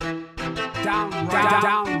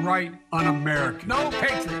Downright un-American. No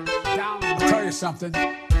patriot. I'll tell you something.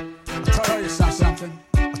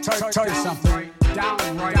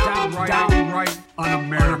 Downright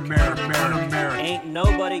un-American. Ain't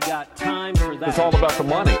nobody got time for that. It's all about the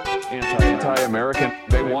money. Anti-American.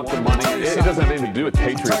 They want the money. It doesn't have anything to do with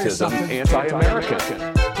patriotism. Anti-American.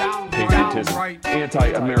 Patriotism.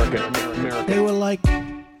 Anti-American. They were like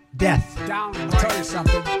death. I'll tell you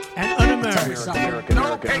something. And un-American.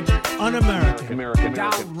 No patriot. Un-American.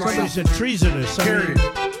 Somebody said treasonous. Period.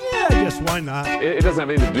 Yeah, just why not? It doesn't have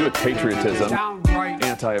anything to do with patriotism. Downright.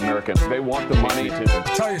 Anti-American. They want the money. I'll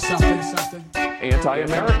tell you something.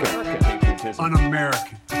 Anti-American. Patriotism.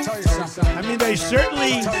 Un-American. I'll tell you something. I mean, they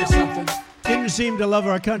certainly I'll tell you something. didn't seem to love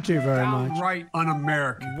our country very much. Downright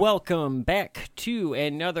un-American. Welcome back to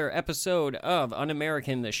another episode of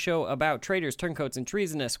Un-American, the show about traitors, turncoats, and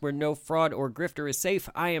treasonous, where no fraud or grifter is safe.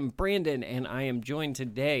 I am Brandon, and I am joined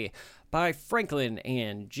today by Franklin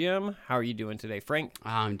and Jim. How are you doing today, Frank?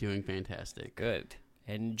 I'm doing fantastic. Good.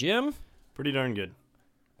 And Jim? Pretty darn good.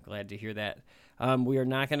 Glad to hear that. I'm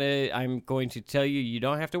going to tell you, you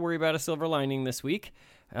don't have to worry about a silver lining this week,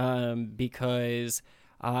 because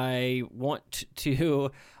I want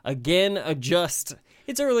to, again, adjust.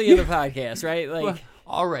 It's early in the podcast, right? Like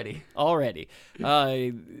Already.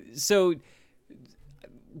 So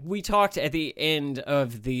we talked at the end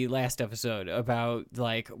of the last episode about,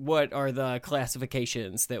 like, what are the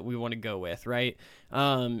classifications that we want to go with, right?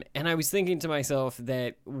 And I was thinking to myself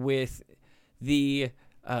that with the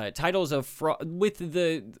titles of fraud, with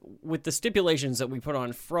the stipulations that we put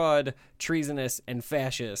on fraud, treasonous, and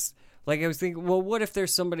fascist, like, I was thinking, well, what if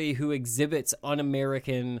there's somebody who exhibits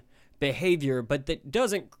un-American behavior, but that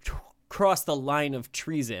doesn't cross the line of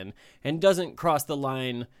treason and doesn't cross the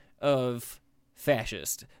line of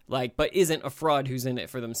fascist, like, but isn't a fraud who's in it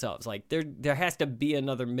for themselves? Like, there has to be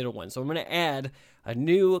another middle one. So I'm going to add a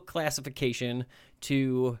new classification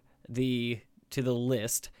to the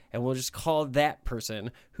list, and we'll just call that person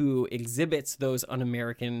who exhibits those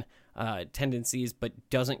un-American tendencies but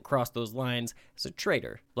doesn't cross those lines as a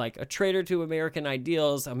traitor, like a traitor to American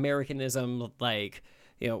ideals, Americanism, like,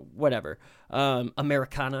 you know, whatever,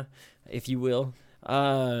 Americana, if you will.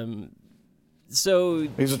 So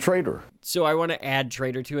he's a traitor. So I want to add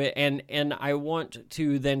traitor to it, and I want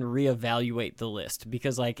to then reevaluate the list,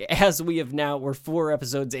 because, like, as we're 4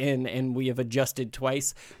 episodes in and we have adjusted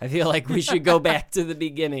twice, I feel like we should go back to the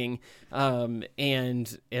beginning,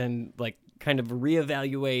 and like kind of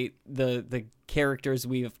reevaluate the characters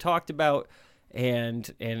we have talked about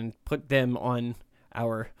and put them on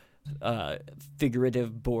our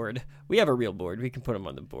figurative board. We have a real board. We can put them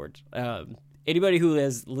on the board. Anybody who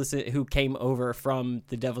has listened, who came over from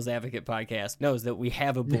the Devil's Advocate podcast, knows that we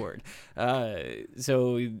have a board.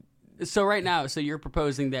 So right now, so you're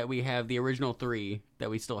proposing that we have the original 3 that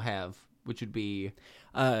we still have, which would be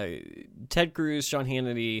Ted Cruz, Sean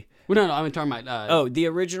Hannity. Well, no, I'm talking about. The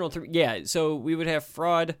original 3. Yeah, so we would have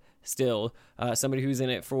fraud still, somebody who's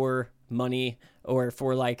in it for money or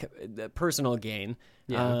for, like, personal gain.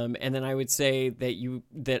 Yeah. And then I would say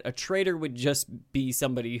that a traitor would just be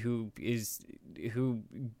somebody who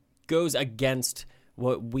goes against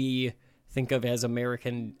what we think of as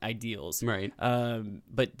American ideals, right?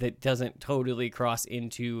 But that doesn't totally cross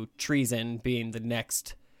into treason being the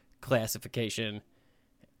next classification,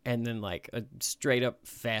 and then, like, a straight up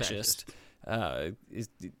fascist. Is,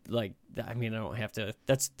 like, I mean, I don't have to.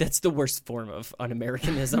 That's the worst form of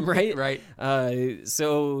un-Americanism, right? Right.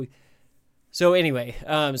 So anyway,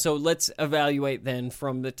 so let's evaluate then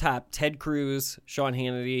from the top: Ted Cruz, Sean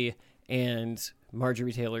Hannity, and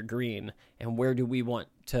Marjorie Taylor Greene, and where do we want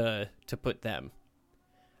to put them?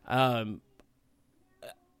 I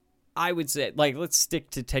would say, like, let's stick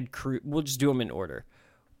to Ted Cruz. We'll just do them in order.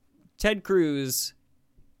 Ted Cruz.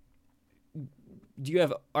 Do you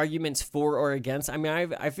have arguments for or against? I mean,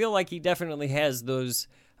 I feel like he definitely has those.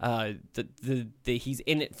 The he's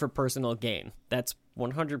in it for personal gain. That's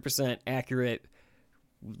 100% accurate.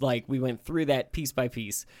 Like, we went through that piece by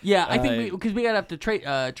piece. Yeah, I think because we got up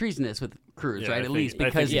to treasonous with Cruz, right? At least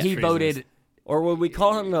because he voted, or would we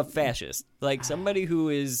call him a fascist? Like, somebody who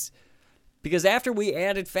is, because after we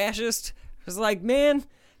added fascist, I was like, man.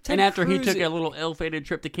 Ted and after Cruz, he took a little ill-fated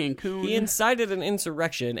trip to Cancun, he incited an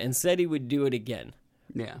insurrection and said he would do it again.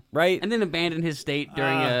 Yeah. Right? And then abandoned his state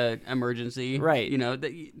during an emergency. Right. You know,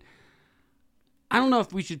 I don't know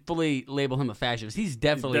if we should fully label him a fascist. He's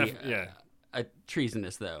definitely a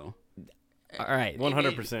treasonous, though. All right.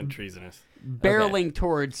 100% treasonous. Barreling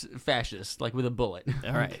towards fascist, like with a bullet.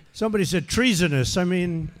 All right. Somebody said treasonous. I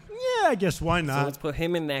mean, yeah, I guess why So not? let's put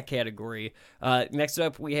him in that category. Next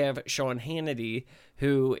up, we have Sean Hannity,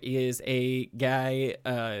 who is a guy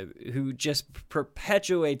who just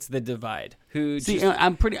perpetuates the divide.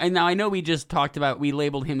 I'm pretty. Now I know we just talked about. We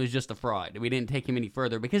labeled him as just a fraud. We didn't take him any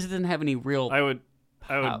further because it doesn't have any real. I would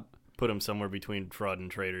put him somewhere between fraud and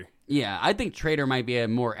traitor. Yeah, I think traitor might be a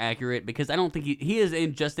more accurate because I don't think he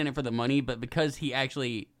is just in it for the money, but because he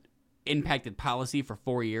actually impacted policy for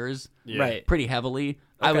 4 years, Right. pretty heavily.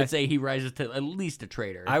 I Okay. would say he rises to at least a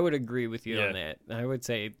traitor. I would agree with you Yeah. on that. I would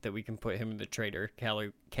say that we can put him in the traitor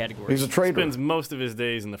category. He's a traitor. Spends most of his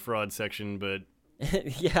days in the fraud section, but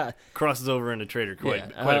Yeah. crosses over into traitor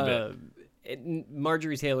quite a bit.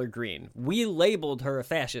 Marjorie Taylor Greene. We labeled her a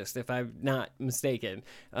fascist, if I'm not mistaken.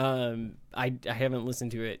 I haven't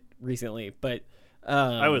listened to it recently, but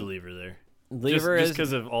I would leave her there. leave her just as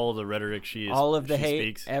because of all the rhetoric all of the she hate,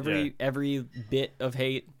 speaks. every bit of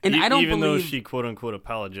hate. and I don't even believe though she quote unquote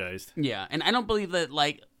apologized. Yeah, and I don't believe that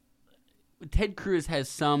like Ted Cruz has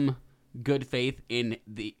some good faith in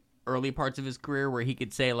the early parts of his career where he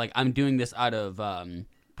could say like I'm doing this out of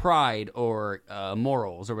pride or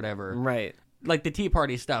morals or whatever. Right. Like the Tea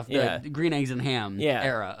Party stuff, the Yeah. green eggs and ham Yeah.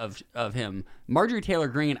 era of him. Marjorie Taylor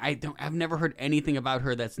Greene, I've never heard anything about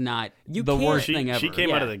her that's not You the can't- worst thing ever. She came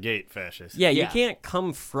Yeah. out of the gate fascist. Yeah, you Yeah. can't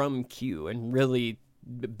come from Q and really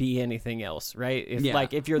be anything else, right? If Yeah.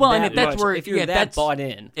 like if you're Well, that and if that's much, where- if you're yeah, that that's- bought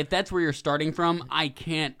in. If that's where you're starting from, I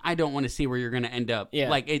don't want to see where you're going to end up.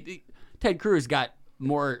 Yeah. Like Ted Cruz got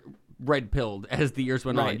more red pilled as the years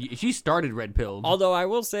went Right. on. She started red pilled. Although I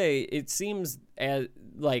will say it seems as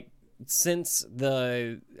like since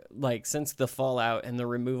the fallout and the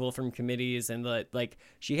removal from committees and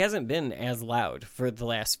she hasn't been as loud for the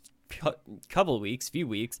last few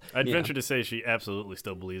weeks. I'd venture to say she absolutely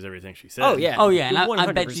still believes everything she said. Oh yeah, and I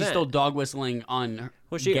bet 100%. she's still dog whistling on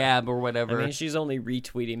Gab or whatever. I mean, she's only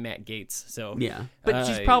retweeting Matt Gaetz, so yeah, but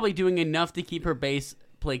she's probably doing enough to keep her base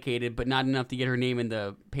placated, but not enough to get her name in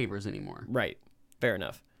the papers anymore. right. Fair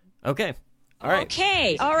enough. Okay. All right.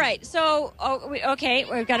 Okay. All right. So, we've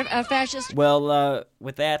got a fascist. Well,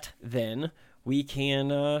 with that, then we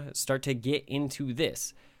can start to get into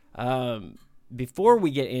this. Before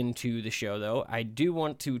we get into the show, though, I do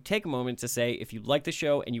want to take a moment to say if you like the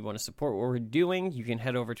show and you want to support what we're doing, you can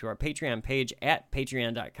head over to our Patreon page at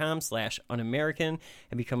patreon.com/unamerican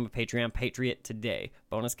and become a Patreon patriot today.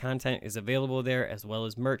 Bonus content is available there as well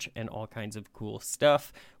as merch and all kinds of cool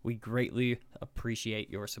stuff. We greatly appreciate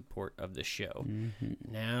your support of the show.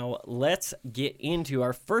 Mm-hmm. Now, let's get into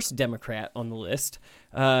our first Democrat on the list.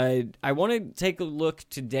 I want to take a look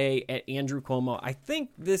today at Andrew Cuomo. I think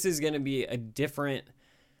this is going to be a different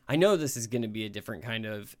kind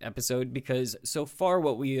of episode because so far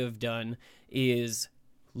what we have done is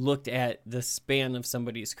looked at the span of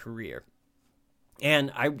somebody's career.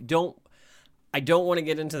 And I don't want to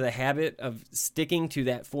get into the habit of sticking to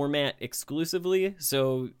that format exclusively,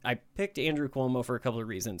 so I picked Andrew Cuomo for a couple of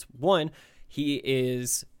reasons. One, he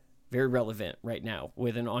is very relevant right now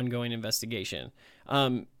with an ongoing investigation.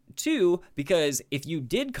 Two, because if you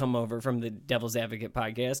did come over from the Devil's Advocate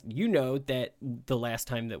podcast, you know that the last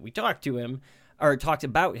time that we talked to him or talked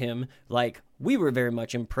about him, like we were very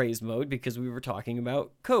much in praise mode because we were talking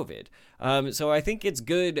about COVID. So I think it's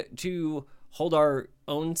good to hold our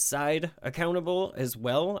own side accountable as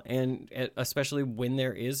well, and especially when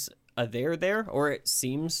there is a there, or it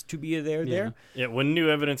seems to be a there. Yeah, when new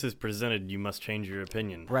evidence is presented, you must change your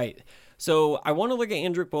opinion. Right. So I want to look at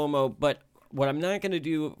Andrew Cuomo, but what I'm not going to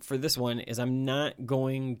do for this one is I'm not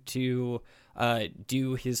going to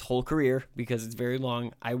do his whole career because it's very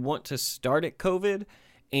long. I want to start at COVID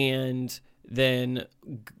and then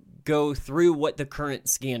go through what the current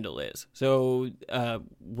scandal is. So,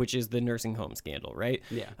 which is the nursing home scandal, right?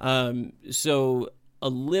 Yeah. So a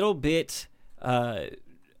little bit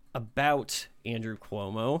about Andrew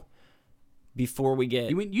Cuomo before we get...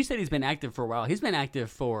 You said he's been active for a while. He's been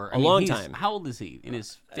active for a long time. How old is he? In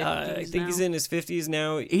his 50s I think he's in his 50s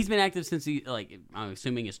now. He's been active since I'm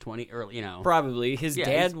assuming his 20, early, Probably. His Yeah,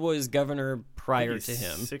 dad was governor prior to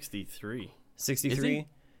him. 63. 63?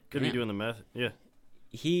 Could be doing the math. Yeah,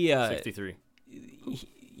 He 63.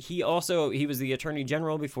 he was the attorney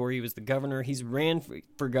general before he was the governor. He's ran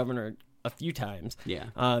for governor a few times. Yeah.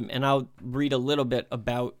 And I'll read a little bit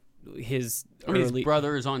about his his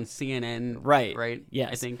brother is on CNN. Right.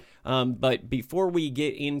 Yes. I think. But before we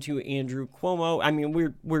get into Andrew Cuomo, I mean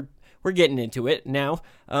we're getting into it now.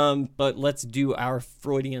 But let's do our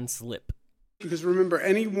Freudian slip. Because remember,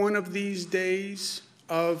 any one of these days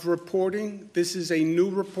of reporting, this is a new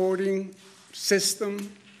reporting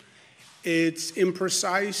system. It's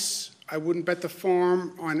imprecise. I wouldn't bet the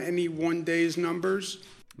farm on any one day's numbers.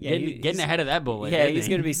 Yeah, getting ahead of that bullet. Yeah, he's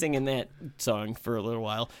going to be singing that song for a little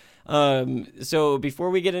while. So before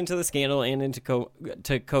we get into the scandal and into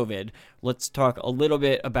to COVID, let's talk a little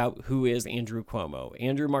bit about who is Andrew Cuomo.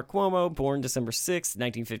 Andrew Mark Cuomo, born December 6,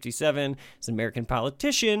 1957, is an American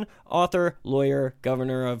politician, author, lawyer,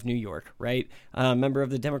 governor of New York, right? Member of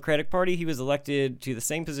the Democratic Party. He was elected to the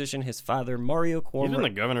same position his father, Mario Cuomo. He's been the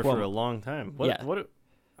governor for a long time. Yeah.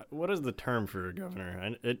 What is the term for a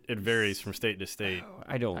governor? It varies from state to state.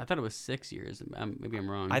 I thought it was 6 years. Maybe I'm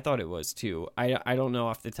wrong. I thought it was too. I don't know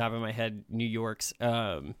off the top of my head New York's.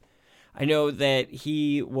 I know that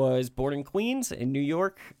he was born in Queens in New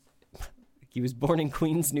York. He was born in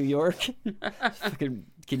Queens, New York. Can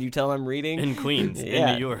you tell I'm reading? In Queens, in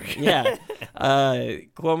New York. Yeah.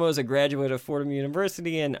 Cuomo is a graduate of Fordham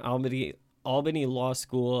University and Albany Law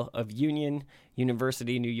School of Union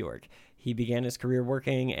University, New York. He began his career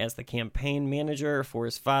working as the campaign manager for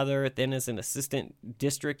his father, then as an assistant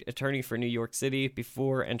district attorney for New York City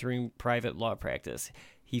before entering private law practice.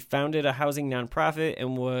 He founded a housing nonprofit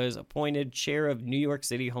and was appointed chair of New York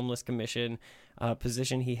City Homeless Commission, a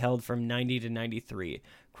position he held from 90 to 93.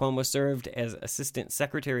 Cuomo served as Assistant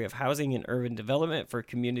Secretary of Housing and Urban Development for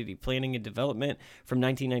Community Planning and Development from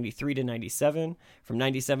 1993 to 97. From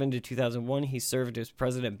 97 to 2001, he served as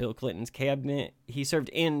President Bill Clinton's cabinet. He served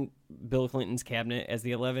in Bill Clinton's cabinet as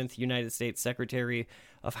the 11th United States Secretary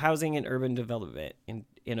of Housing and Urban Development. In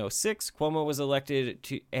 2006, Cuomo was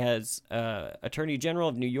elected as Attorney General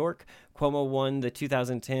of New York. Cuomo won the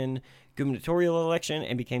 2010 gubernatorial election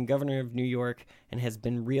and became governor of New York, and has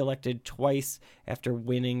been reelected twice after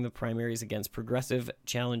winning the primaries against progressive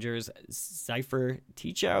challengers Zephyr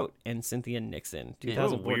Teachout and Cynthia Nixon,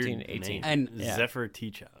 2014-18. And Zephyr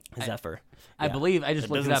Teachout. Zephyr. I believe, I just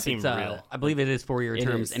looked it up. It's, I believe it is 4-year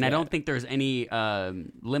terms, and I don't think there's any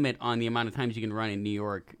limit on the amount of times you can run in New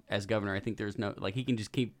York as governor. I think there's no, he can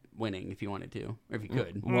just keep winning if he wanted to, or if he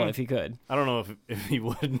could. Well, if he could. I don't know if he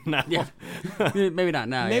would now. Yeah. Maybe not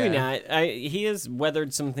now. Maybe not. He has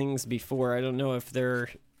weathered some things before. I don't know if they're...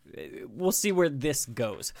 We'll see where this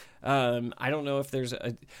goes. I don't know if there's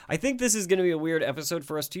a... I think this is going to be a weird episode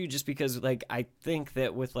for us, too, just because, I think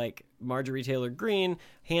that with, Marjorie Taylor Greene,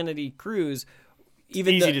 Hannity, Cruz... It's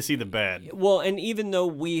easy to see the bad. Well, and even though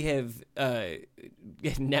we have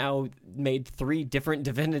now made 3 different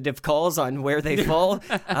definitive calls on where they fall,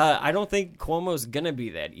 I don't think Cuomo's going to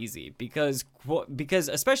be that easy because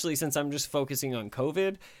especially since I'm just focusing on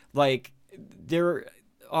COVID, there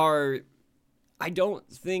are... I don't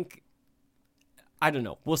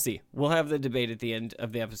know. We'll see. We'll have the debate at the end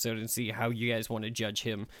of the episode and see how you guys want to judge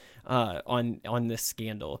him on this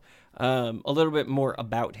scandal. A little bit more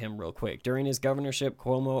about him real quick. During his governorship,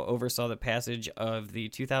 Cuomo oversaw the passage of the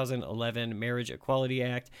 2011 Marriage Equality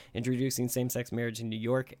Act, introducing same-sex marriage in New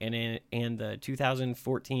York, and the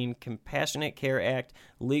 2014 Compassionate Care Act,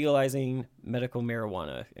 legalizing medical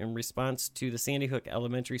marijuana. In response to the Sandy Hook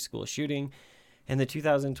Elementary School shooting and the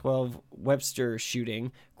 2012 Webster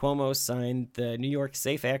shooting, Cuomo signed the New York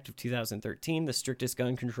SAFE Act of 2013, the strictest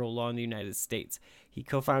gun control law in the United States. He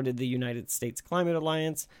co-founded the United States Climate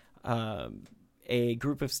Alliance, a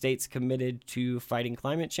group of states committed to fighting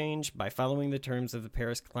climate change by following the terms of the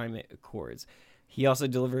Paris Climate Accords. He also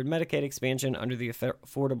delivered Medicaid expansion under the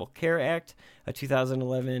Affordable Care Act, a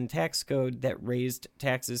 2011 tax code that raised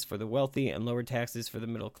taxes for the wealthy and lowered taxes for the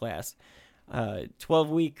middle class.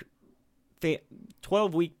 12-week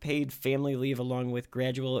paid family leave, along with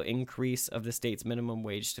gradual increase of the state's minimum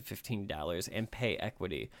wage to $15 and pay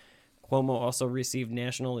equity. Cuomo also received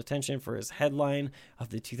national attention for his headline of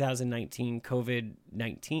the 2020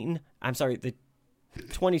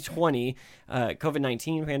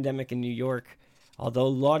 COVID-19 pandemic in New York. Although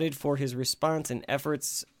lauded for his response and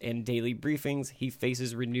efforts and daily briefings, he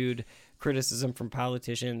faces renewed criticism from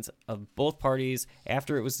politicians of both parties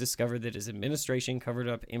after it was discovered that his administration covered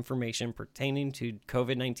up information pertaining to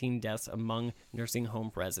COVID-19 deaths among nursing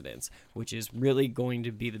home residents, which is really going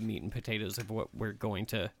to be the meat and potatoes of what we're going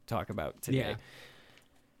to talk about today. Yeah.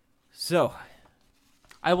 So,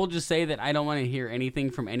 I will just say that I don't want to hear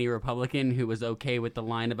anything from any Republican who was okay with the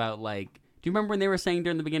line about, do you remember when they were saying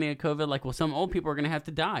during the beginning of COVID, some old people are going to have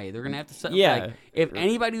to die. They're going to have to... Yeah. If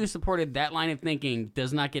anybody who supported that line of thinking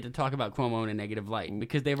does not get to talk about Cuomo in a negative light,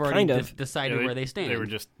 because they've already decided where they stand.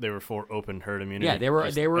 They were for open herd immunity. Yeah, they were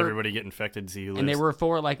everybody get infected, see who lives. And they were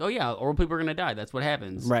for old people are going to die. That's what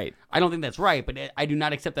happens. Right. I don't think that's right, but I do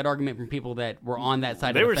not accept that argument from people that were on that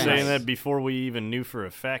side They of the were fence. saying that before we even knew for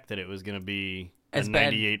a fact that it was going to be as a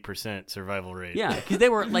bad. 98% survival rate. Yeah, because they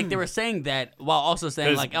were saying that while also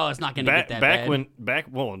saying like, oh, it's not going to get that bad.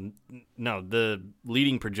 No, the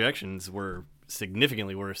leading projections were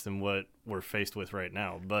significantly worse than what we're faced with right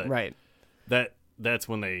now. But Right. that's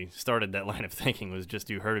when they started that line of thinking, was just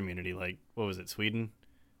do herd immunity. Like, what was it, Sweden?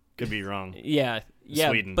 Could be wrong. Yeah,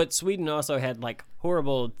 Sweden. But Sweden also had like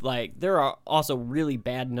horrible, like there are also really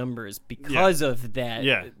bad numbers because of that.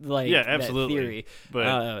 Absolutely. That theory.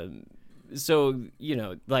 But so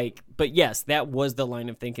but yes, that was the line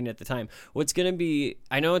of thinking at the time. What's going to be,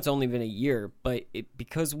 I know it's only been a year, but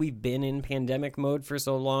because we've been in pandemic mode for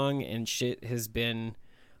so long and shit has been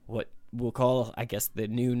what we'll call, I guess, the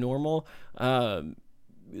new normal.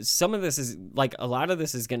 Some of this is like, a lot of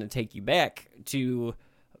this is going to take you back to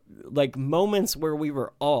like moments where we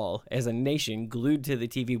were all as a nation glued to the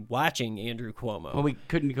TV watching Andrew Cuomo. Well, we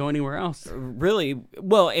couldn't go anywhere else. Really?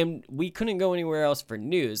 Well, and we couldn't go anywhere else for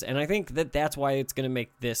news. And I think that's why it's going to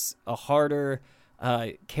make this a harder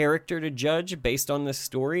character to judge based on this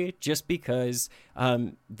story, just because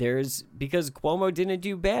because Cuomo didn't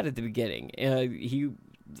do bad at the beginning.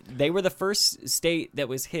 They were the first state that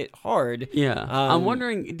was hit hard. Yeah. I'm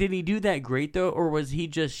wondering, did he do that great, though, or was he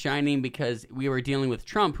just shining because we were dealing with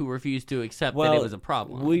Trump, who refused to accept that it was a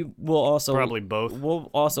problem? We will also... Probably both. We'll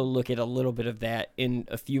also look at a little bit of that in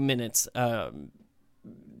a few minutes. You're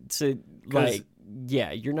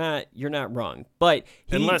not wrong. But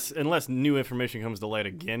unless new information comes to light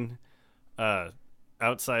again,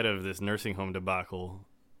 outside of this nursing home debacle,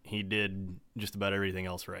 he did just about everything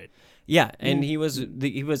else right. Yeah, and he was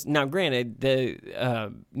now granted,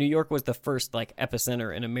 the New York was the first like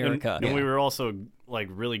epicenter in America. And we were also like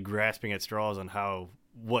really grasping at straws on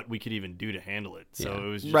what we could even do to handle it. So it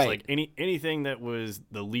was just like anything that was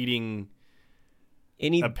the leading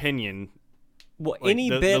opinion. Well, like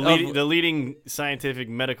the leading scientific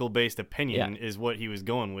medical based opinion is what he was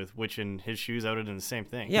going with, which in his shoes I would have done the same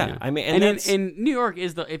thing. Yeah. I mean, and in New York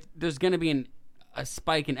if there's going to be a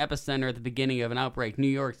spike in epicenter at the beginning of an outbreak, New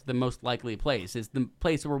York's the most likely place. It's the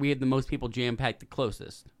place where we have the most people jam-packed the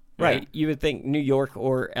closest. Right. You would think New York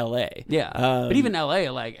or L.A. Yeah. But even L.A.,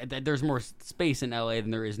 like, there's more space in L.A.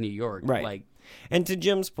 than there is New York. Right. Like, and to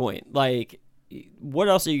Jim's point, like, what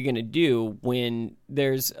else are you going to do when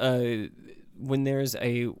there's a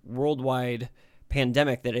worldwide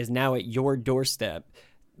pandemic that is now at your doorstep?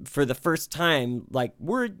 For the first time, like,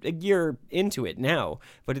 we're a year into it now,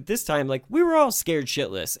 but at this time, like, we were all scared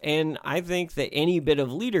shitless. And I think that any bit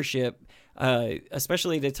of leadership,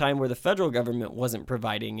 especially at a time where the federal government wasn't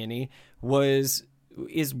providing any,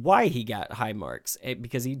 is why he got high marks,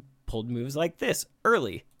 because he pulled moves like this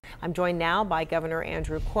early. I'm joined now by Governor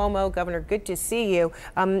Andrew Cuomo. Governor, good to see you.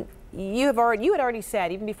 You had already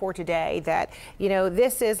said, even before today, that,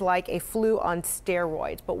 this is like a flu on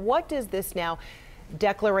steroids. But what does this now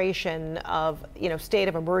declaration of state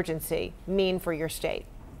of emergency mean for your state?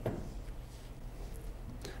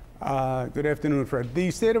 Good afternoon, Fred. The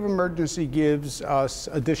state of emergency gives us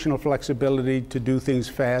additional flexibility to do things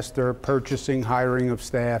faster, purchasing, hiring of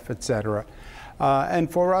staff, et cetera. And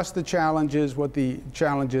for us, the challenge is what the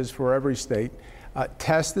challenge is for every state.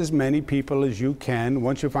 Test as many people as you can.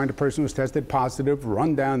 Once you find a person who's tested positive,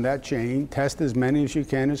 run down that chain, test as many as you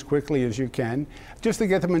can, as quickly as you can, just to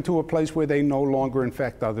get them into a place where they no longer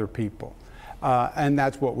infect other people. And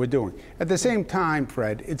that's what we're doing. At the same time,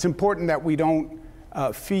 Fred, it's important that we don't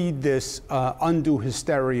feed this undue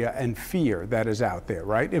hysteria and fear that is out there,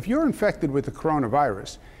 right? If you're infected with the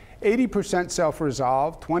coronavirus, 80%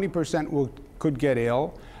 self-resolve, 20% could get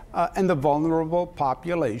ill. And the vulnerable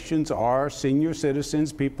populations are senior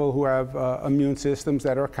citizens, people who have immune systems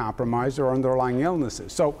that are compromised or underlying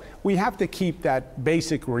illnesses. So we have to keep that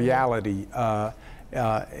basic reality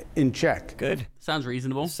in check. Good. Sounds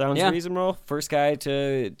reasonable. Sounds reasonable. First guy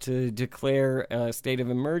to declare a state of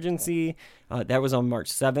emergency. That was on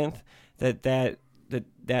March 7th.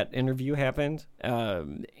 That interview happened.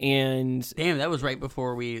 And damn, that was right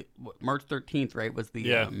before March 13th, right? Was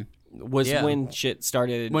the when shit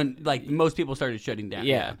started. When like most people started shutting down.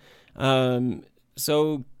 Yeah.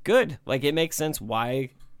 So good. Like, it makes sense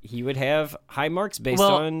why he would have high marks based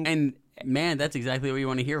on. And man, that's exactly what you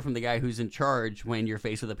want to hear from the guy who's in charge when you're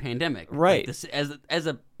faced with a pandemic. Right. Like as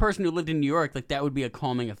a person who lived in New York, like, that would be a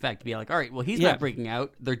calming effect to be like, all right, well, he's not breaking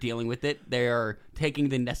out. They're dealing with it. They are taking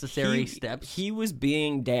the necessary steps. He was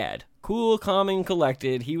being dad. Cool, calm, and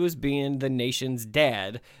collected. He was being the nation's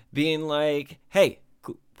dad, being like, hey,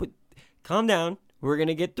 calm down. We're going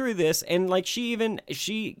to get through this. And like, she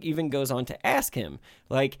even goes on to ask him,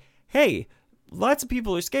 like, hey, lots of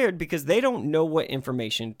people are scared because they don't know what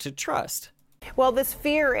information to trust. Well, this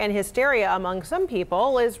fear and hysteria among some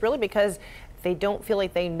people is really because they don't feel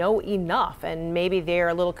like they know enough, and maybe they're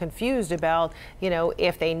a little confused about,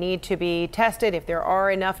 if they need to be tested, if there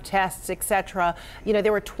are enough tests, etc.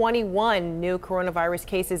 There were 21 new coronavirus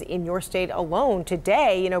cases in your state alone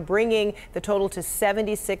today, bringing the total to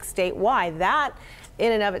 76 statewide. That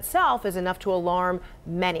in and of itself is enough to alarm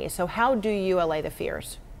many. So how do you allay the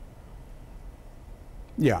fears?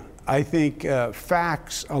 Yeah, I think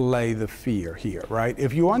facts allay the fear here, right?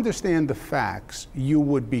 If you understand the facts, you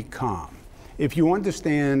would be calm. If you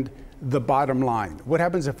understand the bottom line, what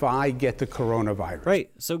happens if I get the coronavirus?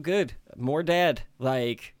 Right, so good. More dad.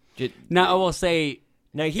 Now, I will say,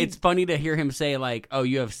 it's funny to hear him say, oh,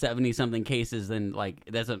 you have 70-something cases, and,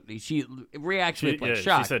 she reacts with,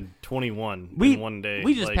 shock. She said 21 in one day.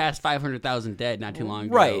 We just passed 500,000 dead not too long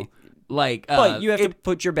ago. Right. But you have to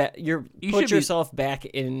put yourself back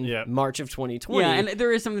in March of 2020. Yeah, and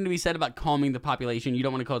there is something to be said about calming the population. You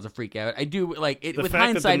don't want to cause a freak out. I do, with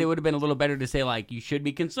hindsight, it would have been a little better to say, you should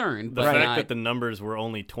be concerned. The fact that the numbers were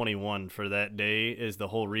only 21 for that day is the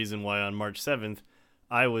whole reason why on March 7th,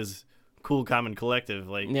 I was cool, calm, and collective.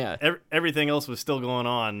 Everything else was still going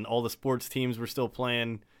on. All the sports teams were still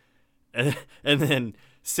playing. And then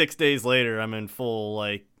 6 days later, I'm in full,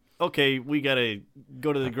 okay, we got to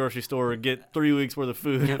go to the grocery store and get 3 weeks worth of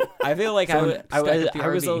food. I feel like I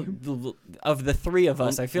was of the three of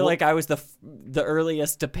us, I feel like I was the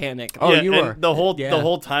earliest to panic. Oh, you were. The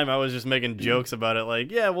whole time I was just making jokes about it.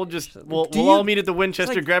 We'll all meet at the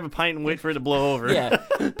Winchester, grab a pint, and wait for it to blow over. Yeah.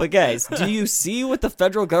 But guys, do you see what the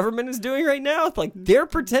federal government is doing right now? They're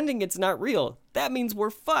pretending it's not real. That means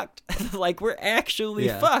we're fucked. We're actually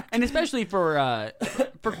fucked. And especially for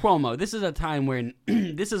Cuomo, this is a time when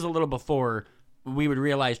this is a little before we would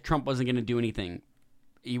realize Trump wasn't going to do anything.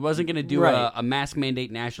 He wasn't going to do a mask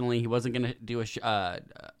mandate nationally. He wasn't going to do a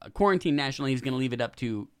quarantine nationally. He's going to leave it up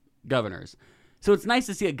to governors. So it's nice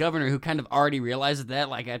to see a governor who kind of already realizes that,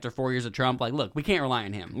 after 4 years of Trump, look, we can't rely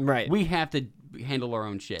on him. Right. We have to handle our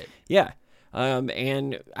own shit. Yeah.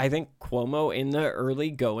 And I think Cuomo in the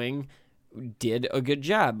early going did a good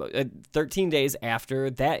job. 13 days after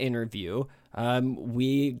that interview,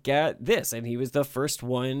 we got this, and he was the first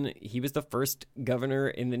one. He was the first governor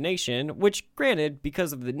in the nation, which, granted,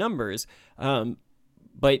 because of the numbers,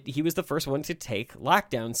 but he was the first one to take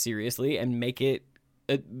lockdown seriously and make it,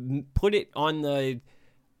 put it on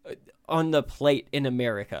the plate in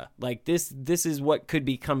America. This is what could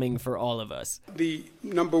be coming for all of us. The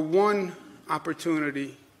number one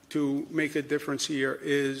opportunity to make a difference here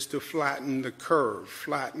is to flatten the curve,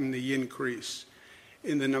 flatten the increase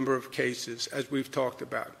in the number of cases, as we've talked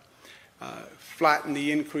about. Flatten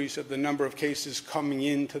the increase of the number of cases coming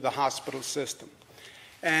into the hospital system.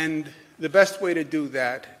 And the best way to do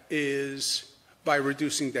that is by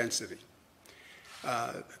reducing density.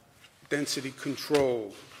 Density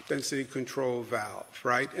control valve,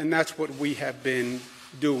 right? And that's what we have been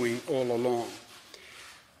doing all along.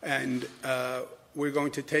 And we're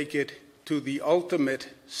going to take it to the ultimate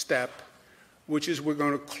step, which is we're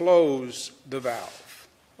going to close the valve,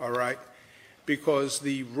 all right? Because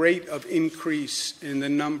the rate of increase in the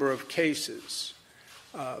number of cases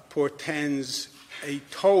portends a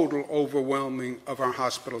total overwhelming of our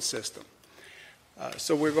hospital system.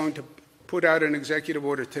 So we're going to put out an executive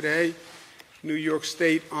order today, New York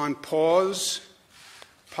State on pause,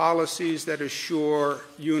 policies that assure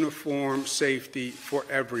uniform safety for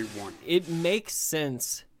everyone. It makes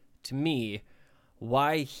sense to me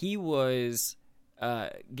why he was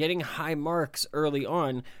getting high marks early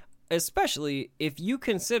on, especially if you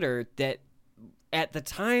consider that at the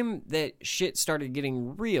time that shit started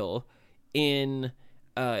getting real in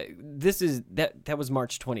that was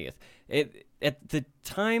March 20th. At the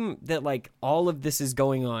time that all of this is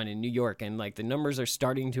going on in New York and the numbers are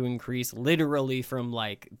starting to increase literally from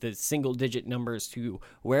the single digit numbers to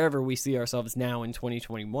wherever we see ourselves now in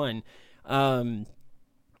 2021,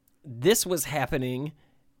 this was happening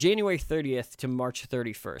January 30th to March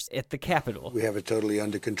 31st at the Capitol. We have it totally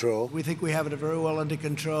under control. We think we have it very well under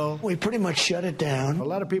control. We pretty much shut it down. A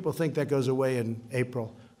lot of people think that goes away in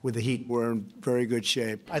April. With the heat, we're in very good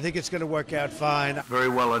shape. I think it's going to work out fine. Very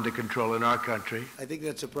well under control in our country. I think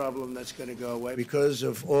that's a problem that's going to go away. Because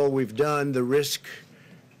of all we've done, the risk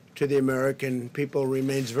to the American people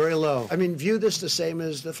remains very low. View this the same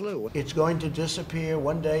as the flu. It's going to disappear.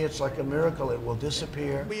 One day, it's like a miracle. It will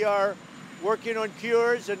disappear. We are working on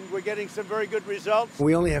cures, and we're getting some very good results.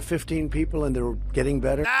 We only have 15 people, and they're getting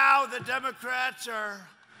better. Now the Democrats are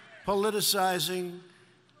politicizing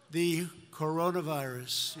the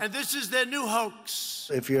coronavirus. And this is their new hoax.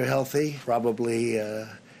 If you're healthy, probably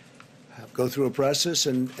Go through a process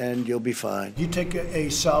and you'll be fine. You take a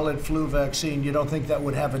solid flu vaccine, you don't think that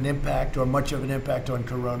would have an impact or much of an impact on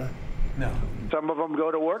corona? No. Some of them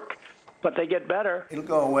go to work, but they get better. It'll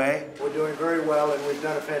go away. We're doing very well, and we've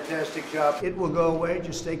done a fantastic job. It will go away.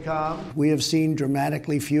 Just stay calm. We have seen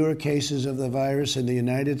dramatically fewer cases of the virus in the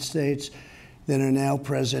United States than are now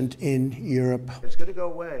present in Europe. It's going to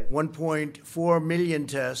go away. 1.4 million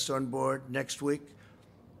tests on board next week,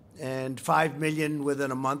 and 5 million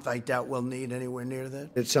within a month. I doubt we'll need anywhere near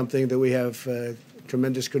that. It's something that we have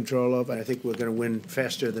tremendous control of, and I think we're going to win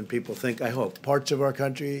faster than people think, I hope. Parts of our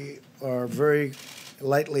country are very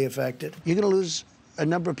lightly affected. You're going to lose a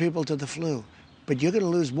number of people to the flu, but you're going to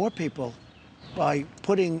lose more people by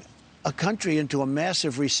putting a country into a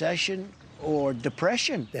massive recession or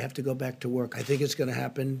depression. They have to go back to work. I think it's going to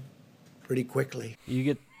happen pretty quickly.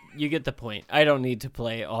 You get the point. I don't need to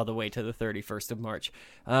play all the way to the 31st of March.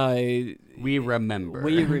 We remember.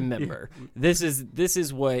 We remember. This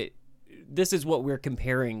is what we're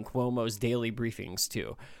comparing Cuomo's daily briefings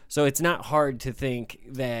to. So it's not hard to think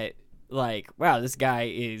that, like, wow, this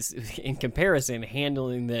guy is, in comparison,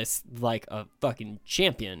 handling this like a fucking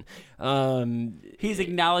champion. He's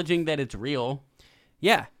acknowledging that it's real.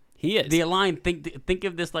 Yeah, he is. The line, think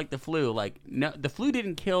of this like the flu. Like, no, the flu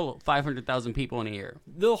didn't kill 500,000 people in a year.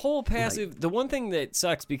 The whole passive, the one thing that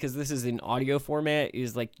sucks because this is in audio format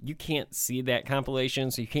is, like, you can't see that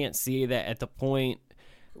compilation, so you can't see that at the point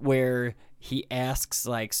where he asks,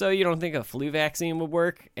 like, so you don't think a flu vaccine would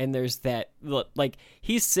work? And there's that, like,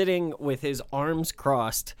 he's sitting with his arms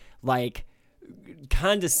crossed, like,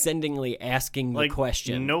 condescendingly asking the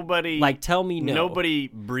question. Nobody, like, tell me no. Nobody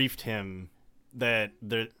briefed him that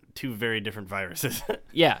they're two very different viruses.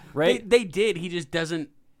 Yeah, right? They did. He just doesn't.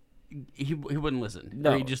 He wouldn't listen.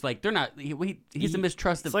 No. Or he just, like, they're not. He's a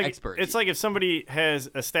mistrust of experts. It's like if somebody has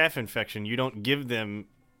a staph infection, you don't give them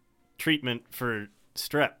treatment for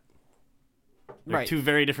strep. They're right. two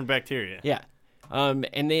very different bacteria. Yeah.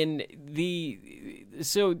 And then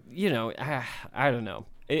so, you know, I don't know.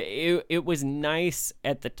 It was nice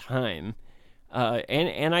at the time.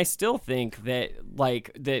 And I still think that,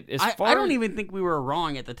 like, that as far I don't even think we were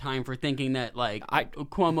wrong at the time for thinking that, like,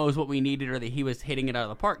 Cuomo is what we needed or that he was hitting it out of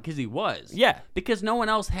the park, because he was. Yeah. Because no one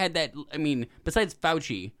else had that. I mean, besides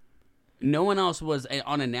Fauci, no one else was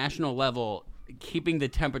on a national level keeping the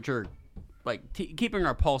temperature, like, keeping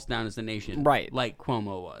our pulse down as a nation. Right. Like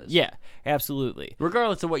Cuomo was. Yeah, absolutely.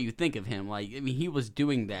 Regardless of what you think of him, like, I mean, he was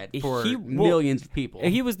doing that for millions of people.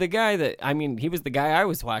 He was the guy he was the guy I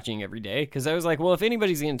was watching every day, because I was like, well, if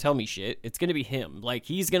anybody's going to tell me shit, it's going to be him. Like,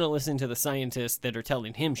 he's going to listen to the scientists that are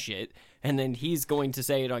telling him shit, and then he's going to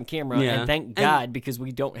say it on camera, and thank God, because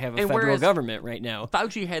we don't have a federal government right now.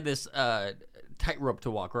 Fauci had this tightrope to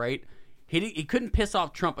walk, right? He couldn't piss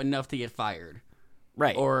off Trump enough to get fired.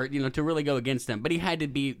 Right. Or, you know, to really go against them. But he had to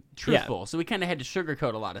be truthful. So he kind of had to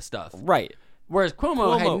sugarcoat a lot of stuff. Right. Whereas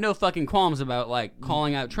Cuomo had no fucking qualms about, like,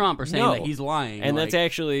 calling out Trump or saying that he's lying. And that's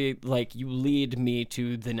actually, like, you lead me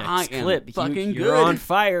to the next clip. Fucking You're on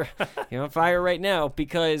fire. You're on fire right now,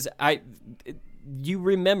 because you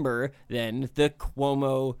remember then the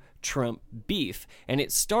Cuomo-Trump beef. And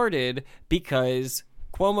it started because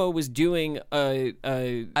Cuomo was doing I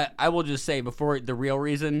will just say before the real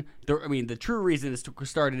reason, the true reason it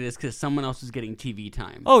started is because someone else was getting TV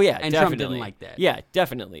time. Oh yeah, and definitely. Trump didn't like that. Yeah,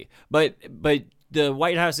 definitely. But the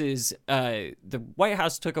White House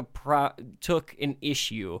took an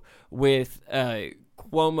issue with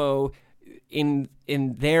Cuomo in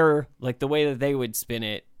their, like, the way that they would spin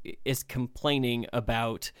it is complaining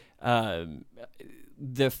about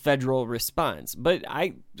the federal response. But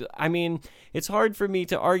I mean, it's hard for me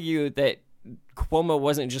to argue that Cuomo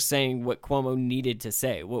wasn't just saying what Cuomo needed to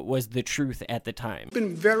say, what was the truth at the time.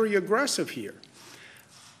 Been very aggressive here.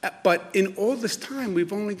 But in all this time,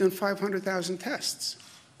 we've only done 500,000 tests.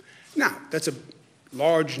 Now, that's a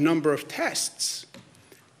large number of tests.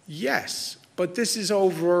 Yes, but this is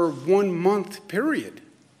over 1 month period.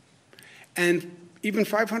 And even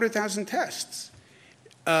 500,000 tests.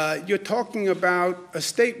 You're talking about a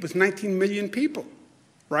state with 19 million people,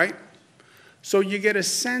 right? So you get a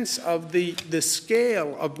sense of the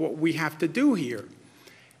scale of what we have to do here.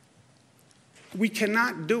 We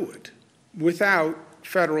cannot do it without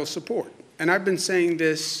federal support. And I've been saying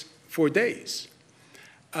this for days.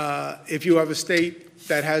 If you have a state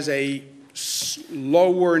that has a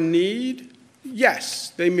lower need,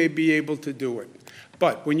 yes, they may be able to do it.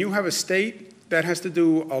 But when you have a state that has to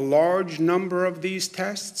do a large number of these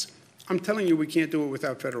tests, I'm telling you, we can't do it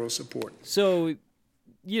without federal support. So,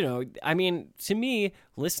 you know, I mean, to me,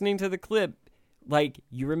 listening to the clip, like,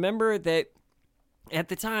 you remember that at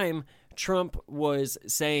the time, Trump was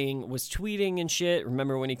tweeting and shit.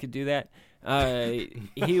 Remember when he could do that?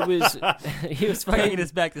 He was bringing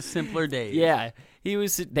us back to simpler days. Yeah, they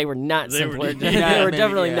were not simpler. They were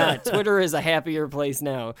definitely not. Twitter is a happier place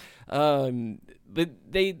now. But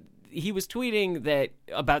he was tweeting that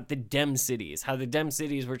about the Dem cities, how the Dem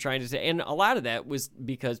cities were trying to say, and a lot of that was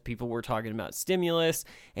because people were talking about stimulus,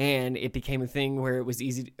 and it became a thing where it was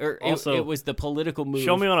easy, it was the political move.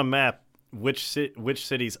 Show me on a map which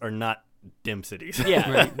cities are not Dem cities. Yeah,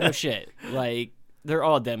 right. No shit. Like, they're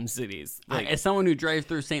all Dem cities. Like, as someone who drives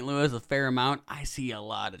through St. Louis a fair amount, I see a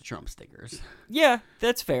lot of Trump stickers. Yeah,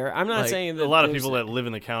 that's fair. I'm not saying that a lot of people that live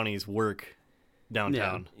in the counties work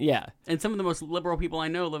downtown. Yeah. And some of the most liberal people I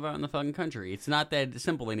know live out in the fucking country. It's not that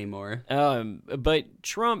simple anymore. But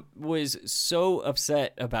Trump was so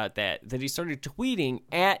upset about that he started tweeting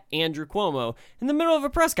at Andrew Cuomo in the middle of a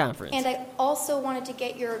press conference. And I also wanted to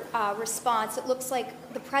get your response. It looks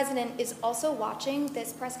like the president is also watching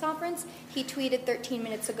this press conference. He tweeted 13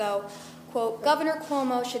 minutes ago, quote, Governor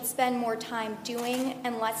Cuomo should spend more time doing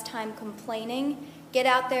and less time complaining. Get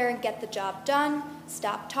out there and get the job done.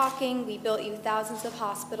 Stop talking. We built you thousands of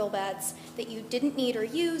hospital beds that you didn't need or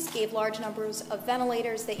use, gave large numbers of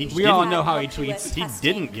ventilators that we all know how he tweets. He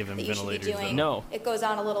didn't give him ventilators. No. It goes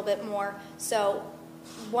on a little bit more. So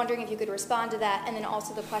wondering if you could respond to that, and then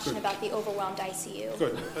also the question about the overwhelmed ICU.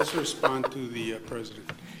 Good. Let's respond to the president.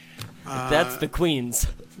 That's the Queen's.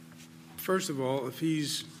 First of all, if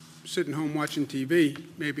he's sitting home watching TV,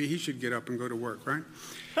 maybe he should get up and go to work, right?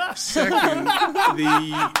 Second,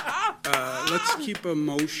 let's keep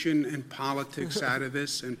emotion and politics out of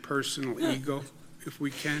this and personal ego, if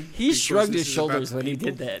we can. He shrugged his shoulders when he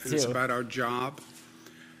did that, too. It's about our job,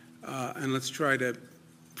 and let's try to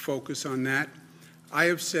focus on that. I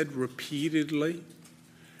have said repeatedly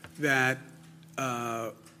that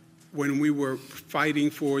when we were fighting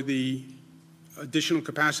for the additional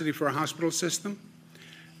capacity for our hospital system,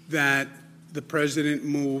 that the president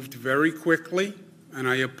moved very quickly, and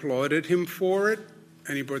I applauded him for it,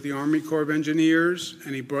 and he brought the Army Corps of Engineers,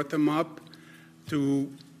 and he brought them up to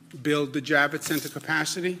build the Javits Center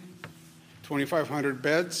capacity, 2,500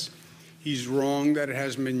 beds. He's wrong that it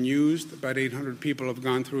hasn't been used. About 800 people have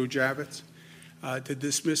gone through Javits. To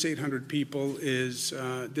dismiss 800 people is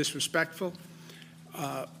disrespectful.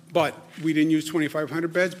 But we didn't use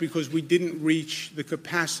 2,500 beds because we didn't reach the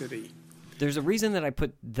capacity. There's a reason that I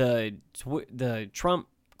put the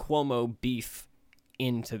Trump-Cuomo beef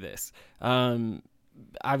into this.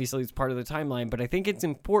 Obviously, it's part of the timeline, but I think it's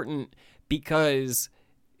important because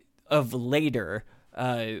of later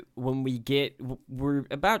when we're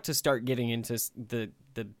about to start getting into the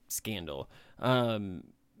scandal.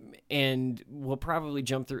 And we'll probably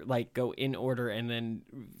jump through, like, go in order, and then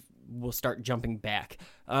we'll start jumping back.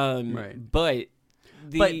 Right. But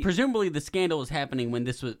presumably the scandal is happening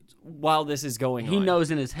while this is going on. He knows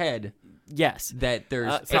in his head, yes, that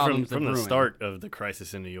there's problems from the brewing. Start of the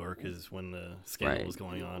crisis in New York is when the scandal was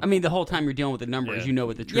going on. I mean, the whole time you're dealing with the numbers, you know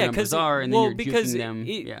what the true numbers are, and then you're juking them.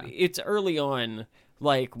 It's early on,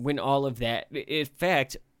 like, when all of that. In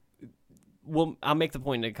fact, I'll make the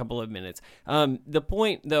point in a couple of minutes. The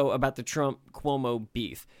point, though, about the Trump-Cuomo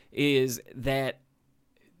beef is that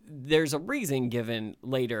there's a reason given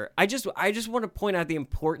later. I just want to point out the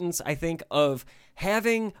importance, I think, of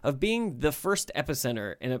being the first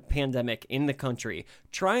epicenter in a pandemic in the country,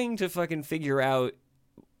 trying to fucking figure out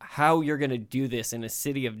how you're going to do this in a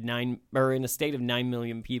city of in a state of 9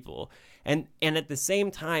 million people. And at the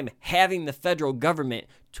same time, having the federal government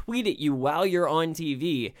tweet at you while you're on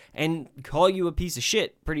TV and call you a piece of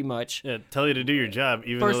shit, pretty much. Yeah, tell you to do your job,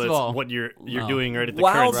 even though that's what you're doing right at the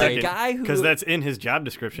while current the second. Guy because that's in his job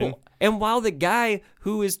description. And while the guy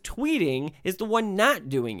who is tweeting is the one not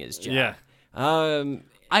doing his job. Yeah.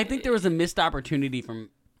 I think there was a missed opportunity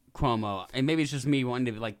from Cuomo, and maybe it's just me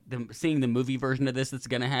wanting to seeing the movie version of this that's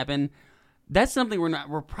going to happen. That's something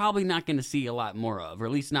we're probably not going to see a lot more of, or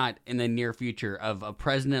at least not in the near future, of a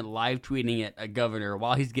president live tweeting at a governor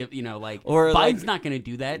while he's Biden's not going to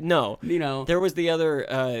do that. No, there was the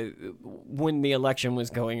other when the election was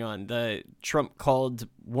going on, the Trump called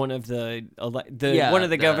one of the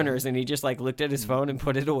governors, and he just looked at his phone and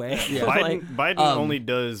put it away. Yeah. Biden only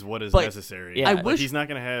does what is necessary. Yeah. I wish he's not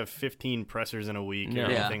going to have 15 pressers in a week or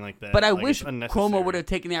anything like that. But I wish Cuomo would have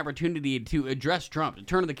taken the opportunity to address Trump, to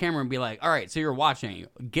turn to the camera and be like, all right, so you're watching.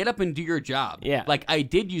 Get up and do your job. Yeah. I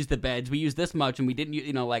did use the beds. We used this much, and we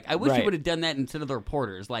didn't, I wish he would have done that instead of the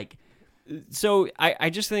reporters. So I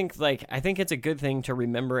just think, I think it's a good thing to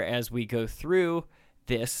remember as we go through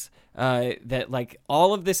this, that like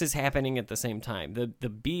all of this is happening at the same time. The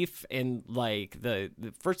beef and like the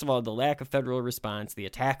first of all, the lack of federal response, the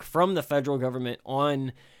attack from the federal government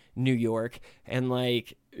on New York, and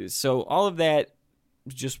like, so all of that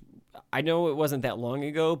just, I know it wasn't that long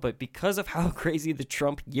ago, but because of how crazy the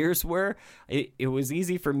Trump years were, it was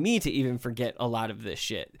easy for me to even forget a lot of this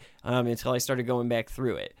shit until I started going back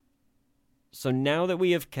through it. So now that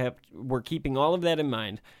we're keeping all of that in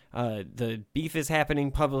mind. The beef is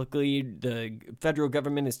happening publicly. The federal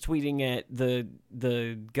government is tweeting at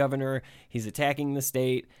the governor. He's attacking the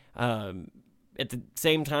state. At the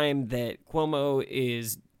same time that Cuomo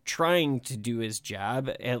is trying to do his job,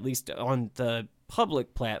 at least on the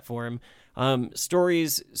public platform,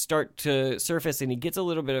 stories start to surface, and he gets a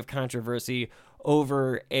little bit of controversy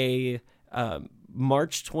over a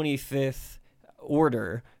March 25th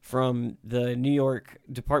order from the New York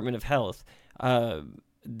Department of Health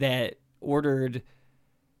that ordered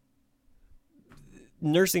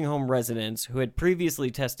nursing home residents who had previously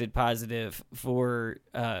tested positive for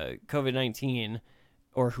COVID-19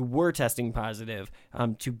 or who were testing positive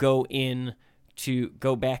to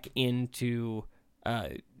go back into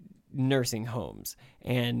nursing homes.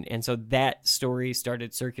 And so that story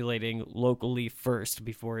started circulating locally first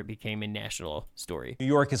before it became a national story. New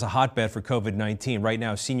York is a hotbed for COVID-19. Right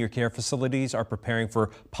now, senior care facilities are preparing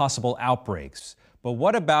for possible outbreaks. But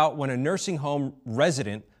what about when a nursing home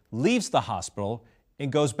resident leaves the hospital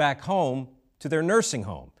and goes back home to their nursing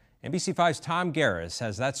home? NBC5's Tom Garris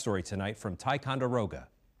has that story tonight from Ticonderoga.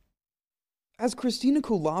 As Christina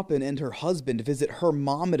Kulopin and her husband visit her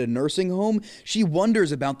mom at a nursing home, she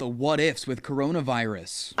wonders about the what-ifs with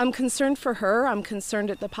coronavirus. I'm concerned for her. I'm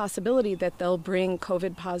concerned at the possibility that they'll bring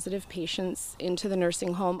COVID-positive patients into the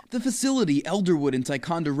nursing home. The facility, Elderwood in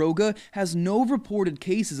Ticonderoga, has no reported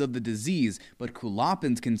cases of the disease, but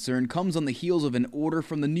Kulopin's concern comes on the heels of an order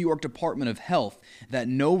from the New York Department of Health that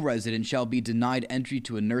no resident shall be denied entry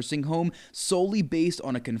to a nursing home solely based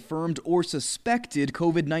on a confirmed or suspected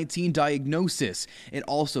COVID-19 diagnosis. It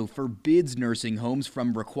also forbids nursing homes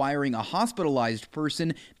from requiring a hospitalized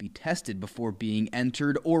person be tested before being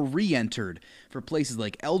entered or re-entered. For places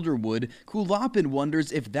like Elderwood, Kulopin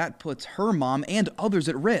wonders if that puts her mom and others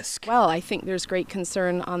at risk. Well, I think there's great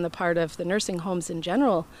concern on the part of the nursing homes in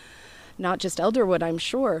general. Not just Elderwood, I'm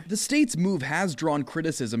sure. The state's move has drawn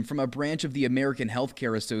criticism from a branch of the American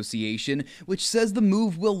Healthcare Association, which says the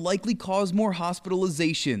move will likely cause more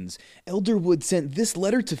hospitalizations. Elderwood sent this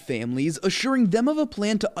letter to families, assuring them of a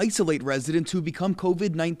plan to isolate residents who become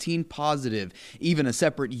COVID-19 positive, even a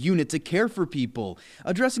separate unit to care for people.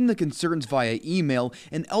 Addressing the concerns via email,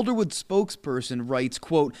 an Elderwood spokesperson writes,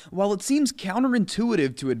 quote, "While it seems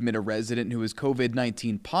counterintuitive to admit a resident who is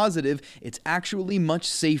COVID-19 positive, it's actually much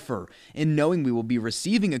safer. In knowing we will be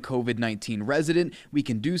receiving a COVID-19 resident, we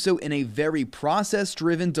can do so in a very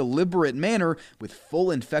process-driven, deliberate manner with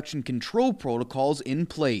full infection control protocols in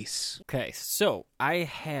place." Okay, so I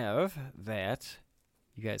have that.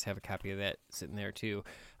 You guys have a copy of that sitting there too.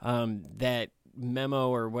 That memo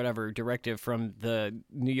or whatever directive from the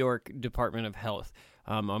New York Department of Health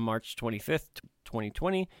on March 25th,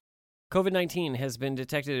 2020. COVID-19 has been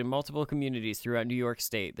detected in multiple communities throughout New York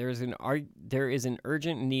State. There is an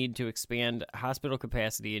urgent need to expand hospital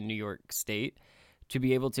capacity in New York State to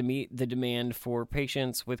be able to meet the demand for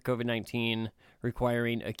patients with COVID-19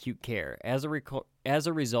 requiring acute care. As a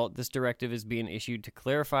result, this directive is being issued to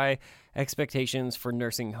clarify expectations for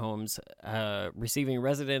nursing homes receiving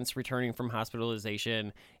residents returning from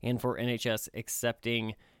hospitalization and for NHS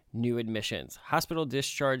accepting new admissions. Hospital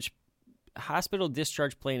discharge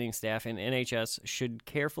planning staff and NHS should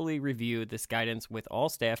carefully review this guidance with all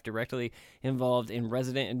staff directly involved in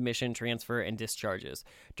resident admission, transfer, and discharges.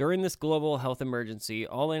 During this global health emergency,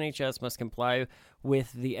 all NHS must comply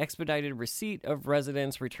with the expedited receipt of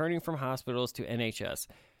residents returning from hospitals to NHS.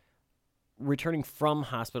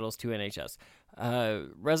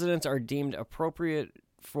 Residents are deemed appropriate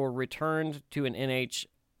for return to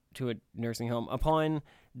a nursing home upon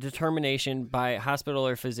determination by hospital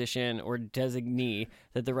or physician or designee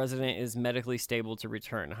that the resident is medically stable to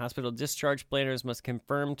return. Hospital discharge planners must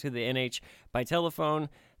confirm to the NH by telephone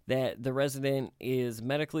that the resident is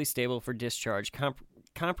medically stable for discharge.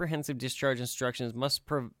 Comprehensive discharge instructions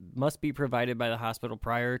must be provided by the hospital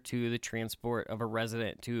prior to the transport of a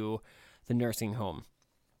resident to the nursing home.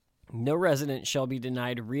 No resident shall be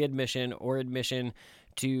denied readmission or admission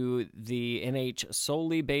to the NH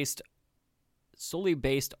solely based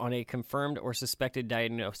on a confirmed or suspected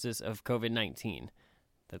diagnosis of COVID-19.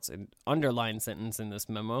 That's an underlined sentence in this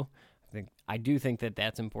memo. I do think that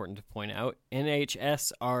that's important to point out.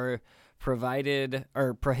 NHS are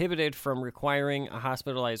prohibited from requiring a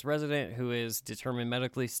hospitalized resident who is determined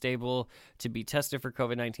medically stable to be tested for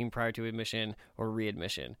COVID-19 prior to admission or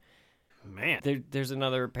readmission. Man, there's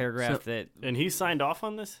another paragraph and he signed off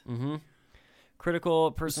on this. Mm-hmm.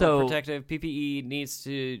 Critical personal protective PPE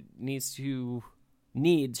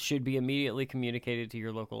needs should be immediately communicated to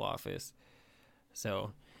your local office.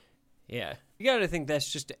 So, yeah, you got to think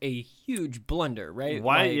that's just a huge blunder, right?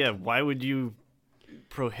 Why would you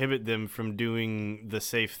prohibit them from doing the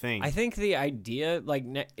safe thing? I think the idea, like,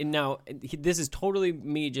 now this is totally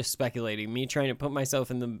me just speculating, me trying to put myself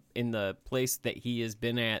in the place that he has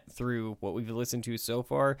been at through what we've listened to so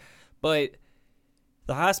far, but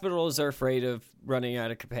the hospitals are afraid of running out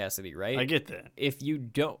of capacity, right? I get that.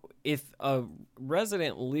 If a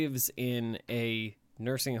resident lives in a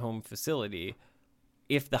nursing home facility,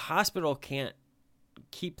 if the hospital can't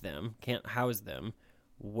house them,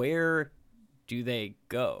 where do they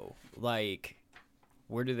go? Like,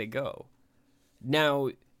 where do they go? Now,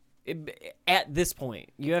 at this point,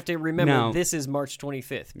 you have to remember this is March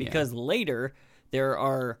 25th, because later there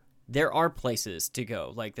are places to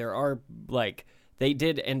go. Like, there are, like, they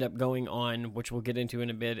did end up going on, which we'll get into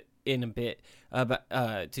in a bit,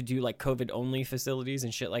 to do like COVID only facilities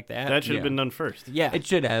and shit like that. That should have been done first. Yeah, it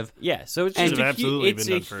should have. Yeah, so it's just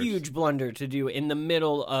a huge blunder to do in the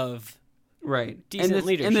middle of decent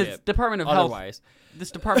leadership. And this Department of Otherwise. Health,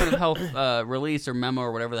 this Department of Health release or memo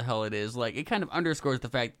or whatever the hell it is, like, it kind of underscores the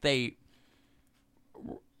fact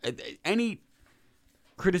any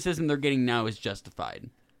criticism they're getting now is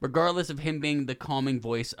justified, regardless of him being the calming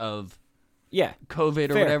voice of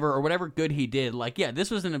COVID or whatever good he did. Like,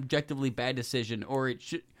 this was an objectively bad decision, or it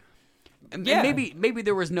should. And maybe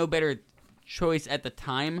there was no better choice at the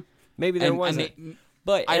time. Maybe there wasn't.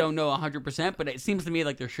 But I don't know 100%. But it seems to me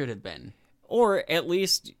like there should have been, or at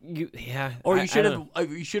least you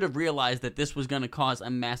should have realized that this was going to cause a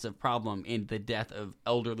massive problem in the death of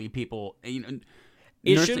elderly people. You know,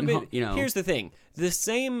 it should have been. Here's the thing: the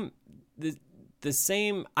same.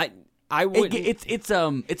 I would. It's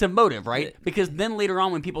a motive, right? Because then later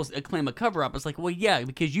on, when people claim a cover up, it's like, well, yeah,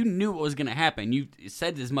 because you knew what was going to happen. You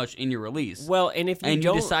said as much in your release. Well, and if you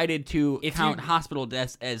you decided to count hospital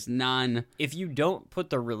deaths as if you don't put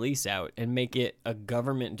the release out and make it a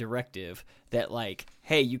government directive that, like,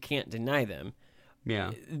 hey, you can't deny them.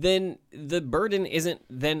 Yeah. Then the burden isn't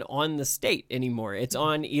then on the state anymore. It's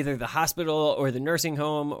on either the hospital or the nursing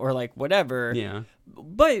home or, like, whatever. Yeah.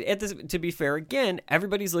 But to be fair, again,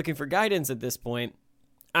 everybody's looking for guidance at this point.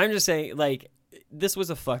 I'm just saying, like, this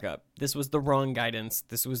was a fuck up. This was the wrong guidance.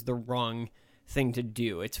 This was the wrong thing to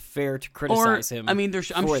do. It's fair to criticize him. I mean,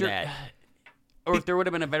 I'm sure that. Or if there would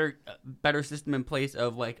have been a better system in place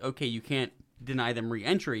of, like, okay, you can't deny them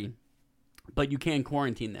re-entry, but you can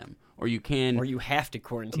quarantine them. Or you have to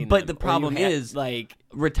quarantine them. But the problem is, like,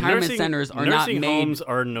 retirement centers are not made. Nursing homes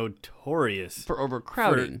are notorious for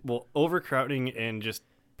overcrowding. Overcrowding and just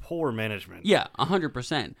poor management. Yeah,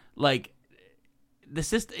 100%. Like, the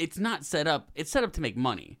system, it's not set up. It's set up to make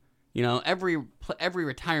money. You know, every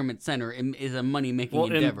retirement center is a money making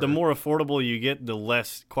endeavor. And the more affordable you get, the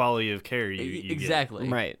less quality of care you get. Exactly.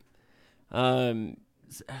 Right.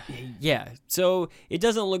 Yeah, so it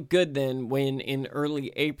doesn't look good then when in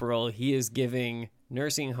early April he is giving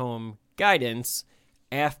nursing home guidance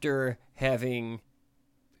after having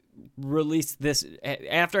released this,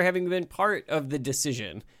 after having been part of the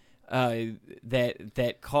decision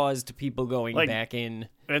that caused people going back in.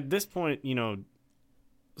 At this point,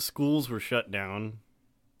 schools were shut down.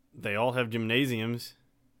 They all have gymnasiums.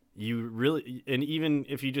 And even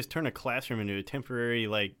if you just turn a classroom into a temporary,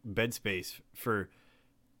 like, bed space for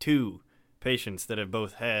 2 patients that have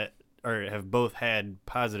both had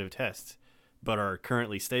positive tests but are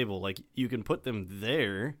currently stable, like, you can put them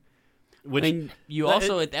there. Which, I mean, you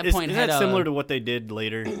also at that point had similar to what they did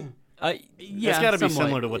later. Yeah, it's got to be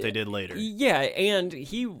similar to what they did later. Yeah, and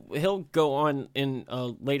he'll go on in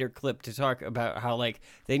a later clip to talk about how, like,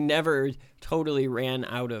 they never totally ran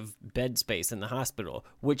out of bed space in the hospital,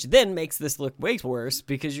 which then makes this look way worse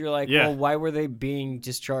because you're like, well, why were they being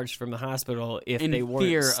discharged from the hospital if they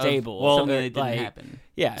weren't stable? Well, something that didn't happen.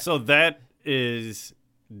 Yeah. So that is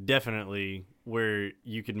definitely where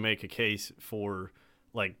you could make a case for,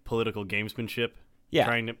 like, political gamesmanship. Yeah,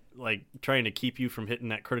 trying to keep you from hitting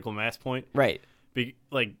that critical mass point. Right.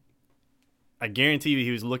 I guarantee you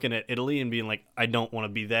he was looking at Italy and being like, I don't want to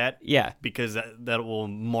be that. Yeah. Because that will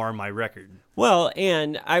mar my record. Well,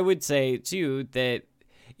 and I would say too that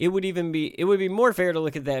it would be more fair to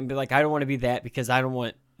look at that and be like, I don't want to be that because I don't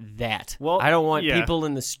want that. I don't want yeah. people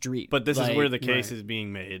in the street. But this is where the case is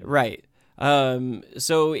being made. Right.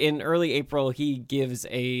 So in early April, he gives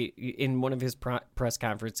in one of his press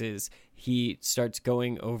conferences, he starts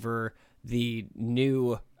going over the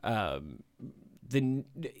new the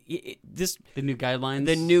new guidelines.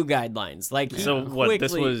 The new guidelines. Like so, what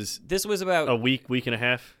this was about a week and a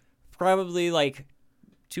half, probably like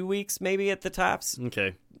 2 weeks, maybe at the tops.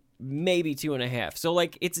 Okay. Maybe 2.5. So,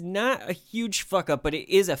 like, it's not a huge fuck up, but it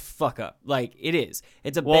is a fuck up. Like, it is.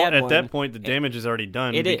 It's a bad one. Well, at that point, the damage is already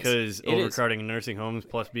done because It overcrowding in nursing homes,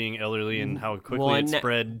 plus being elderly and how quickly it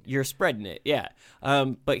spread. You're spreading it, yeah.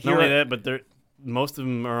 But here, not only that, but most of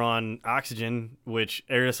them are on oxygen, which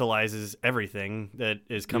aerosolizes everything that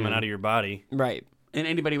is coming out of your body. Right. And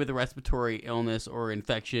anybody with a respiratory illness or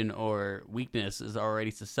infection or weakness is already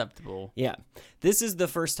susceptible. Yeah. This is the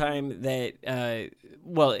first time that,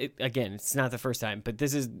 again, it's not the first time, but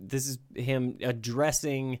this is him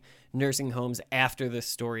addressing nursing homes after this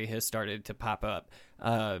story has started to pop up.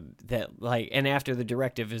 And after the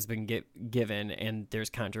directive has been given and there's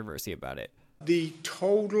controversy about it. The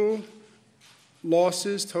total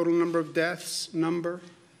losses, total number of deaths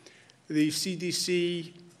the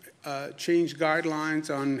CDC changed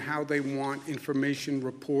guidelines on how they want information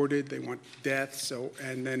reported. They want deaths,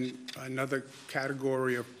 and then another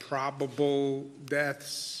category of probable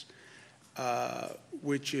deaths,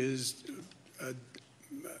 which is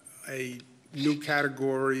a new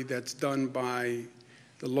category that's done by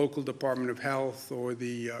the local Department of Health or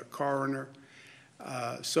the coroner.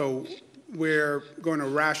 So we're going to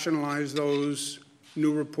rationalize those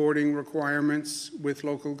new reporting requirements with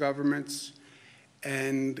local governments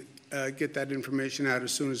and get that information out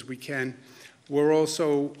as soon as we can. We're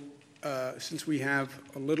also, since we have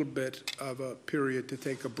a little bit of a period to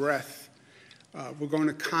take a breath, we're going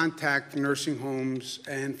to contact nursing homes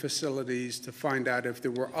and facilities to find out if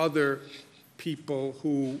there were other people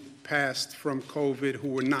who passed from COVID who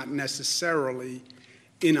were not necessarily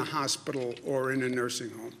in a hospital or in a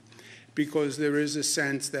nursing home. Because there is a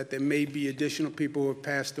sense that there may be additional people who have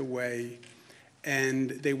passed away and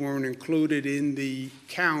they weren't included in the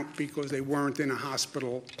count because they weren't in a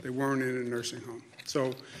hospital, they weren't in a nursing home.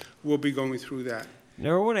 So we'll be going through that.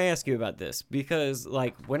 Now, I want to ask you about this because,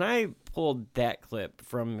 like, when I pulled that clip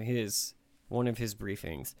from one of his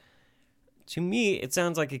briefings, to me, it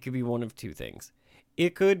sounds like it could be one of two things.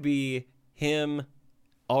 It could be him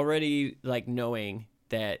already, like, knowing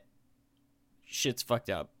that shit's fucked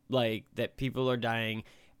up, like, that people are dying,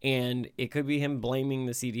 and it could be him blaming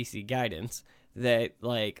the CDC guidance that,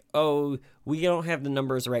 like, oh, we don't have the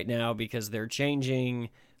numbers right now because they're changing,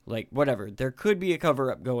 like, whatever. There could be a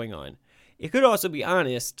cover-up going on. It could also be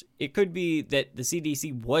honest. It could be that the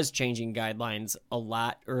CDC was changing guidelines a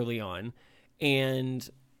lot early on, and,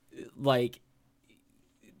 like,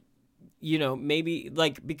 you know, maybe,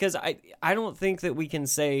 like, because I don't think that we can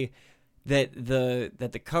say that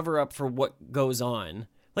the cover-up for what goes on,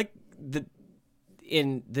 like,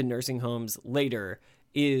 in the nursing homes later,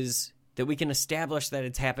 is that we can establish that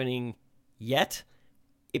it's happening yet.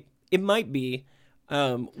 It might be.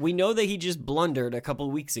 We know that he just blundered a couple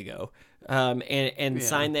of weeks ago and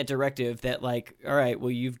signed that directive that, like, all right,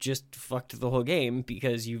 well, you've just fucked the whole game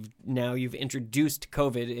because you've introduced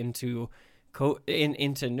COVID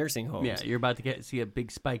into nursing homes. Yeah, you're about to see a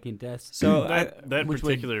big spike in deaths. So that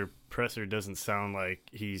particular presser doesn't sound like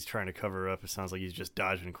he's trying to cover up. It sounds like he's just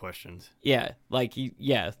dodging questions. Yeah,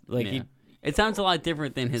 it sounds a lot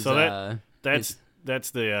different than his. So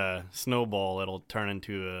that's the snowball that'll turn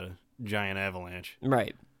into a giant avalanche.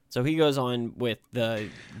 Right. So he goes on with the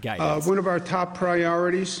guidance. One of our top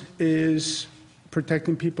priorities is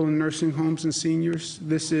protecting people in nursing homes and seniors.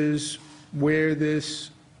 This is where this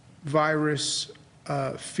virus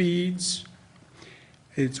feeds.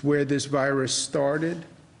 It's where this virus started.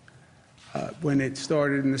 When it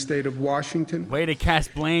started in the state of Washington. Way to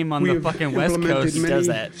cast blame on the fucking West Coast. We Does have that. implemented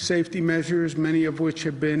many safety measures, many of which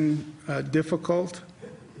have been difficult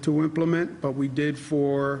to implement, but we did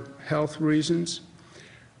for health reasons.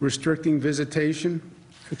 Restricting visitation,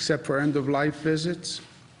 except for end-of-life visits.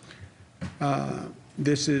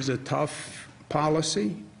 This is a tough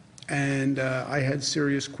policy, and I had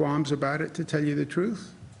serious qualms about it, to tell you the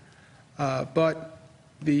truth. But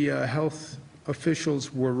the health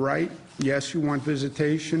officials were right. Yes, you want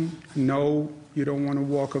visitation. No, you don't want to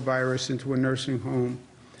walk a virus into a nursing home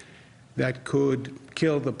that could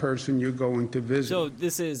kill the person you're going to visit. So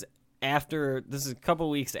this is a couple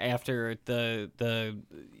weeks after the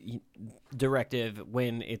directive,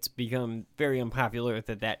 when it's become very unpopular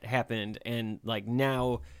that happened, and, like,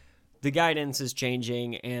 now the guidance is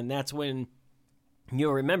changing, and that's when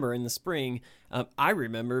you'll remember in the spring, I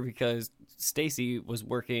remember because Stacy was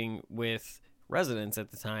working with residents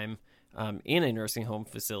at the time in a nursing home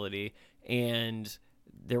facility, and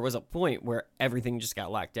there was a point where everything just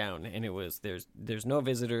got locked down, and it was there's no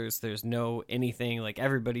visitors, there's no anything, like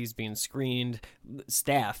everybody's being screened,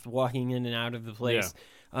 staff walking in and out of the place.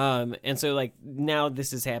 And so like now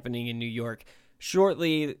this is happening in New York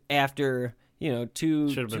shortly after,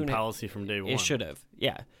 should have been policy from day one. It should have.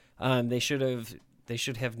 Yeah. They should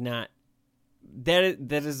have not. That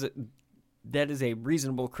is a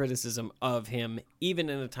reasonable criticism of him, even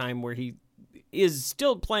in a time where he is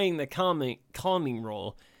still playing the calming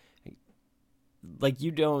role. Like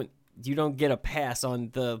you don't get a pass on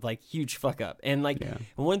the like huge fuck up. And like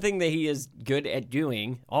one thing that he is good at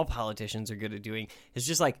doing, all politicians are good at doing, is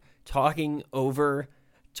just like talking over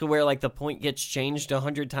to where like the point gets changed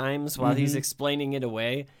 100 times while he's explaining it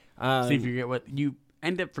away. So you forget what you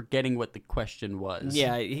end up forgetting what the question was.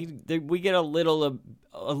 Yeah, we get a little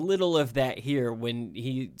of that here when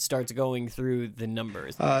he starts going through the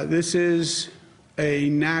numbers. This is a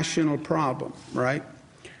national problem, right?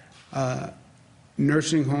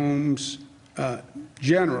 Nursing homes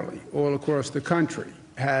generally all across the country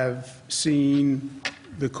have seen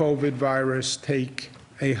the COVID virus take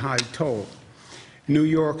a high toll. New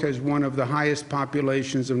York has one of the highest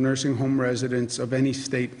populations of nursing home residents of any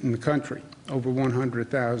state in the country, over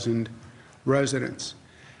 100,000 residents.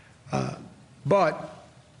 But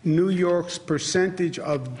New York's percentage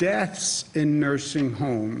of deaths in nursing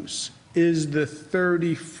homes is the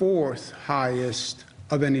 34th highest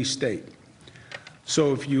of any state.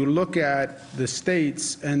 So if you look at the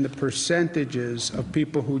states and the percentages of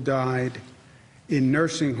people who died in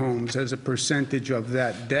nursing homes as a percentage of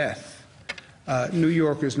that death, New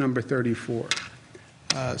York is number 34.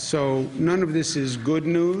 So none of this is good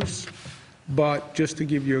news, but just to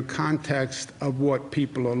give you a context of what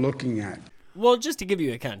people are looking at. Well, just to give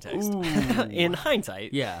you a context, in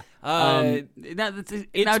hindsight, now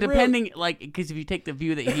depending, like, because if you take the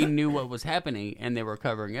view that he knew what was happening and they were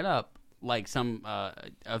covering it up, like some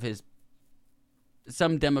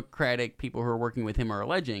Democratic people who are working with him are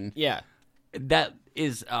alleging, that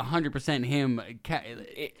is 100% him.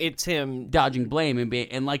 It's him dodging blame and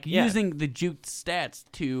using the juked stats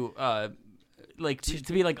to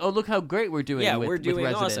to be like, oh, look how great we're doing. We're doing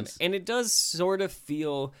with awesome, and it does sort of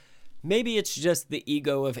feel. Maybe it's just the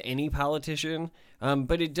ego of any politician,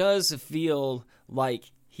 but it does feel like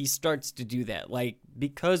he starts to do that. Like,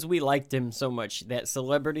 because we liked him so much, that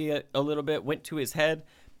celebrity a little bit went to his head.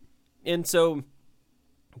 And so,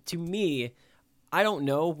 to me, I don't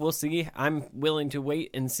know. We'll see. I'm willing to wait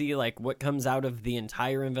and see, like, what comes out of the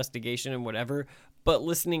entire investigation and whatever. But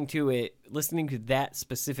listening to that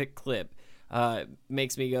specific clip,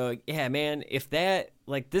 makes me go, yeah, man, if that,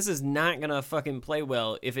 like, this is not gonna fucking play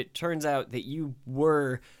well if it turns out that you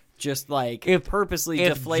were just, like, purposely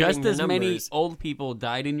deflating just the as numbers. many old people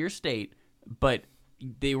died in your state, but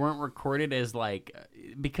they weren't recorded as, like,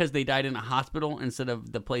 because they died in a hospital instead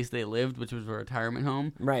of the place they lived, which was a retirement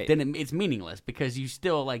home, right? Then it's meaningless because you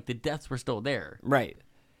still, like, the deaths were still there. Right.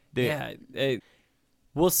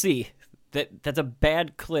 We'll see. That's a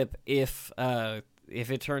bad clip if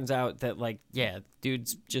it turns out that, like,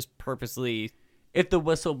 dude's just purposely... If the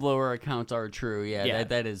whistleblower accounts are true,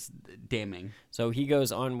 that is damning. So he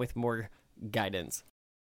goes on with more guidance.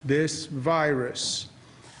 This virus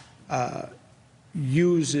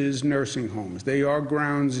uses nursing homes. They are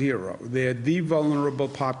ground zero. They're the vulnerable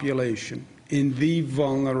population in the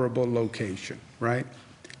vulnerable location, right?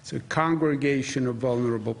 It's a congregation of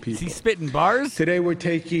vulnerable people. Is he spitting bars? Today we're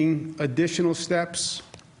taking additional steps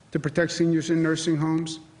to protect seniors in nursing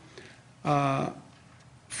homes.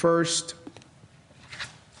 First,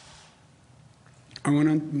 I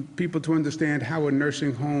want people to understand how a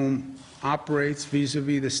nursing home operates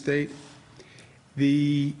vis-a-vis the state.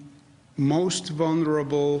 The most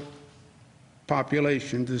vulnerable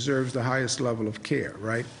population deserves the highest level of care,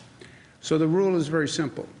 right? So the rule is very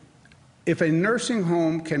simple. If a nursing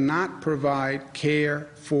home cannot provide care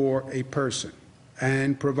for a person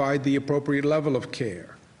and provide the appropriate level of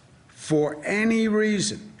care for any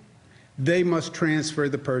reason, they must transfer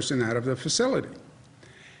the person out of the facility.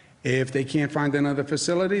 If they can't find another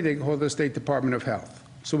facility, they call the State Department of Health.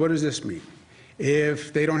 So what does this mean?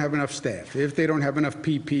 If they don't have enough staff, if they don't have enough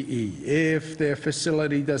PPE, if their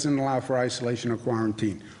facility doesn't allow for isolation or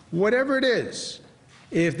quarantine, whatever it is,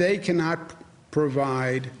 if they cannot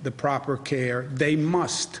provide the proper care, they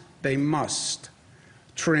must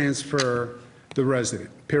transfer the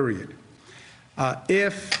resident, period.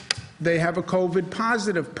 If they have a COVID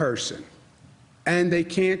positive person and they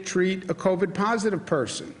can't treat a COVID positive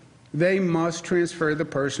person, they must transfer the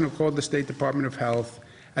person or call the State Department of Health,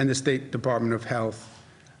 and the State Department of Health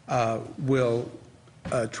will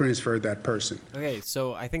transfer that person. Okay,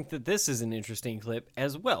 so I think that this is an interesting clip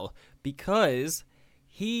as well, because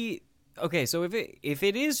so if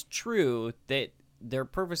it is true that they're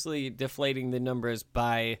purposely deflating the numbers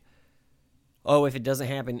by, if it doesn't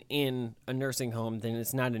happen in a nursing home, then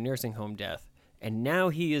it's not a nursing home death. And now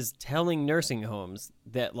he is telling nursing homes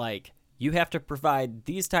that, like, you have to provide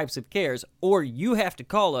these types of cares, or you have to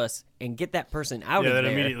call us and get that person out of there. Yeah,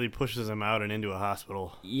 that immediately pushes them out and into a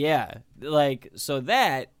hospital. Yeah, like, so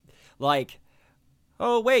that, like,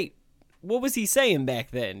 oh, wait, what was he saying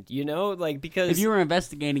back then? You know, like, because if you were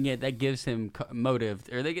investigating it, that gives him motive,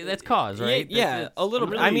 or that's cause, right? Yeah, that's a little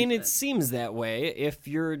bit. really, I mean, it seems that way.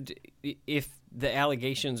 If the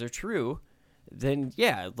allegations are true, then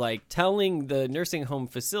yeah, like telling the nursing home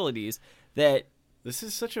facilities that this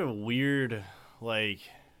is such a weird, like,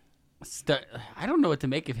 I don't know what to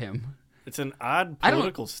make of him. It's an odd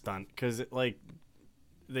political stunt because, like,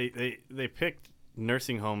 they picked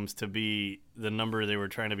nursing homes to be the number they were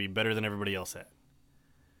trying to be better than everybody else at,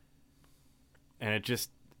 and it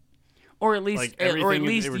just, or at least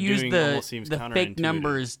use the fake counterintuitive.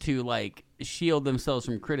 Numbers to, like, shield themselves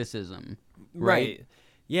from criticism, right?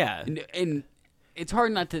 Yeah, and it's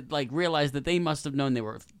hard not to, like, realize that they must have known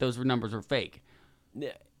those numbers were fake.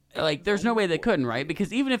 Like, there's no way they couldn't, right?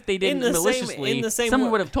 Because even if they didn't maliciously,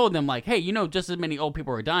 someone would have told them, like, hey, you know, just as many old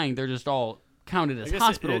people are dying, they're just all counted as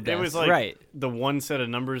hospital deaths. It was like the one set of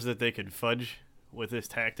numbers that they could fudge with this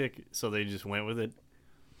tactic, so they just went with it.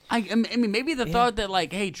 I mean, maybe the thought that,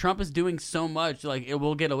 like, hey, Trump is doing so much, like,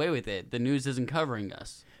 we'll get away with it. The news isn't covering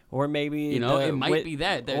us. Or maybe, you know, it might be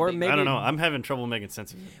that. Or maybe, I don't know. I'm having trouble making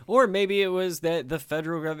sense of it. Or maybe it was that the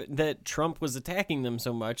federal government, that Trump was attacking them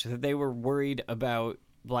so much that they were worried about,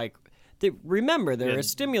 like, remember, there are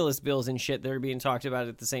stimulus bills and shit that are being talked about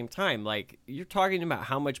at the same time. Like, you're talking about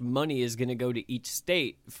how much money is going to go to each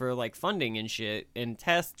state for, like, funding and shit and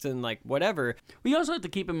tests and, like, whatever. We also have to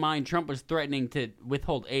keep in mind Trump was threatening to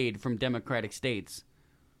withhold aid from Democratic states.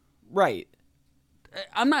 Right.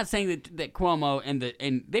 I'm not saying that Cuomo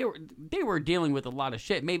and they were dealing with a lot of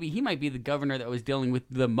shit. Maybe he might be the governor that was dealing with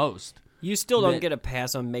the most. You still don't get a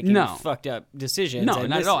pass on making fucked up decisions. No,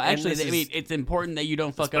 not at all. Actually, I mean, it's important that you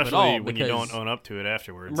don't fuck up at all. Especially when you don't own up to it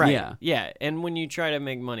afterwards. Right. Yeah, and when you try to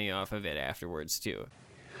make money off of it afterwards, too.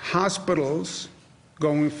 Hospitals,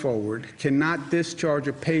 going forward, cannot discharge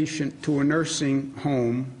a patient to a nursing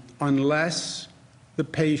home unless the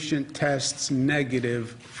patient tests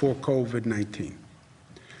negative for COVID-19.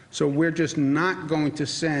 So we're just not going to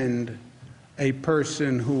send a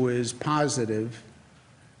person who is positive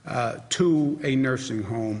to a nursing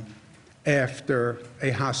home after a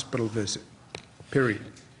hospital visit, period.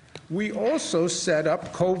 We also set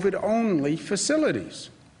up COVID-only facilities.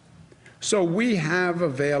 So we have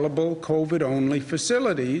available COVID-only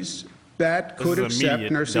facilities that could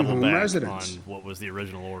accept nursing home residents. On what was the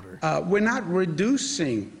original order? We're not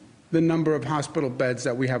reducing the number of hospital beds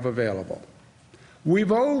that we have available.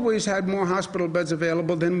 We've always had more hospital beds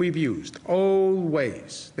available than we've used.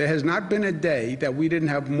 Always. There has not been a day that we didn't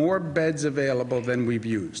have more beds available than we've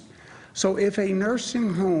used. So if a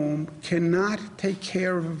nursing home cannot take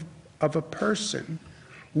care of a person,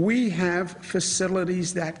 we have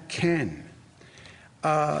facilities that can.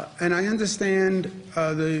 And I understand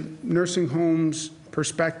the nursing home's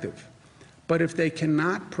perspective. But if they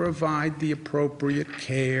cannot provide the appropriate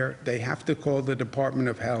care, they have to call the Department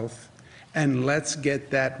of Health, and let's get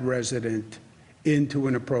that resident into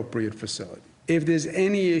an appropriate facility. If there's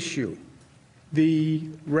any issue, the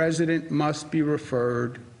resident must be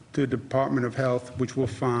referred to the Department of Health, which will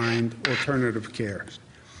find alternative care.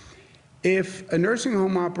 If a nursing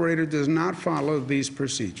home operator does not follow these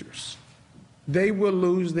procedures, they will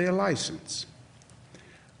lose their license.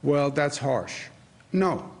 Well, that's harsh.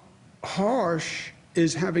 No. Harsh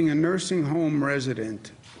is having a nursing home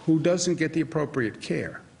resident who doesn't get the appropriate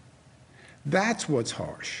care. That's what's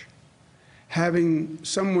harsh. Having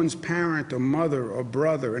someone's parent or mother or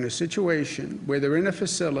brother in a situation where they're in a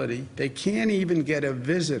facility, they can't even get a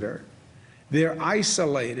visitor, they're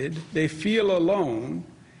isolated, they feel alone,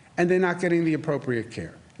 and they're not getting the appropriate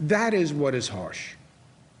care. That is what is harsh.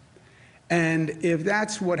 And if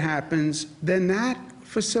that's what happens, then that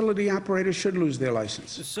facility operator should lose their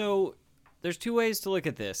license. So there's two ways to look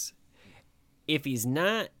at this. If he's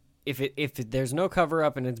not, if there's no cover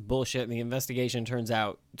up and it's bullshit, and the investigation turns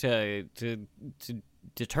out to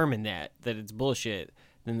determine that it's bullshit,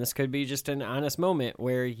 then this could be just an honest moment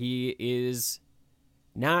where he is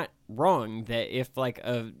not wrong. That if, like,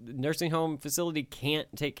 a nursing home facility can't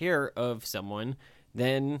take care of someone,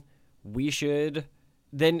 then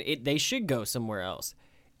they should go somewhere else.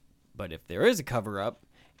 But if there is a cover-up,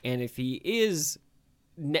 and if he is,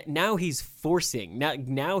 now he's forcing,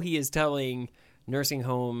 now he is telling nursing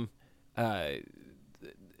home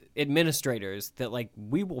administrators that, like,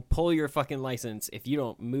 we will pull your fucking license if you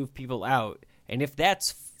don't move people out. And if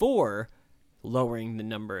that's for lowering the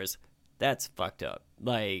numbers, that's fucked up.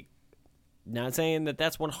 Like, not saying that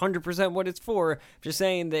that's 100% what it's for, just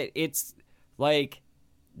saying that it's, like,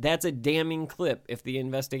 that's a damning clip if the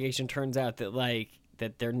investigation turns out that, like,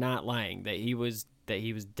 that they're not lying, that he was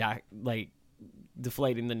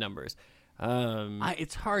deflating the numbers.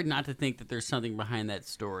 It's hard not to think that there's something behind that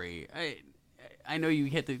story. I know we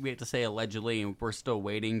have to say allegedly, and we're still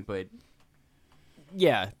waiting, but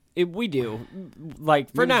yeah, we do.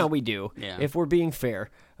 Like, for now, we do. Yeah. If we're being fair.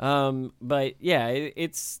 But yeah,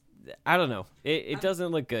 it's I don't know. It doesn't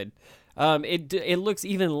look good. It looks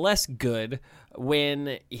even less good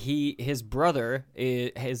when his brother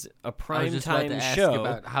has a prime time show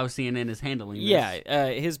about how CNN is handling this. Yeah,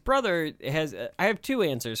 his brother has. I have two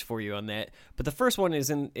answers for you on that, but the first one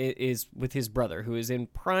is with his brother, who is in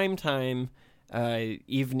prime time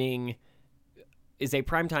evening. Is a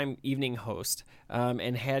primetime evening host,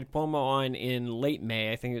 and had Cuomo on in late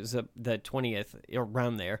May. I think it was the 20th,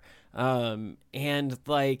 around there. And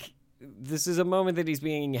like, this is a moment that he's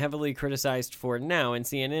being heavily criticized for now, and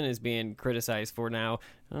CNN is being criticized for now.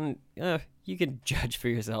 You can judge for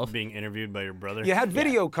yourself. Being interviewed by your brother. You had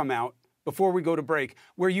video come out before we go to break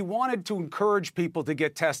where you wanted to encourage people to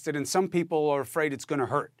get tested, and some people are afraid it's going to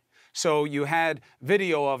hurt. So you had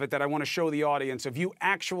video of it that I want to show the audience of you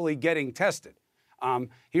actually getting tested.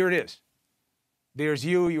 Here it is. There's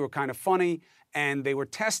you. You were kind of funny, and they were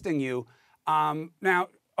testing you. Now,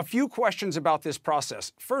 a few questions about this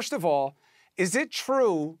process. First of all, is it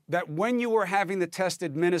true that when you were having the test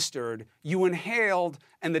administered, you inhaled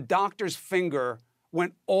and the doctor's finger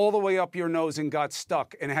went all the way up your nose and got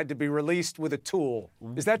stuck and had to be released with a tool?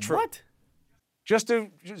 Is that true? What? Just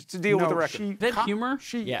to deal with the record. Is that humor?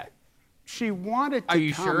 She wanted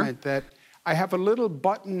to comment that I have a little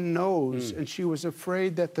button nose, and she was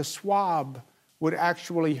afraid that the swab would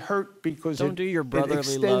actually hurt because it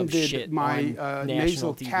extended my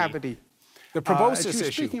nasal cavity. The proboscis issue.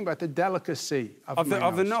 issue. Speaking about the delicacy of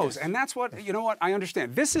the nose. And that's what, you know what, I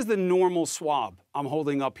understand. This is the normal swab I'm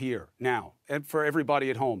holding up here now for everybody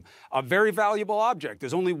at home. A very valuable object.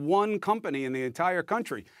 There's only one company in the entire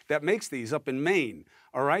country that makes these up in Maine.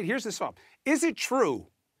 All right, here's the swab. Is it true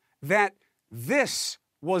that this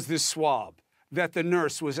was the swab that the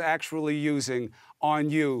nurse was actually using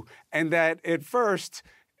on you, and that at first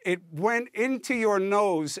it went into your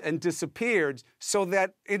nose and disappeared, so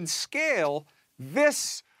that in scale,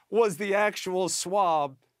 this was the actual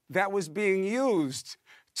swab that was being used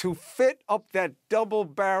to fit up that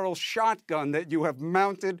double-barrel shotgun that you have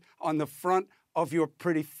mounted on the front of your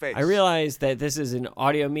pretty face? I realize that this is an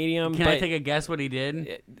audio medium. Can I take a guess what he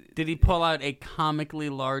did? Did he pull out a comically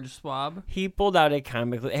large swab? He pulled out a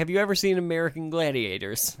comically... Have you ever seen American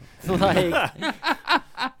Gladiators? Like,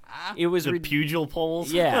 it was... The pugil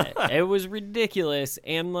poles? Yeah, it was ridiculous.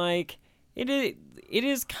 And, like, it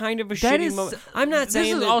is kind of a shitty moment. I'm not saying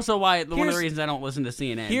this is that, also why one of the reasons I don't listen to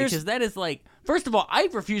CNN. Because that is like... First of all, I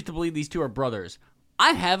refuse to believe these two are brothers.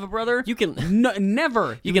 I have a brother. You can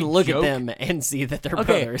never. You can look at them and see that they're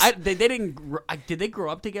brothers. They didn't. Did they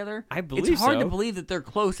grow up together? I believe so. It's hard to believe that they're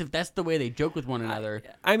close if that's the way they joke with one another.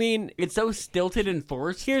 I mean, it's so stilted and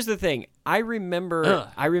forced. Here's the thing. I remember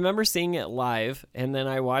seeing it live, and then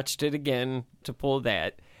I watched it again to pull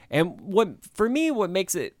that. And what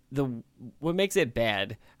makes it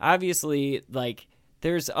bad? Obviously, like,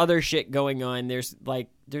 there's other shit going on. There's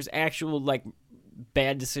actual, like,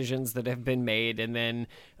 bad decisions that have been made, and then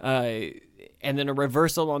a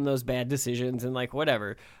reversal on those bad decisions, and like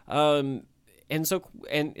whatever. And so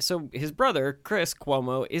his brother Chris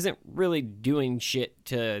Cuomo isn't really doing shit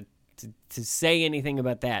to say anything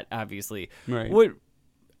about that. Obviously, right?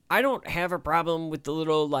 I don't have a problem with the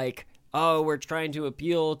little, like, oh, we're trying to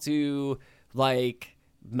appeal to, like,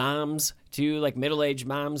 moms, to, like, middle-aged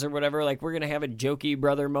moms or whatever. Like, we're gonna have a jokey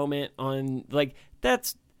brother moment on, like,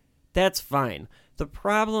 that's fine. The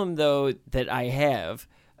problem, though, that I have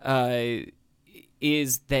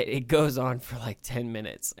is that it goes on for like 10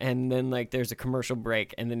 minutes, and then, like, there's a commercial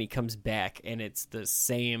break, and then he comes back, and it's the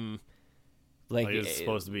same. Like it's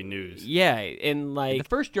supposed to be news. Yeah, and like if the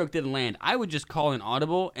first joke didn't land, I would just call an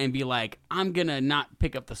audible and be like, "I'm gonna not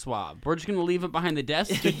pick up the swab. We're just gonna leave it behind the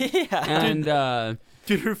desk." And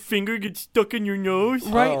did her finger get stuck in your nose?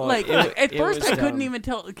 Right. At first, I couldn't even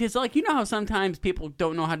tell, because, like, you know how sometimes people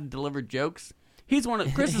don't know how to deliver jokes. Chris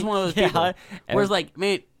is one of those people. Where it's like,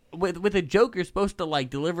 man, with a joke, you're supposed to like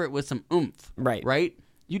deliver it with some oomph. Right. Right?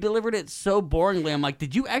 You delivered it so boringly. I'm like,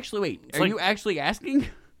 did you actually wait? Are you actually asking?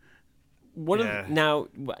 Now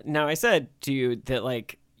I said to you that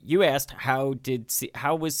like you asked how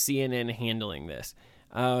was CNN handling this?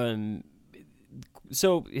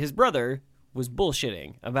 So his brother was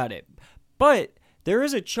bullshitting about it, but there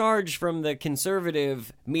is a charge from the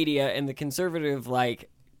conservative media and the conservative like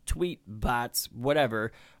tweet bots,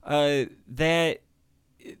 whatever, that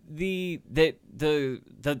the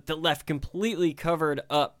left completely covered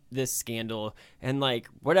up this scandal and like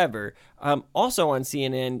whatever. Also on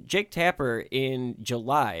CNN, Jake Tapper in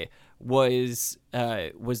July was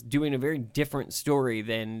doing a very different story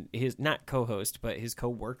than his not co-host but his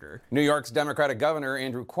co-worker. New York's Democratic Governor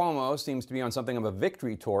Andrew Cuomo seems to be on something of a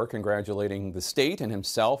victory tour, congratulating the state and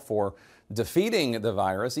himself for defeating the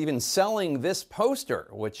virus, even selling this poster,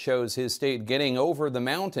 which shows his state getting over the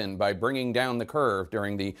mountain by bringing down the curve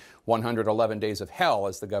during the 111 days of hell,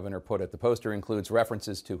 as the governor put it. The poster includes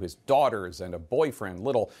references to his daughters and a boyfriend,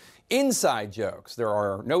 little inside jokes. There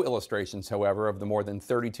are no illustrations, however, of the more than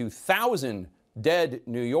 32,000 dead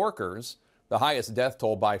New Yorkers, the highest death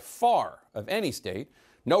toll by far of any state.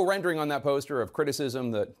 No rendering on that poster of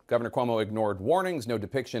criticism that Governor Cuomo ignored warnings, no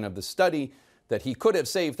depiction of the study that he could have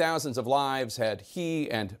saved thousands of lives had he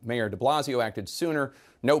and Mayor de Blasio acted sooner.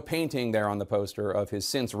 No painting there on the poster of his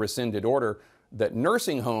since rescinded order that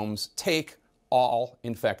nursing homes take all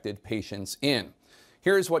infected patients in.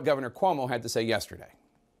 Here's what Governor Cuomo had to say yesterday.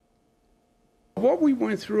 What we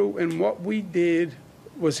went through and what we did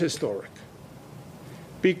was historic,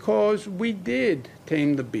 because we did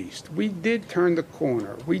tame the beast. We did turn the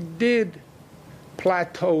corner. We did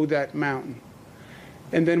plateau that mountain.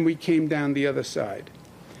 And then we came down the other side.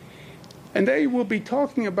 And they will be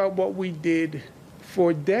talking about what we did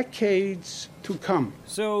for decades to come.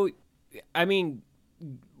 So, I mean,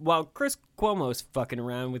 while Chris Cuomo's fucking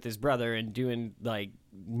around with his brother and doing, like,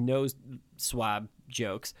 nose swab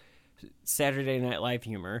jokes, Saturday Night Live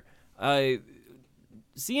humor,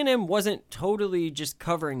 CNN wasn't totally just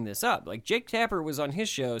covering this up. Like, Jake Tapper was on his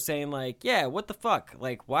show saying, like, yeah, what the fuck?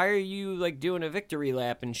 Like, why are you, like, doing a victory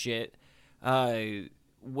lap and shit?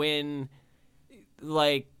 When,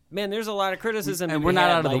 like, man, there's a lot of criticism. And we're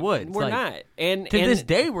not out of the woods. We're not. And to this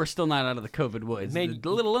day, we're still not out of the COVID woods, let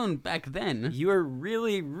alone back then. You are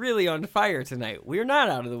really, really on fire tonight. We're not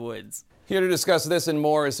out of the woods. Here to discuss this and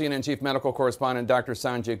more is CNN Chief Medical Correspondent Dr.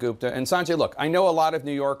 Sanjay Gupta. And Sanjay, look, I know a lot of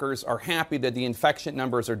New Yorkers are happy that the infection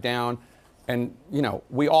numbers are down, and, you know,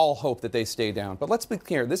 we all hope that they stay down. But let's be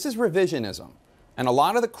clear, this is revisionism. And a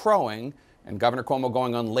lot of the crowing and Governor Cuomo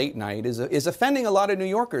going on late night is offending a lot of New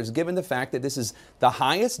Yorkers, given the fact that this is the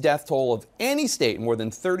highest death toll of any state, more than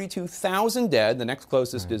 32,000 dead. The next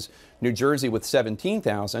closest is New Jersey with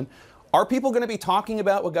 17,000. Are people going to be talking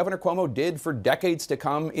about what Governor Cuomo did for decades to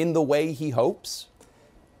come in the way he hopes?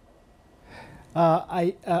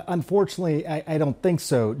 Unfortunately, I don't think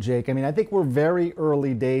so, Jake. I mean, I think we're very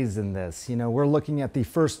early days in this. You know, we're looking at the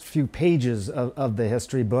first few pages of the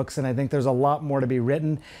history books, and I think there's a lot more to be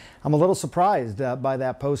written. I'm a little surprised by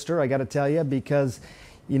that poster, I got to tell you, because,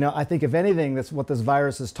 you know, I think if anything, that's what this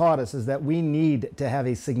virus has taught us, is that we need to have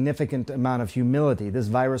a significant amount of humility. This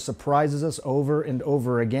virus surprises us over and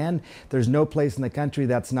over again. There's no place in the country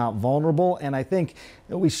that's not vulnerable. And I think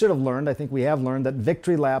we should have learned, I think we have learned, that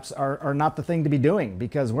victory laps are not the thing to be doing,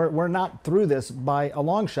 because we're not through this by a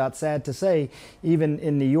long shot, sad to say, even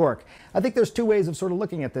in New York. I think there's two ways of sort of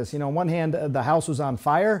looking at this. You know, on one hand, the house was on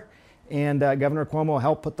fire, and Governor Cuomo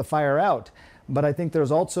helped put the fire out. But I think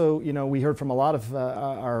there's also, you know, we heard from a lot of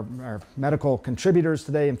our medical contributors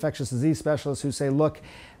today, infectious disease specialists, who say, look,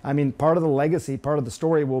 I mean, part of the legacy, part of the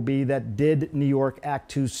story will be that did New York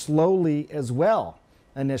act too slowly as well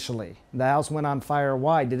initially? The house went on fire.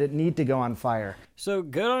 Why? Did it need to go on fire? So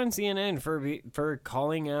good on CNN for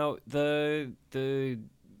calling out the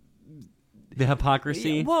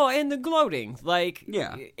hypocrisy. Well, and the gloating. Like,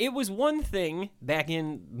 yeah, it was one thing back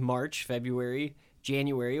in March, February,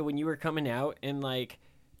 January, when you were coming out and, like,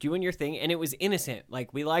 doing your thing, and it was innocent.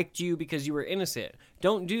 Like, we liked you because you were innocent.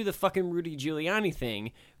 Don't do the fucking Rudy Giuliani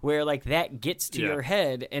thing where, like, that gets to your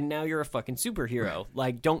head and now you're a fucking superhero.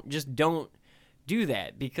 Like, don't do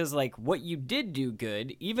that, because, like, what you did do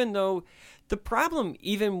good, even though the problem,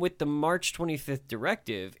 even with the March 25th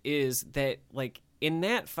directive, is that, like, in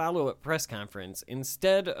that follow-up press conference,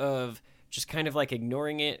 instead of just kind of, like,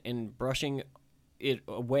 ignoring it and brushing it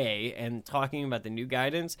away and talking about the new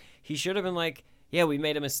guidance, he should have been like, yeah, we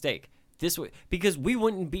made a mistake. Because we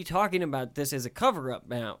wouldn't be talking about this as a cover-up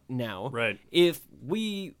now. Right. If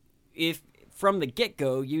from the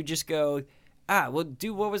get-go you just go, well,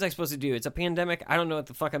 dude, what was I supposed to do? It's a pandemic. I don't know what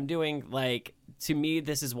the fuck I'm doing. Like, to me,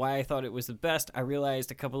 this is why I thought it was the best. I realized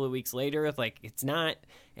a couple of weeks later, like, it's not.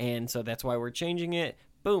 And so that's why we're changing it.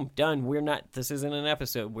 Boom, done. This isn't an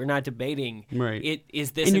episode. We're not debating. Right.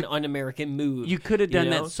 Is this an un-American move? You could have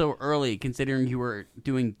done that so early, considering you were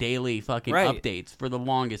doing daily fucking updates for the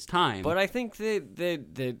longest time. But I think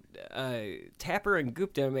that Tapper and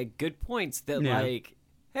Gupta make good points that, like,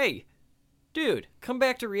 hey, dude, come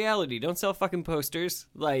back to reality. Don't sell fucking posters.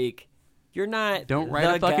 Like, you're not Don't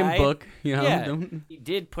write a fucking book. You know? Yeah, Don't... He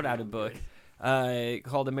did put out a book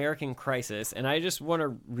called American Crisis, and I just want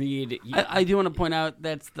to read... I do want to point out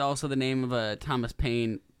that's also the name of a Thomas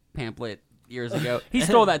Paine pamphlet years ago. He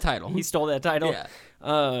stole that title. He stole that title? Yeah.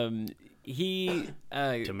 To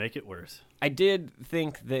make it worse. I did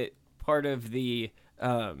think that part of the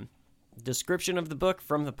description of the book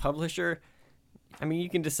from the publisher... I mean, you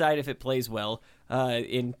can decide if it plays well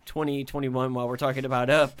in 2021 while we're talking about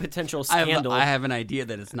a potential scandal. I have an idea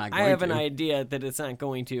that it's not going to. I have an idea that it's not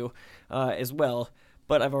going to as well,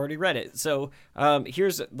 but I've already read it. So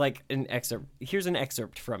here's an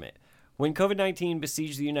excerpt from it. When COVID-19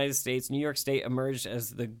 besieged the United States, New York State emerged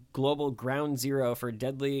as the global ground zero for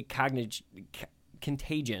deadly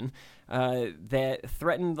contagion that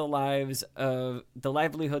threatened the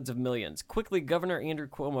livelihoods of millions. Quickly, Governor Andrew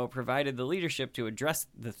Cuomo provided the leadership to address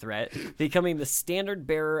the threat, becoming the standard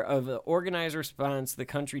bearer of the organized response the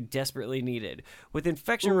country desperately needed. With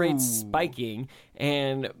infection rates spiking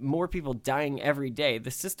and more people dying every day,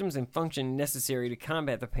 the systems and function necessary to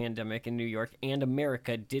combat the pandemic in New York and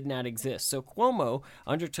America did not exist. So Cuomo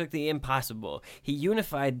undertook the impossible. He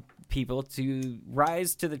unified people to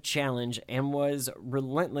rise to the challenge and was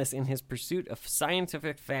relentless in his pursuit of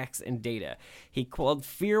scientific facts and data. He quelled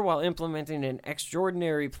fear while implementing an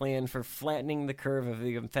extraordinary plan for flattening the curve of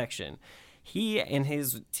the infection. He and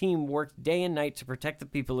his team worked day and night to protect the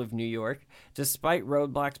people of New York, despite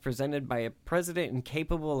roadblocks presented by a president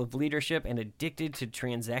incapable of leadership and addicted to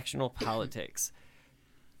transactional politics.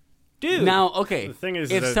 Dude! Now, okay, the thing is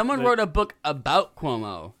if someone wrote a book about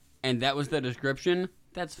Cuomo and that was the description,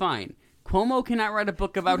 that's fine. Cuomo cannot write a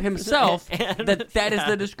book about himself that is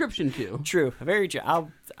the description to. True, very true.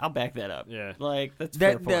 I'll back that up. Yeah, like that's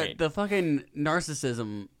fair point. The fucking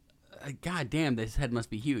narcissism. God damn, this head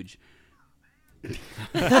must be huge.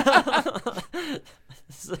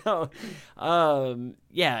 So,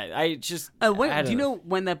 yeah, I just. Do you know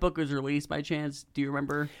when that book was released by chance? Do you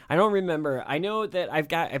remember? I don't remember. I know that I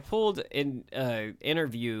pulled an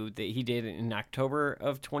interview that he did in October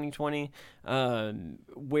of 2020,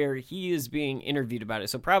 where he is being interviewed about it.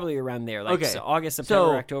 So probably around there, like so August,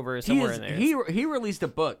 September, October, somewhere in there. He released a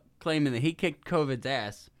book claiming that he kicked COVID's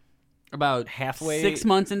ass. About halfway 6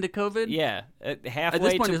 months into COVID? Yeah. Halfway at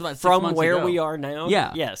this point, it's about 6 from months where ago. we are now?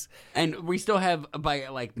 Yeah. Yes. And we still have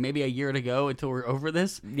maybe a year to go until we're over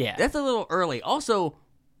this. Yeah. That's a little early. Also,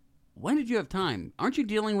 when did you have time? Aren't you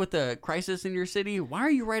dealing with a crisis in your city? Why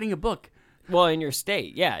are you writing a book? Well, in your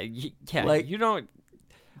state, yeah. Like, you don't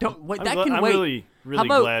wait. I'm really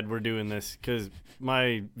glad we're doing this because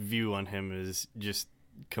my view on him is just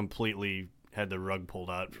completely had the rug pulled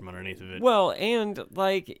out from underneath of it. Well, and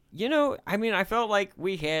I felt like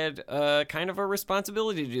we had kind of a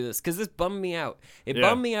responsibility to do this because this bummed me out. It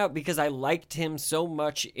bummed me out because I liked him so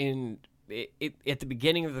much at the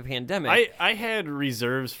beginning of the pandemic. I had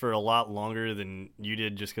reserves for a lot longer than you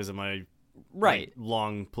did just because of my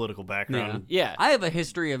long political background. Yeah. I have a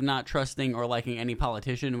history of not trusting or liking any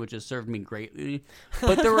politician, which has served me greatly.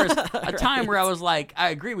 But there was a time where I was like, I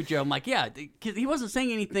agree with you. I'm like, yeah, because he wasn't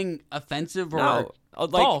saying anything offensive or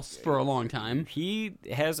false for a long time. He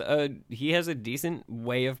has a decent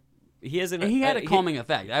way of. He had a calming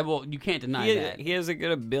effect. You can't deny that. He has a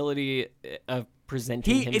good ability of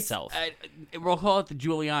presenting himself. We'll call it the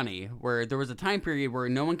Giuliani, where there was a time period where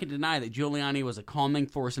no one can deny that Giuliani was a calming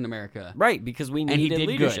force in America. Right, because we needed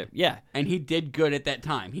leadership. Good. Yeah. And he did good at that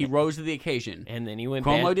time. He rose to the occasion. And then he went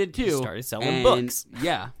Cuomo back, did too. Started selling books.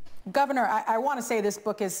 Yeah. Governor, I want to say this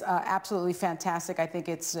book is absolutely fantastic. I think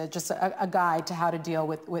it's just a guide to how to deal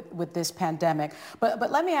with this pandemic.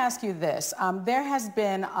 But let me ask you this. There has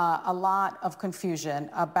been a lot of confusion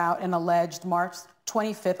about an alleged March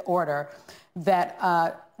 25th order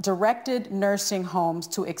that directed nursing homes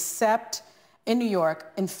to accept, in New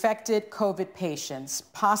York, infected COVID patients,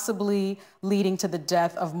 possibly leading to the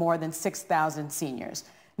death of more than 6,000 seniors.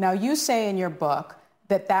 Now, you say in your book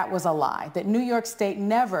that was a lie, that New York State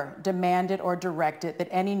never demanded or directed that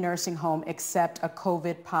any nursing home accept a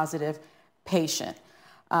COVID-positive patient.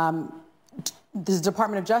 The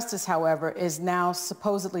Department of Justice, however, is now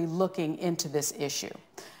supposedly looking into this issue.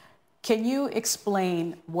 Can you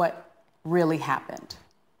explain what really happened.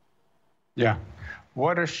 Yeah.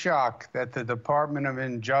 What a shock that the Department of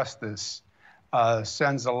Injustice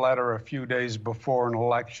sends a letter a few days before an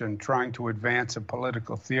election trying to advance a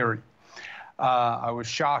political theory. I was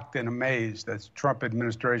shocked and amazed that the Trump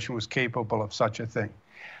administration was capable of such a thing.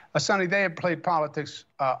 Sonny, they had played politics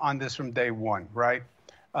on this from day one, right?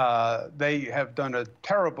 They have done a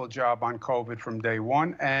terrible job on COVID from day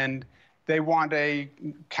one, and they want a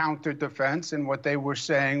counter defense. And what they were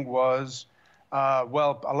saying was,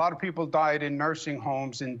 well, a lot of people died in nursing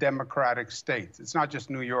homes in Democratic states. It's not just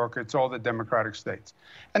New York, it's all the Democratic states.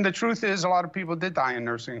 And the truth is, a lot of people did die in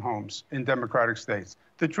nursing homes in Democratic states.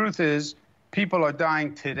 The truth is, people are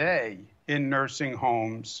dying today in nursing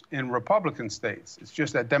homes in Republican states. It's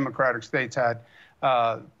just that Democratic states had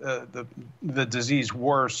the disease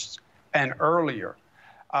worse and earlier.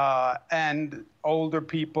 And older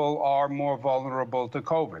people are more vulnerable to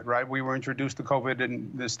COVID, right? We were introduced to COVID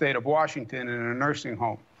in the state of Washington in a nursing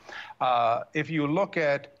home. If you look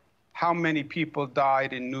at how many people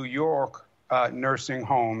died in New York nursing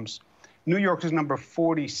homes, New York is number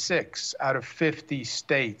 46 out of 50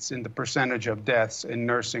 states in the percentage of deaths in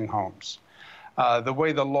nursing homes. The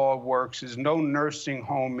way the law works is no nursing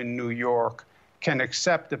home in New York can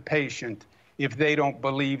accept a patient if they don't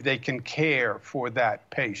believe they can care for that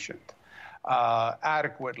patient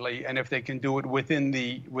adequately, and if they can do it within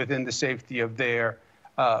the safety of their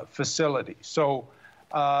facility. So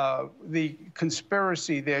the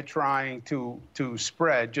conspiracy they're trying to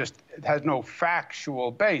spread just has no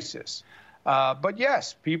factual basis. But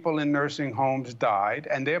yes, people in nursing homes died,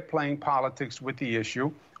 and they're playing politics with the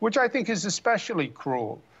issue, which I think is especially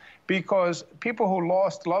cruel, because people who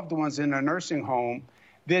lost loved ones in a nursing home,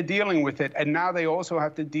 they're dealing with it, and now they also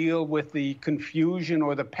have to deal with the confusion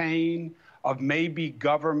or the pain of maybe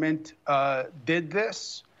government did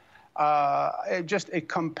this. It just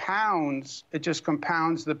compounds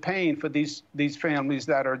the pain for these families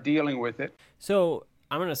that are dealing with it. So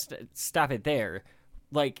I'm gonna stop it there.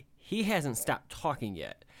 Like, he hasn't stopped talking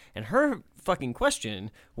yet, and her fucking question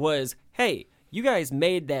was, "Hey, you guys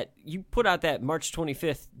you put out that March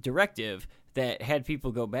 25th directive that had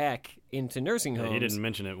people go back into nursing homes." He didn't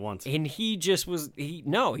mention it once. And he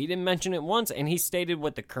didn't mention it once, and he stated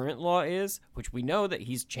what the current law is, which we know that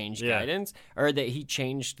he's changed guidance, or that he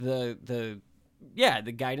changed the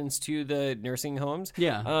guidance to the nursing homes.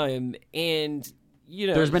 Yeah. And you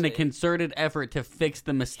know, there's been a concerted effort to fix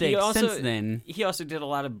the mistakes since then. He also did a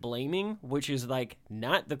lot of blaming, which is like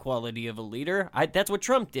not the quality of a leader. That's what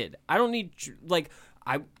Trump did. I don't need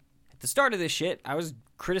at the start of this shit, I was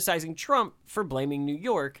criticizing Trump for blaming New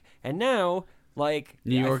York, and now New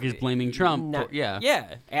York is blaming Trump.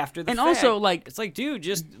 After the and fact. also it's like, dude,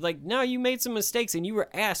 just no, you made some mistakes, and you were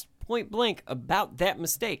asked point blank about that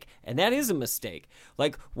mistake, and that is a mistake.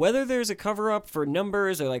 Like, whether there's a cover up for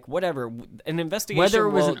numbers or like whatever, an investigation, whether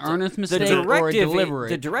it was an earnest mistake or a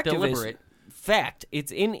deliberate. Fact,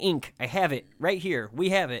 it's in ink. I have it right here. We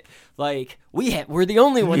have it. We're the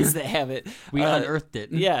only ones that have it. We unearthed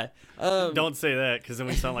it. Yeah. Don't say that, because then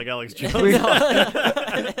we sound like Alex Jones. I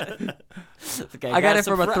got it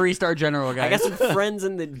from a 3-star general, guys. I got some friends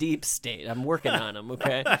in the deep state. I'm working on them.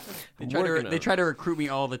 Okay. They try to recruit me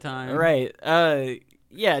all the time. Right.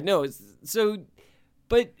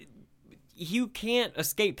 But you can't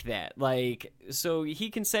escape that. So he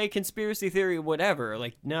can say conspiracy theory, whatever.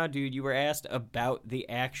 Nah, dude, you were asked about the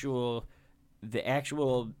actual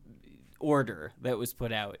order that was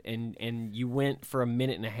put out, and you went for a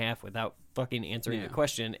minute and a half without fucking answering the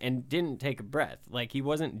question and didn't take a breath. He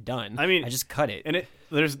wasn't done. I mean, I just cut it. And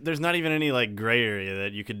there's not even any gray area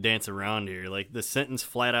that you could dance around here. The sentence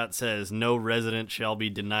flat out says, "No resident shall be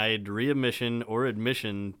denied readmission or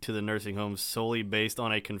admission to the nursing home solely based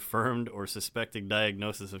on a confirmed or suspected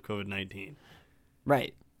diagnosis of COVID-19."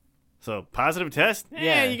 Right. So positive test?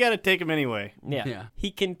 You got to take them anyway. Yeah.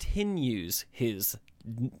 He continues his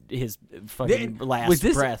fucking last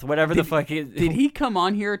breath, whatever the fuck is. Did he come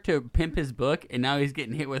on here to pimp his book, and now he's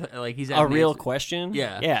getting hit with he's a real question?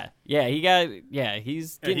 Yeah.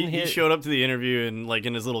 He's getting hit. He showed up to the interview, and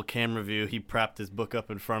in his little camera view, he propped his book up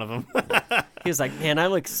in front of him. He was like, "Man, I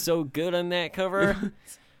look so good on that cover."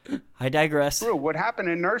 I digress. What happened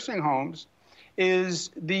in nursing homes is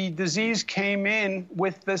the disease came in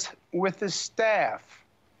with the staff.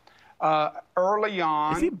 Early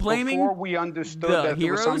on, is he blaming before we understood that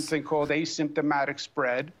there was something called asymptomatic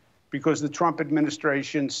spread, because the Trump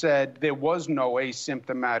administration said there was no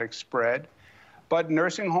asymptomatic spread, but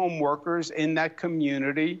nursing home workers in that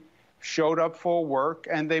community showed up for work,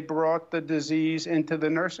 and they brought the disease into the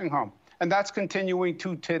nursing home. And that's continuing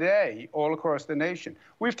to today all across the nation.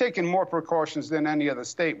 We've taken more precautions than any other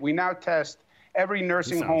state. We now test every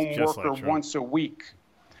nursing home worker once a week.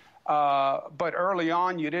 But early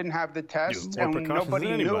on, you didn't have the tests, and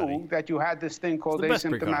nobody knew that you had this thing called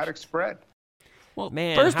asymptomatic spread. Well,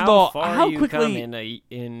 Man, first of how all, far how you quickly come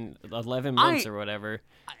in 11 months or whatever.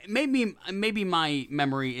 Maybe my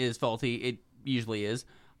memory is faulty. It usually is.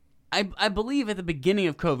 I believe at the beginning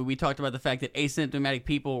of COVID, we talked about the fact that asymptomatic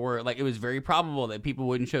people were like, it was very probable that people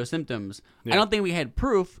wouldn't show symptoms. Yeah. I don't think we had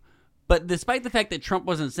proof, but despite the fact that Trump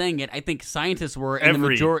wasn't saying it, I think scientists were, and every the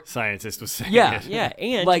majority scientist was saying it. Yeah,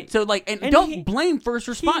 and don't blame first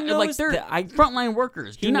responders. Like they're frontline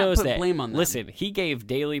workers. Do not put blame on them. Listen, he gave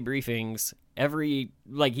daily briefings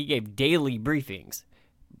he gave daily briefings.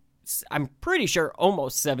 I'm pretty sure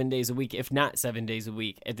almost 7 days a week, if not 7 days a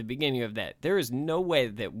week, at the beginning of that. There is no way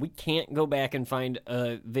that we can't go back and find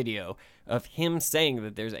a video of him saying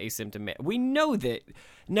that there's asymptomatic. We know that.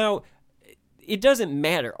 Now, it doesn't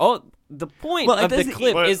matter. The point of the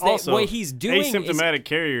clip is that what he's doing asymptomatic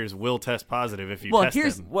carriers will test positive if you test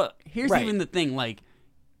them. Here's even the thing. Like,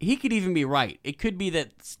 he could even be right. It could be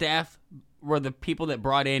that staff were the people that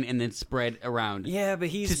brought in and then spread around. Yeah, but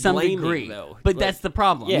he's to some blaming, degree. Though. But that's the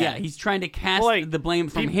problem. Yeah. He's trying to cast the blame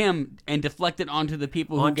from him and deflect it onto the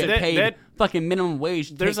people who get paid fucking minimum wage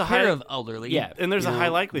to take care of elderly. Yeah, and there's a high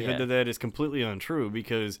likelihood that is completely untrue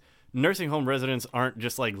because nursing home residents aren't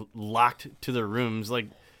just like locked to their rooms. Like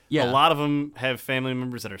a lot of them have family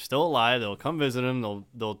members that are still alive. They'll come visit them.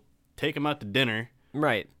 They'll take them out to dinner.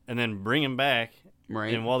 Right. And then bring them back.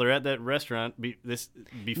 Right. And while they're at that restaurant, before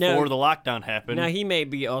the lockdown happened. Now he may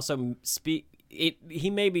be also he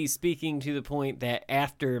may be speaking to the point that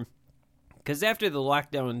after the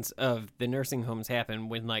lockdowns of the nursing homes happened,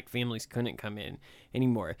 when like families couldn't come in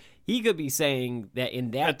anymore, he could be saying that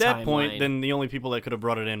in that at that timeline, point, then the only people that could have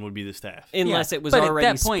brought it in would be the staff, unless it was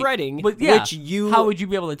already spreading. Which how would you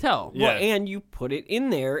be able to tell? Well, and you put it in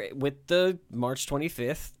there with the March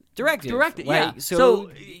 25th. Directed, yeah.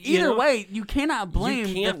 So either way, you cannot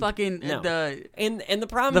blame the fucking and the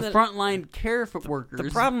problem the frontline care workers.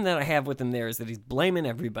 The problem that I have with him there is that he's blaming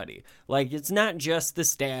everybody. Like, it's not just the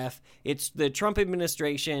staff; it's the Trump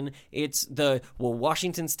administration. It's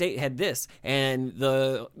Washington State had this, and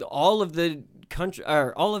all of the country,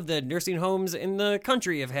 or all of the nursing homes in the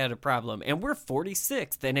country have had a problem, and we're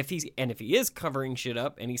 46th. And if he is covering shit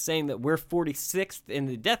up, and he's saying that we're 46th in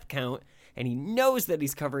the death count. And he knows that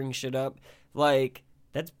he's covering shit up, like,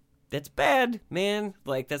 that's bad, man.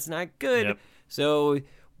 Like, that's not good. Yep. So,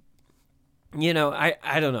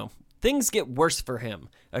 I don't know. Things get worse for him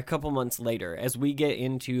a couple months later as we get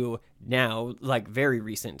into now, like, very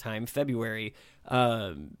recent time, February.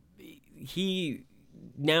 Now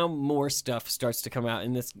more stuff starts to come out,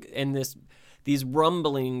 and these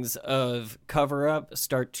rumblings of cover up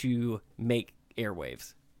start to make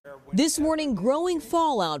airwaves. This morning, growing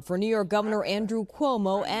fallout for New York Governor Andrew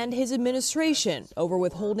Cuomo and his administration over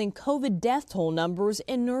withholding COVID death toll numbers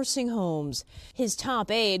in nursing homes. His top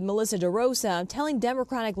aide, Melissa DeRosa, telling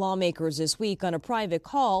Democratic lawmakers this week on a private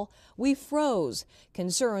call, "We froze,"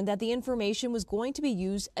 concerned that the information was going to be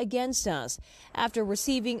used against us after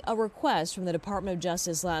receiving a request from the Department of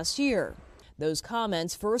Justice last year. Those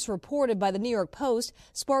comments, first reported by the New York Post,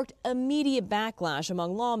 sparked immediate backlash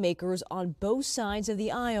among lawmakers on both sides of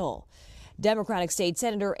the aisle. Democratic State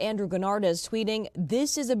Senator Andrew Gennardez tweeting,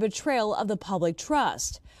 "This is a betrayal of the public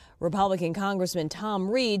trust." Republican Congressman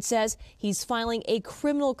Tom Reed says he's filing a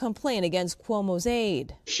criminal complaint against Cuomo's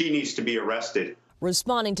aide. She needs to be arrested.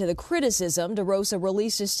 Responding to the criticism, DeRosa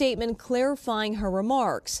released a statement clarifying her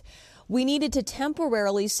remarks. "We needed to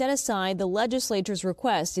temporarily set aside the legislature's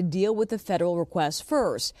request to deal with the federal request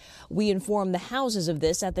first. We informed the houses of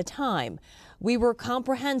this at the time. We were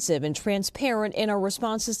comprehensive and transparent in our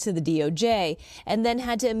responses to the DOJ, and then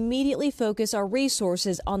had to immediately focus our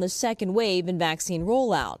resources on the second wave and vaccine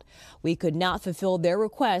rollout. We could not fulfill their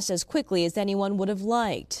request as quickly as anyone would have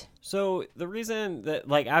liked." So the reason that,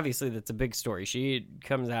 like, obviously that's a big story. She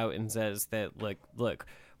comes out and says that, look,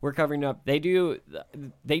 we're covering up. They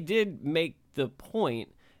did make the point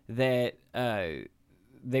that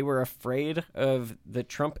they were afraid of the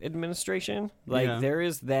Trump administration. Like, there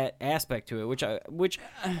is that aspect to it, which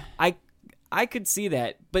I could see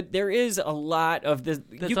that, but there is a lot of this.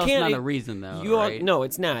 That's also not a reason, though. Right? No,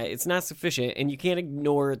 it's not. It's not sufficient, and you can't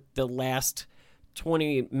ignore the last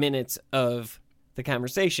 20 minutes of the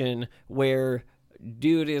conversation where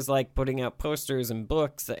dude is like putting out posters and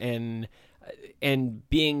books and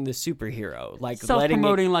being the superhero, like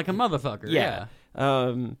self-promoting like a motherfucker. Yeah.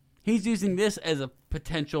 He's using this as a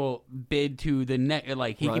potential bid to the next,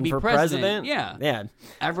 like he Run could be for president. president? Yeah.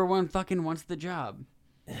 Everyone fucking wants the job.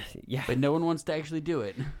 Yeah. But no one wants to actually do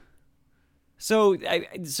it. So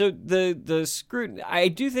the scrutiny. I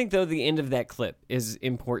do think though the end of that clip is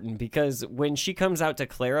important because when she comes out to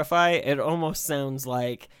clarify, it almost sounds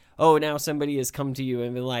like, oh, now somebody has come to you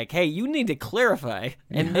and been like, hey, you need to clarify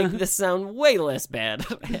and make this sound way less bad.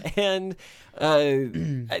 And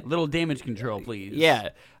little damage control, please. Yeah.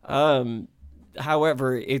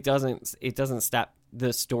 However, it doesn't stop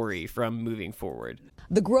the story from moving forward.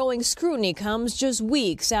 The growing scrutiny comes just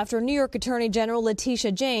weeks after New York Attorney General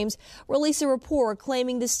Letitia James released a report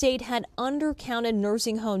claiming the state had undercounted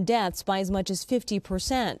nursing home deaths by as much as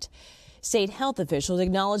 50%. State health officials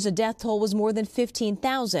acknowledged the death toll was more than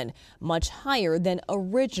 15,000, much higher than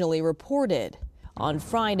originally reported. On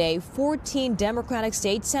Friday, 14 Democratic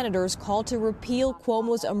state senators called to repeal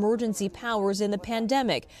Cuomo's emergency powers in the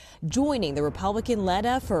pandemic, joining the Republican-led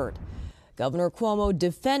effort. Governor Cuomo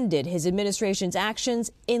defended his administration's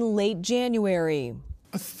actions in late January.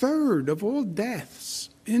 A third of all deaths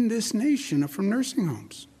in this nation are from nursing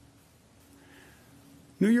homes.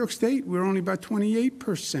 New York State, we're only about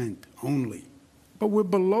 28% only. But we're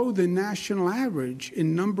below the national average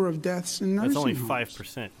in number of deaths in nursing homes.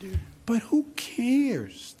 That's only 5%, dude. But who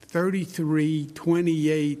cares? 33,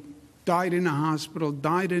 28, died in a hospital,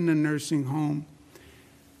 died in a nursing home.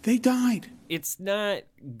 They died. It's not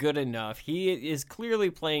good enough. He is clearly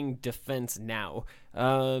playing defense now.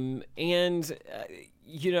 And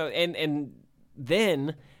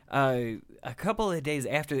then a couple of days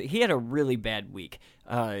after, he had a really bad week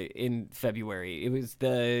in February. It was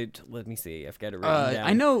let me see, I've got it written down.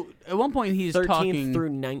 I know at one point he's 13th talking through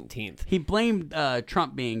 19th. He blamed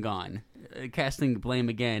Trump being gone, casting blame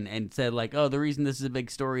again, and said like, oh, the reason this is a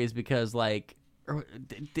big story is because like,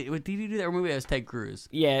 did he do that? Or maybe that was Ted Cruz.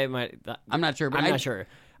 Yeah, it might. I'm not sure. But I'm not sure.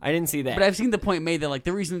 I didn't see that. But I've seen the point made that like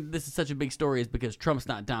the reason this is such a big story is because Trump's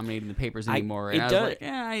not dominating the papers anymore.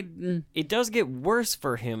 It does get worse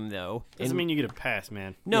for him though. Doesn't mean you get a pass,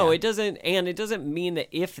 man. No, it doesn't, and it doesn't mean that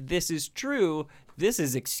if this is true, this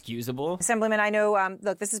is excusable. Assemblyman, I know,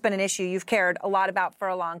 look, this has been an issue you've cared a lot about for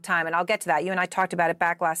a long time, and I'll get to that. You and I talked about it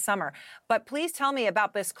back last summer. But please tell me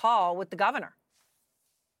about this call with the governor.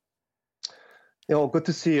 Good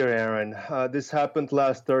to see you, Aaron. This happened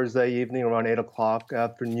last Thursday evening around 8 o'clock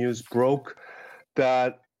after news broke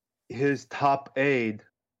that his top aide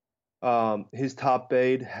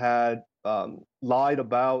had lied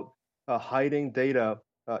about hiding data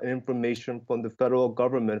information from the federal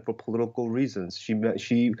government for political reasons.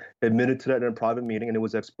 She admitted to that in a private meeting, and it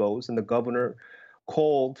was exposed. And the governor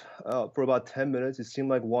called for about 10 minutes. It seemed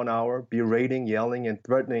like 1 hour, berating, yelling, and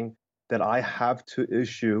threatening that I have to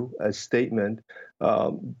issue a statement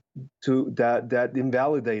that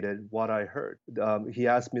invalidated what I heard. He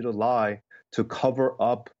asked me to lie to cover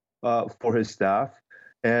up for his staff,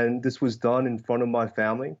 and this was done in front of my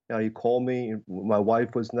family. He called me. My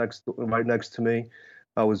wife was right next to me.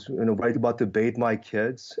 I was right about to bathe my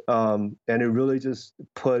kids, and it really just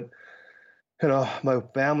put my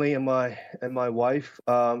family and my wife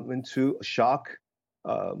into shock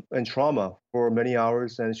and trauma for many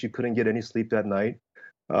hours, and she couldn't get any sleep that night.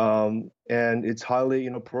 And it's highly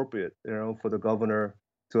inappropriate, for the governor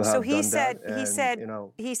to have done that. And,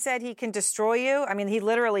 he said he can destroy you. I mean, he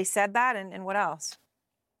literally said that. And what else?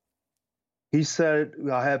 He said,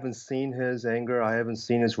 I haven't seen his anger. I haven't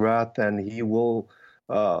seen his wrath, and he will,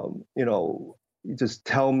 just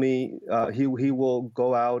tell me he will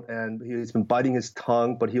go out, and he's been biting his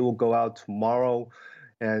tongue, but he will go out tomorrow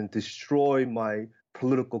and destroy my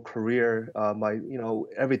political career, my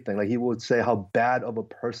everything. Like, he would say how bad of a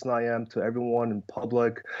person I am to everyone in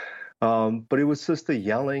public. But it was just the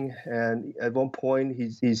yelling. And at one point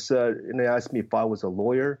he said, and they asked me if I was a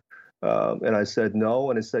lawyer. And I said no.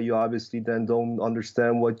 And he said, you obviously then don't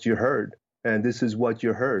understand what you heard. And this is what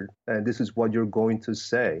you heard. And this is what you're going to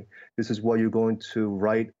say. This is what you're going to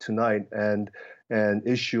write tonight and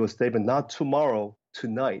issue a statement, not tomorrow,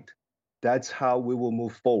 tonight. That's how we will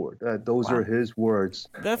move forward. Those are his words.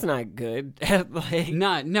 That's not good.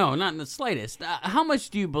 Not in the slightest. How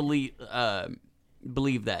much do you believe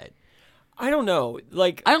that? I don't know.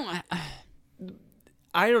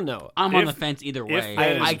 I don't know. I'm on the fence either way.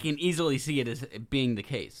 I can easily see it as being the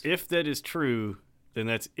case. If that is true, then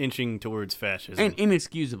that's inching towards fascism. And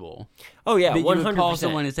inexcusable. Oh yeah, 100%. You would call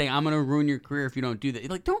someone and say, "I'm going to ruin your career if you don't do that."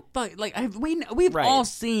 Like, we've all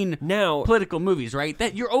seen political movies, right?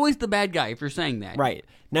 That you're always the bad guy if you're saying that. Right.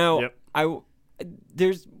 Now, let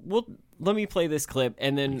me play this clip,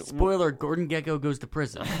 and then spoiler: Gordon Gekko goes to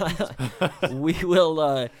prison. We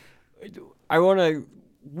will. I want to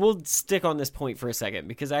we'll stick on this point for a second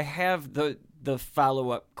because I have the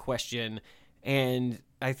follow-up question, and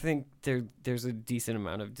I think there's a decent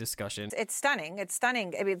amount of discussion. It's stunning. It's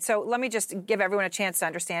stunning. I mean, so let me just give everyone a chance to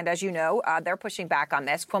understand. As you know, they're pushing back on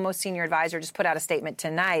this. Cuomo's senior advisor just put out a statement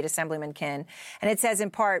tonight, Assemblyman Kim, and it says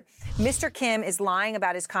in part, Mr. Kim is lying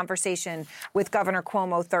about his conversation with Governor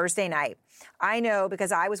Cuomo Thursday night. I know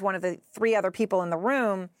because I was one of the 3 other people in the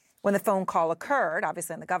room when the phone call occurred,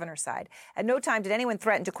 obviously on the governor's side. At no time did anyone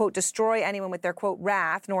threaten to, quote, destroy anyone with their, quote,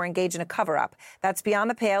 wrath, nor engage in a cover-up. That's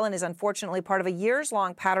beyond the pale and is unfortunately part of a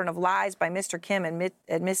years-long pattern of lies by Mr. Kim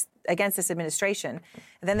against this administration.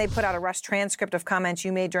 And then they put out a rushed transcript of comments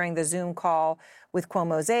you made during the Zoom call with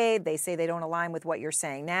Cuomo's aide. They say they don't align with what you're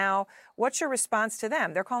saying now. What's your response to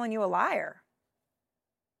them? They're calling you a liar.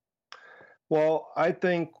 Well, I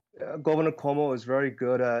think Governor Cuomo is very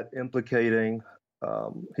good at implicating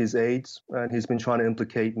his aides, and he's been trying to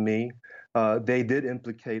implicate me. They did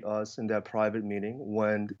implicate us in that private meeting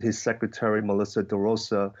when his secretary, Melissa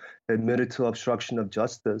DeRosa, admitted to obstruction of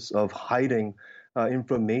justice, of hiding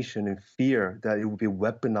information in fear that it would be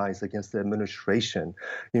weaponized against the administration,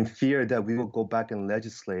 in fear that we will go back and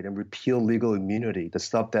legislate and repeal legal immunity, the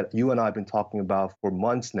stuff that you and I have been talking about for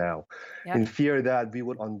months now, in fear that we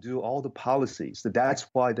would undo all the policies. That's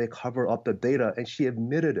why they cover up the data, and she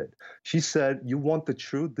admitted it. She said, you want the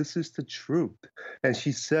truth? This is the truth. And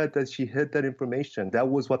she said that she hid that information. That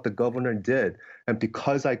was what the governor did. And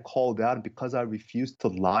because I called out, and because I refused to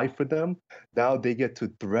lie for them, now they get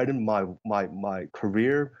to threaten my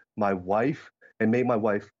career, my wife, and made my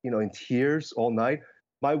wife, in tears all night.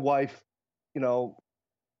 My wife, that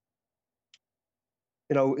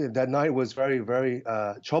night was very, very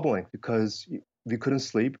troubling because we couldn't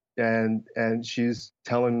sleep, and she's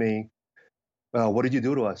telling me, "What did you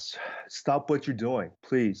do to us? Stop what you're doing,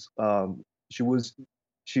 please."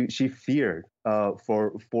 She feared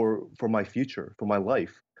for my future, for my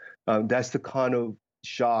life. That's the kind of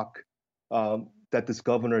shock that this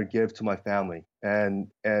governor gave to my family, and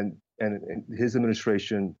his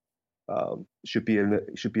administration should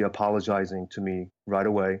be apologizing to me right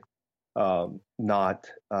away, not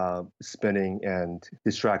spinning and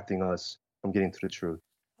distracting us from getting to the truth.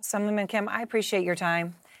 Assemblyman Kim, I appreciate your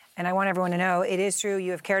time, and I want everyone to know it is true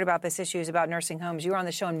you have cared about this issue about nursing homes. You were on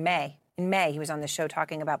the show in May. In May, he was on the show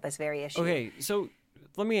talking about this very issue. Okay, so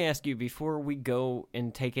let me ask you before we go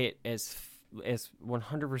and take it as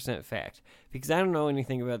 100% fact, because I don't know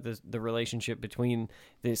anything about the relationship between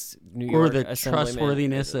this New York or the assemblyman,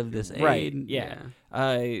 trustworthiness of this aide. Right, yeah.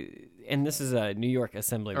 And this is a New York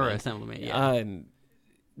assemblyman. Or assemblyman, yeah.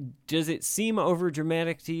 Does it seem over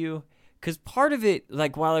dramatic to you? Because part of it,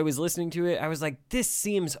 like while I was listening to it, I was like, this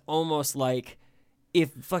seems almost like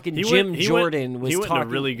if fucking Jim Jordan was talking. He went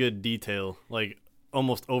into really good detail, like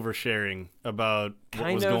almost oversharing about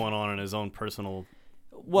what was going on in his own personal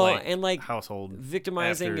household,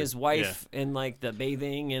 victimizing his wife and like the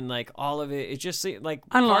bathing and like all of it. It just like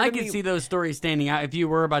I don't know. I could see those stories standing out if you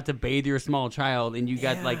were about to bathe your small child and you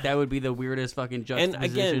got like that would be the weirdest fucking juxtaposition.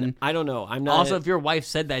 And again, I don't know. I'm not. Also, if your wife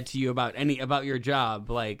said that to you about your job,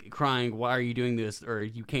 like crying, "Why are you doing this?" or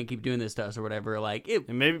 "You can't keep doing this to us," or whatever, like it.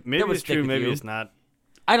 And maybe it's true. Maybe it's not.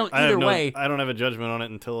 I don't. Either way, I don't have a judgment on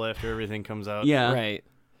it until after everything comes out. Yeah, right.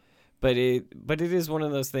 But it is one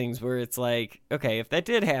of those things where it's like, okay, if that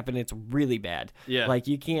did happen, it's really bad. Yeah. Like,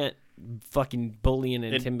 you can't fucking bully and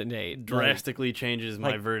intimidate. It drastically changes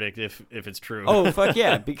my verdict if it's true. Oh, fuck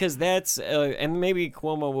yeah, because that's and maybe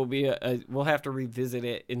Cuomo will be we'll have to revisit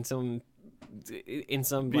it in some be a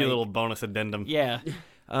little bonus addendum. Yeah.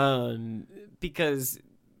 Because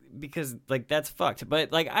like that's fucked.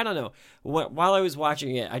 But like I don't know. While I was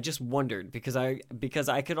watching it, I just wondered because I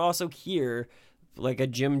could also hear like a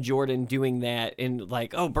Jim Jordan doing that and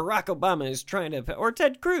like, oh, Barack Obama is trying to, or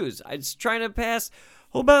Ted Cruz is trying to pass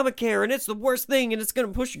Obamacare and it's the worst thing and it's going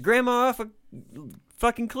to push your grandma off a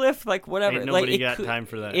fucking cliff, like whatever. Ain't nobody got time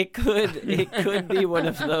for that. It could be one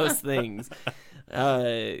of those things.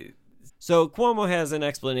 So Cuomo has an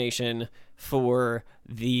explanation for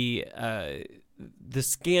the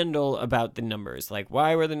scandal about the numbers. Like,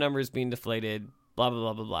 why were the numbers being deflated? Blah, blah,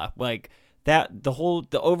 blah, blah, blah. Like that, the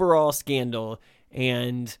overall scandal.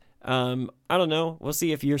 And I don't know. We'll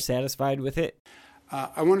see if you're satisfied with it.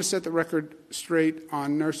 I want to set the record straight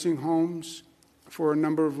on nursing homes for a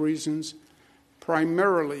number of reasons,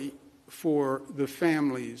 primarily for the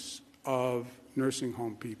families of nursing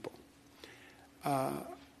home people.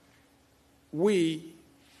 We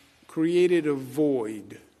created a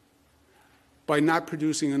void by not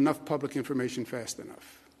producing enough public information fast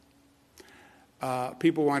enough.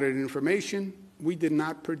 People wanted information. We did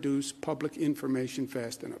not produce public information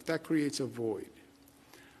fast enough. That creates a void.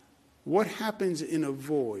 what happens in a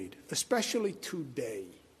void, especially today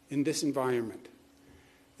in this environment,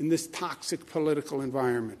 in this toxic political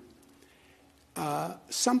environment.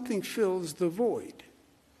 Something fills the void.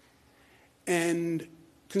 And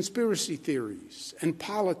conspiracy theories and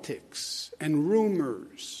politics and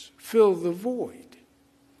rumors fill the void.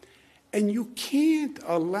 And you can't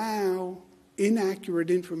allow inaccurate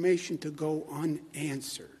information to go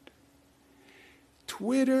unanswered.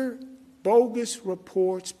 Twitter, bogus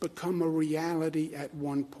reports become a reality at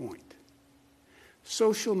one point.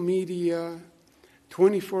 Social media,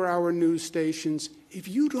 24-hour news stations, if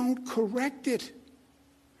you don't correct it,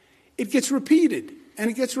 it gets repeated, and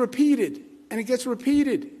it gets repeated, and it gets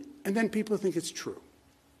repeated, and then people think it's true.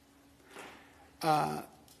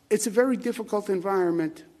 It's a very difficult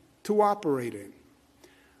environment to operate in.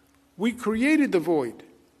 We created the void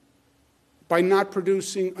by not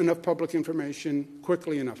producing enough public information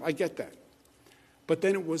quickly enough. I get that. But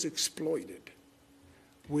then it was exploited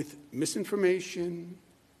with misinformation,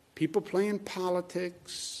 people playing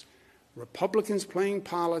politics, Republicans playing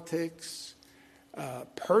politics,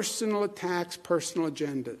 personal attacks, personal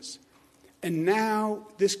agendas. And now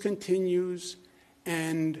this continues,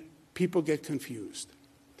 and people get confused.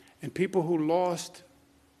 And people who lost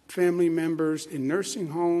family members in nursing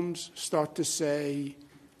homes start to say,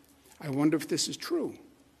 I wonder if this is true.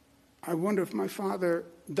 I wonder if my father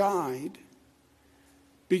died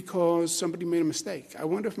because somebody made a mistake. I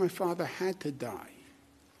wonder if my father had to die.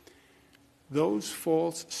 Those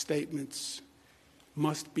false statements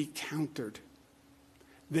must be countered.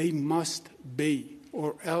 They must be,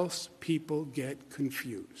 or else people get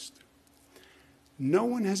confused. No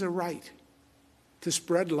one has a right to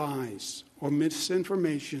spread lies or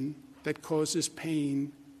misinformation that causes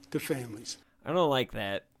pain to families. I don't like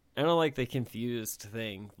that. I don't like the confused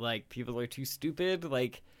thing. Like, people are too stupid.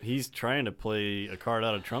 Like, he's trying to play a card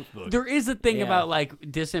out of Trump's book. There is a thing about, like,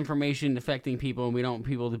 disinformation affecting people, and we don't want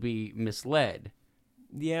people to be misled.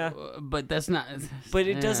 Yeah. But that's not... But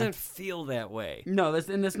it doesn't feel that way. No,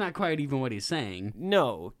 that's not quite even what he's saying.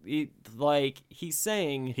 No. He's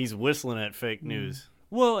saying... He's whistling at fake news.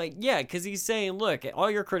 Well, yeah, because he's saying, look,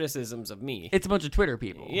 all your criticisms of me. It's a bunch of Twitter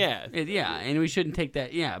people. Yeah. And we shouldn't take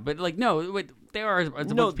that. Yeah, but, like, no, there are a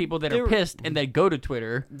bunch of people that are pissed and they go to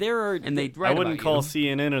Twitter. And they write I wouldn't about call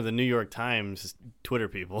you. CNN or the New York Times Twitter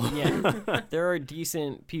people. Yeah. There are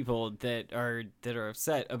decent people that are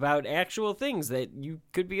upset about actual things that you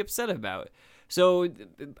could be upset about. So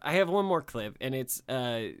I have one more clip, and it's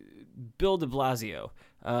Bill de Blasio,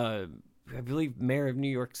 I believe mayor of New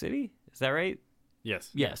York City. Is that right?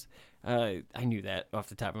 Yes. I knew that off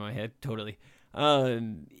the top of my head, totally.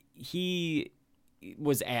 He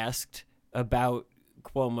was asked about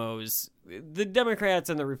Cuomo's... The Democrats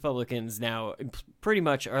and the Republicans now pretty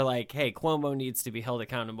much are like, hey, Cuomo needs to be held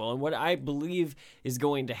accountable. And what I believe is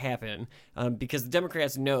going to happen, because the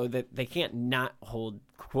Democrats know that they can't not hold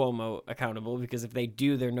Cuomo accountable, because if they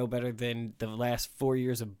do, they're no better than the last 4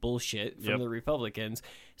 years of bullshit from the Republicans.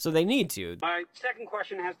 So they need to. My second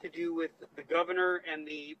question has to do with the governor and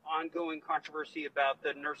the ongoing controversy about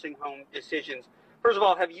the nursing home decisions. First of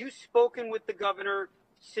all, have you spoken with the governor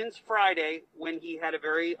since Friday, when he had a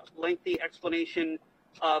very lengthy explanation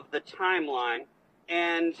of the timeline?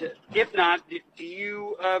 And if not, do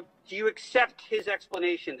you accept his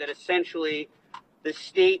explanation that essentially the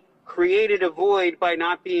state created a void by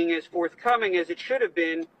not being as forthcoming as it should have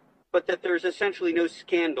been, but that there's essentially no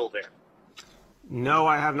scandal there? No,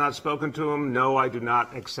 I have not spoken to him. No, I do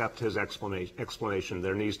not accept his explanation.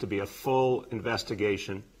 There needs to be a full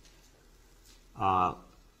investigation.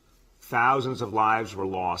 Thousands of lives were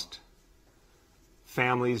lost.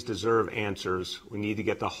 Families deserve answers. We need to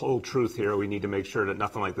get the whole truth here. We need to make sure that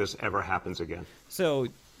nothing like this ever happens again. So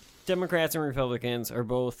Democrats and Republicans are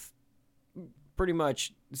both pretty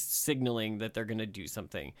much signaling that they're going to do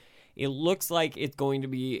something. It looks like it's going to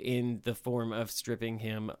be in the form of stripping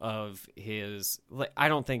him of his... I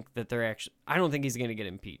don't think he's going to get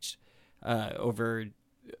impeached over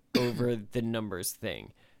the numbers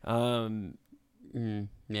thing.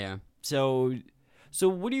 Yeah. So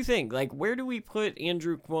what do you think? Like, where do we put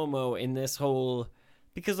Andrew Cuomo in this whole...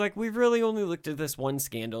 Because, like, we've really only looked at this one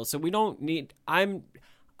scandal, so we don't need... I'm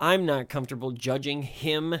not comfortable judging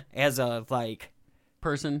him as a, like...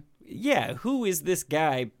 person? Yeah, who is this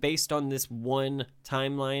guy based on this one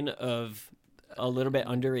timeline of a little bit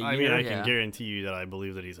under a year? I mean, I can guarantee you that I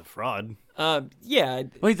believe that he's a fraud. Yeah.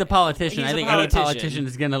 Well, he's a politician. I think any politician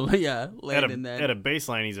is going to land in that. At a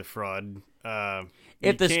baseline, he's a fraud.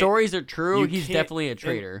 If the stories are true, he's definitely a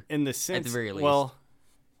traitor. In the sense, at the very least. Well,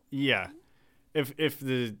 yeah. If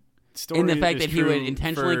the in the fact that he would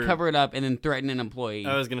intentionally cover it up and then threaten an employee.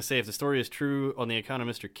 I was going to say, if the story is true on the account of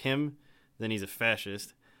Mr. Kim, then he's a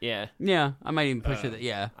fascist. Yeah. Yeah, I might even push it.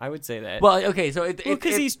 Yeah. I would say that. Well, okay, so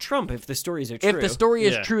because he's Trump, if the stories are true. If the story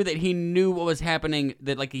is true that he knew what was happening,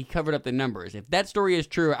 that like he covered up the numbers. If that story is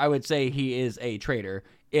true, I would say he is a traitor.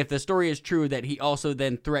 If the story is true that he also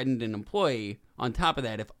then threatened an employee, on top of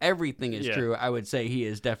that, if everything is true, I would say he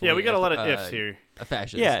is definitely we got a lot of ifs here. A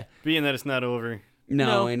fascist. Yeah. Being that it's not over.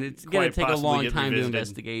 No, and it's going to take a long time to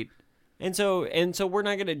investigate. And so we're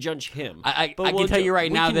not going to judge him. I can tell you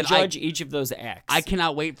right now that judge each of those acts. I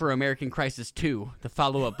cannot wait for American Crisis 2, the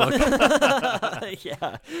follow-up book.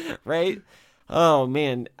 Yeah, right? Oh,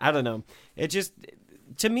 man, I don't know. It just,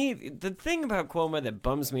 to me, the thing about Cuomo that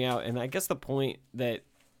bums me out, and I guess the point that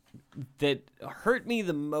hurt me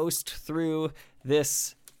the most through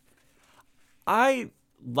this, I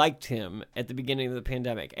liked him at the beginning of the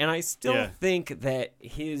pandemic, and I still think that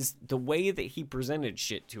the way that he presented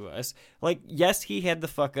shit to us, like, yes, he had the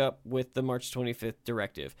fuck up with the March 25th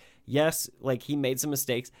directive. Yes, like, he made some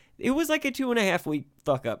mistakes. It was like a 2.5 week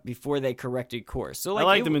fuck up before they corrected course. So like, I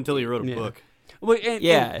liked him until he wrote a book. Well, and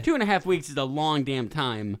 2.5 weeks is a long damn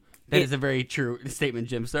time. That is a very true statement,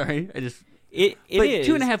 Jim. Sorry, but is.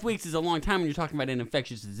 2.5 weeks is a long time when you're talking about an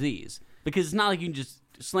infectious disease, because it's not like you can just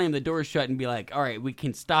slam the door shut and be like, all right, we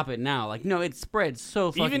can stop it now. Like, no, it spreads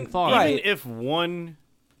so fucking far. Even if one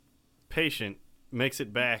patient makes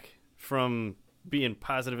it back from being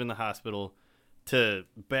positive in the hospital to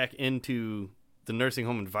back into the nursing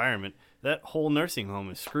home environment, that whole nursing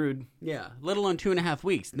home is screwed. Yeah, let alone 2.5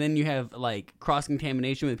 weeks. Then you have, like,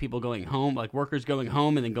 cross-contamination with people going home, like workers going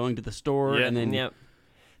home and then going to the store. And then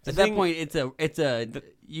at that point, it's a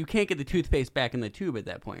you can't get the toothpaste back in the tube at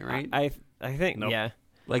that point, right? I think, yeah.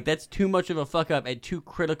 Like, that's too much of a fuck-up at too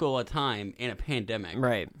critical a time in a pandemic.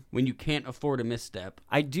 Right. When you can't afford a misstep.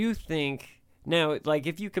 I do think, now, like,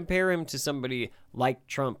 if you compare him to somebody like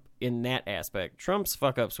Trump in that aspect, Trump's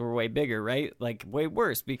fuck-ups were way bigger, right? Like, way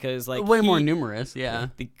worse, because, like... Way more numerous, yeah.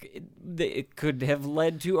 It could have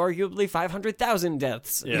led to, arguably, 500,000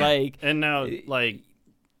 deaths. Yeah. Like, and now, like...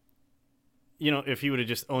 You know, if he would have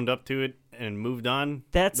just owned up to it and moved on,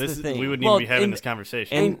 the thing. We wouldn't even be having this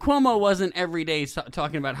conversation. And Cuomo wasn't every day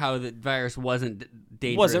talking about how the virus wasn't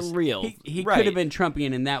dangerous. Wasn't real. He could have been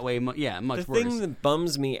Trumpian in that way. Much worse. The thing that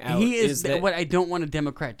bums me out he is that, what I don't want a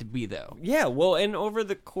Democrat to be, though. Yeah, well, and over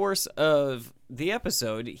the course of the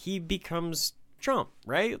episode, he becomes Trump,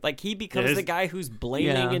 right? Like, he becomes the guy who's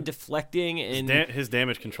blaming and deflecting, and his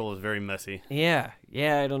damage control is very messy. Yeah,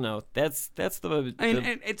 I don't know. That's the. I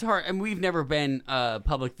mean, it's hard, and we've never been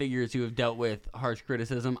public figures who have dealt with harsh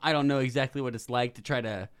criticism. I don't know exactly what it's like to try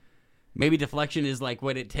to. Maybe deflection is like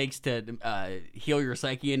what it takes to heal your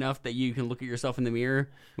psyche enough that you can look at yourself in the mirror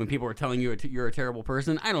when people are telling you you're a terrible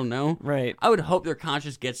person. I don't know. Right. I would hope their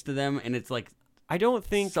conscience gets to them, and it's like I don't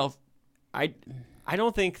think I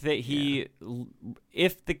don't think that he,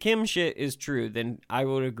 if the Kim shit is true, then I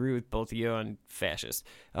would agree with both of you on fascist.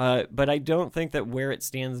 But I don't think that where it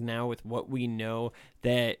stands now with what we know,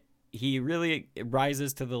 that he really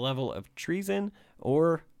rises to the level of treason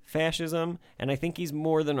or fascism, and I think he's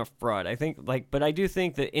more than a fraud. I think, but I do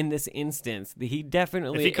think that in this instance, he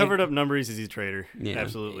definitely... If he covered up numbers, he's a traitor. Yeah.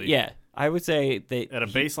 Absolutely. Yeah. I would say that... At a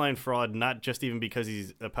baseline fraud, not just even because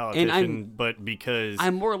he's a politician, but because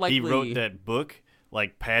I'm more likely, he wrote that book...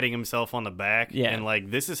 Like patting himself on the back, and like,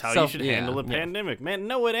 this is how you should handle a pandemic. Man,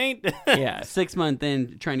 no, it ain't. 6 months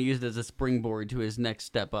in, trying to use it as a springboard to his next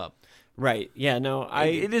step up. Right. Yeah. No.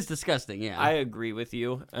 It is disgusting. Yeah. I agree with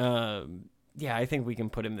you. Yeah, I think we can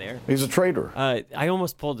put him there. He's a traitor. I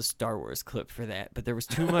almost pulled a Star Wars clip for that, but there was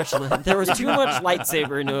too much. There was too much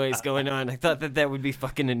lightsaber noise going on. I thought that would be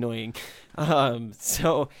fucking annoying.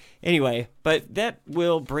 So anyway, but that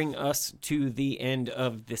will bring us to the end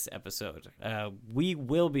of this episode. We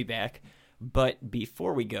will be back, but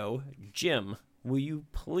before we go, Jim, will you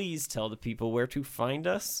please tell the people where to find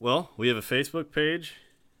us? Well, we have a Facebook page,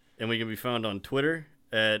 and we can be found on Twitter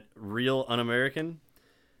at Real UnAmerican.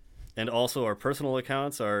 And also our personal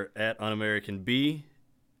accounts are at UnAmericanB,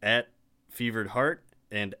 at Fevered Heart,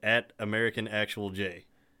 and at American Actual J.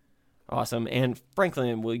 Awesome. And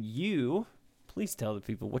Franklin, will you please tell the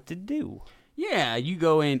people what to do? Yeah, you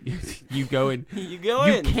go in. You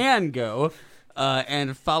can go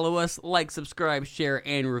and follow us, like, subscribe, share,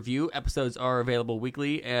 and review. Episodes are available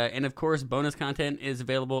weekly. And, of course, bonus content is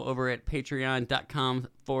available over at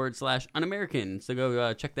patreon.com/UnAmerican. So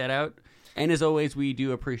go check that out. And as always, we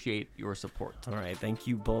do appreciate your support. All right. Thank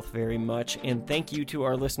you both very much. And thank you to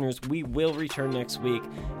our listeners. We will return next week.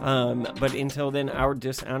 But until then, our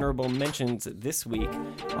dishonorable mentions this week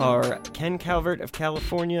are Ken Calvert of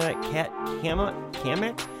California, Kat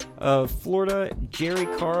Kamek of Florida, Jerry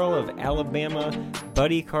Carl of Alabama,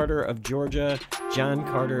 Buddy Carter of Georgia, John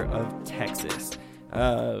Carter of Texas.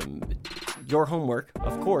 Your homework,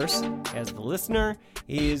 of course, as the listener,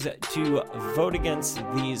 is to vote against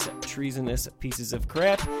these treasonous pieces of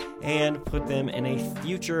crap and put them in a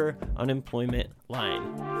future unemployment line.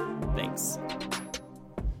 Thanks.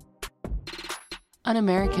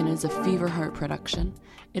 Un-American is a Fever Heart production.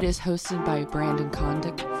 It is hosted by Brandon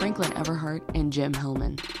Condick, Franklin Everhart, and Jim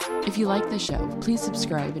Hillman. If you like the show, please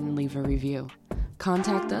subscribe and leave a review.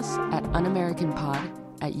 Contact us at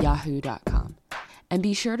unamericanpod@yahoo.com. And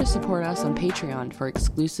be sure to support us on Patreon for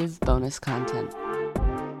exclusive bonus content.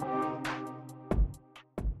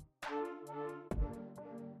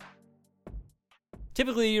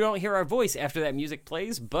 Typically, you don't hear our voice after that music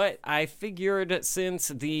plays, but I figured since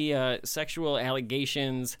the sexual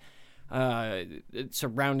allegations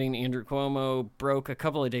surrounding Andrew Cuomo broke a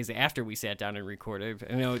couple of days after we sat down and recorded.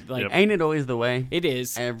 You know, like, ain't it always the way? It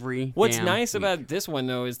is. Every What's damn nice week. about this one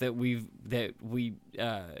though is that we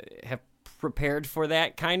have prepared for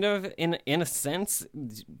that kind of in a sense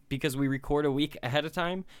because we record a week ahead of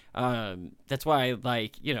time. That's why,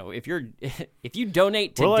 like, you know, if you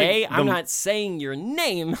donate today, I'm not saying your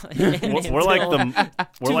name. We're like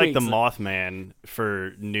the Mothman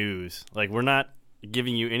for news. Like, we're not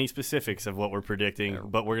giving you any specifics of what we're predicting,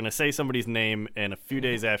 but we're gonna say somebody's name, and a few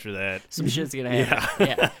days after that, some shit's gonna happen.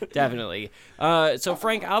 Yeah, definitely. So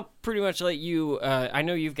Frank, I'll pretty much let you. I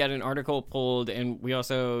know you've got an article pulled, and we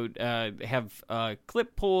also have a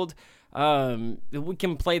clip pulled. We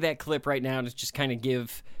can play that clip right now to just kind of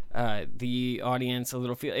give the audience a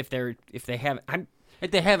little feel if they haven't. If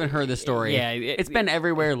they haven't heard the story, yeah, it's been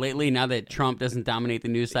everywhere lately now that Trump doesn't dominate the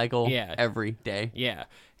news cycle every day. Yeah,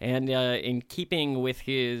 and in keeping with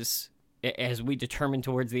his, as we determined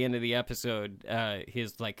towards the end of the episode,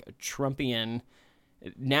 his like Trumpian,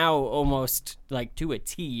 now almost like to a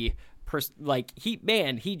T,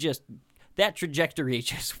 he just, that trajectory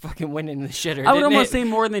just fucking went in the shitter. I would almost say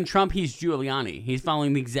more than Trump, he's Giuliani. He's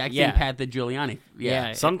following the exact same path that Giuliani.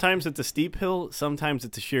 Yeah. Sometimes it's a steep hill, sometimes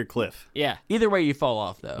it's a sheer cliff. Yeah. Either way, you fall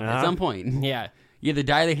off, though, at some point. Yeah. You either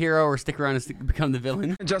die the hero or stick around and become the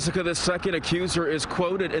villain. Jessica, the second accuser, is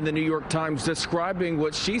quoted in the New York Times describing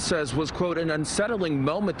what she says was, quote, an unsettling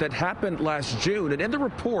moment that happened last June. And in the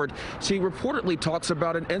report, she reportedly talks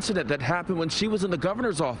about an incident that happened when she was in the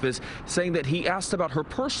governor's office, saying that he asked about her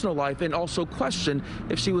personal life and also questioned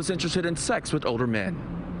if she was interested in sex with older men.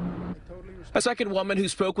 A second woman who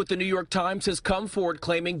spoke with the New York Times has come forward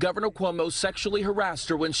claiming Governor Cuomo sexually harassed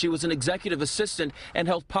her when she was an executive assistant and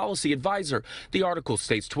health policy advisor. The article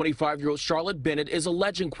states 25-year-old Charlotte Bennett is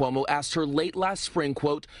alleging Cuomo asked her late last spring,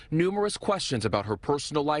 quote, numerous questions about her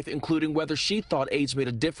personal life, including whether she thought age made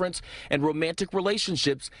a difference in romantic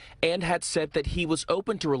relationships, and had said that he was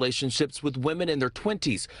open to relationships with women in their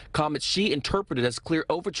 20s, comments she interpreted as clear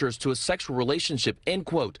overtures to a sexual relationship, end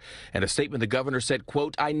quote. In a statement, the governor said,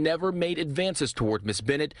 quote, I never made advances toward Miss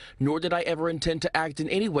Bennett, nor did I ever intend to act in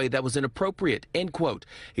any way that was inappropriate, end quote.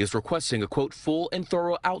 He is requesting a, quote, full and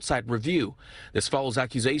thorough outside review. This follows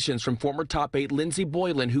accusations from former top aide Lindsey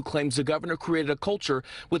Boylan, who claims the governor created a culture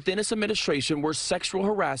within his administration where sexual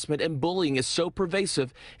harassment and bullying is so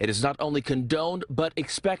pervasive it is not only condoned but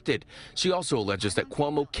expected. She also alleges that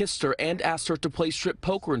Cuomo kissed her and asked her to play strip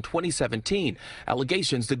poker in 2017,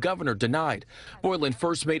 allegations the governor denied. Boylan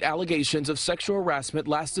first made allegations of sexual harassment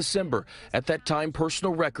last December. At that time,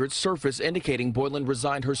 personal records surfaced indicating Boylan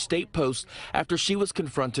resigned her state post after she was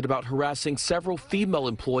confronted about harassing several female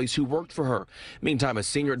employees who worked for her. Meantime, a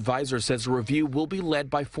senior advisor says the review will be led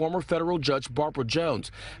by former federal judge Barbara Jones.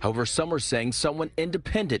 However, some are saying someone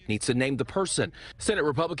independent needs to name the person. Senate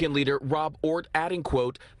Republican leader Rob Ort adding,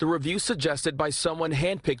 quote, the review suggested by someone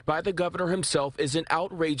handpicked by the governor himself is an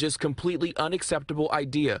outrageous, completely unacceptable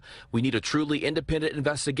idea. We need a truly independent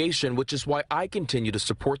investigation, which is why I continue to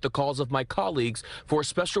support the calls of my colleagues for a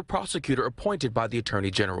special prosecutor appointed by the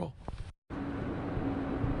Attorney General.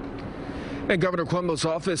 And Governor Cuomo's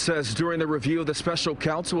office says during the review of the special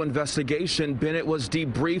counsel investigation, Bennett was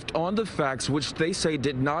debriefed on the facts, which they say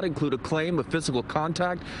did not include a claim of physical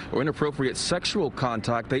contact or inappropriate sexual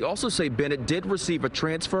contact. They also say Bennett did receive a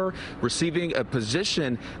transfer, receiving a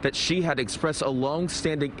position that she had expressed a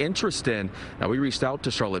long-standing interest in. Now, we reached out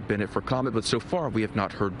to Charlotte Bennett for comment, but so far we have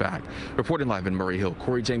not heard back. Reporting live in Murray Hill,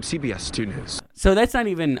 Corey James, CBS 2 News. So that's not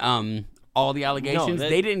even all the allegations. No,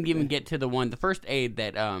 they didn't even get to the first aide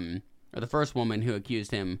that or the first woman who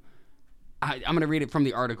accused him. I'm going to read it from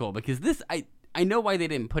the article because this, I know why they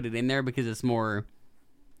didn't put it in there because it's more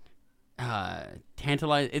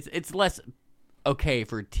tantalizing. It's less okay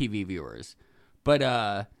for TV viewers.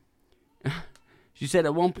 But she said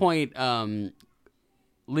at one point,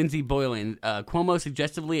 Lindsey Boylan, Cuomo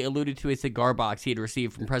suggestively alluded to a cigar box he had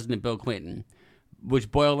received from President Bill Clinton,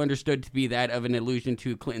 which Boyle understood to be that of an allusion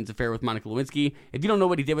to Clinton's affair with Monica Lewinsky. If you don't know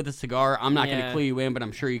what he did with the cigar, I'm not going to clue you in, but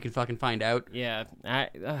I'm sure you can fucking find out. Yeah.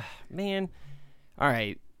 Man. All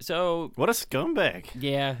right. So. What a scumbag.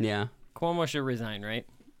 Yeah. Yeah. Cuomo should resign, right?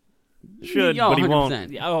 Should, but he 100%.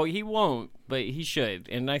 Won't. Oh, he won't, but he should.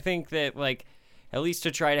 And I think that, like, at least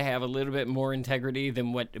to try to have a little bit more integrity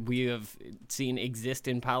than what we have seen exist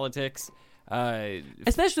in politics.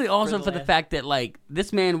 Especially also for the fact that, like,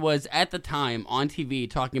 this man was at the time on TV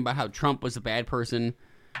talking about how Trump was a bad person,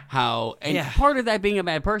 part of that being a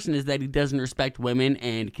bad person is that he doesn't respect women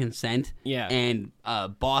and consent and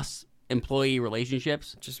boss-employee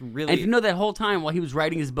relationships. Just really, and to know that whole time while he was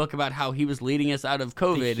writing his book about how he was leading us out of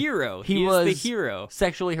COVID, he was the hero,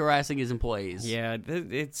 sexually harassing his employees. Yeah,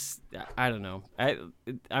 I don't know.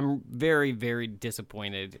 I'm very, very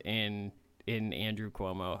disappointed in Andrew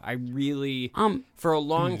Cuomo. I really, for a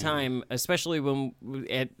long time, especially when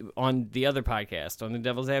on the other podcast, on the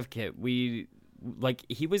Devil's Advocate,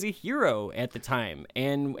 he was a hero at the time,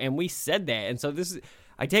 and we said that, and so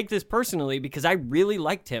I take this personally because I really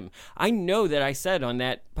liked him. I know that I said on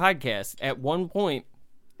that podcast at one point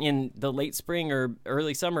in the late spring or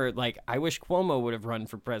early summer, like, I wish Cuomo would have run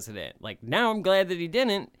for president. Like, now I'm glad that he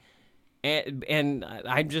didn't. And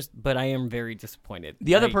but I am very disappointed.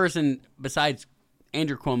 The other person besides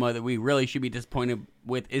Andrew Cuomo that we really should be disappointed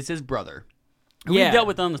with is his brother. We've dealt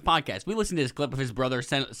with on this podcast. We listened to this clip of his brother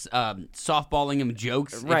softballing him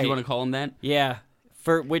jokes, if you want to call him that. Yeah.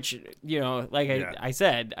 For which, I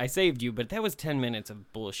said, I saved you, but that was 10 minutes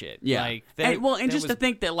of bullshit. Yeah. Just to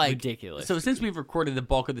think that, like, ridiculous. So since we've recorded the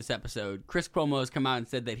bulk of this episode, Chris Cuomo has come out and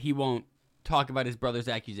said that he won't talk about his brother's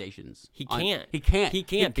accusations. He can't because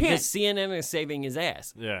CNN is saving his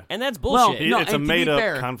ass. Yeah. And that's bullshit. Well, it's a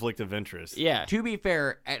made-up conflict of interest. Yeah. To be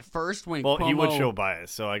fair, at first when Cuomo... he would show show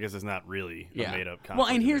bias, so I guess it's not really a made-up conflict. Well,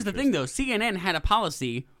 and here's the thing, though. CNN had a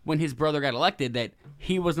policy when his brother got elected that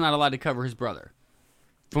he was not allowed to cover his brother.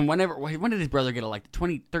 From when did his brother get elected?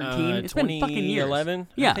 2013? It's been fucking years. 2011,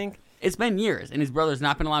 yeah. I think. It's been years, and his brother's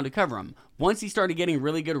not been allowed to cover him. Once he started getting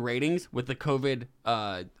really good ratings with the COVID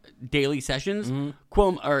daily sessions,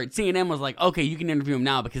 CNN was like, okay, you can interview him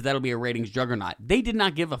now because that'll be a ratings juggernaut. They did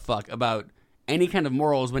not give a fuck about any kind of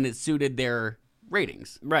morals when it suited their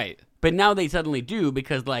ratings. Right. But now they suddenly do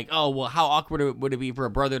because, like, oh, well, how awkward would it be for a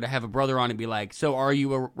brother to have a brother on and be like, so are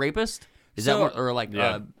you a rapist? Is that what, or like,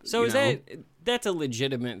 so is that... That's a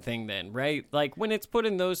legitimate thing then, right? Like, when it's put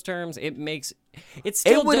in those terms, it's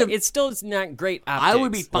still not great optics. I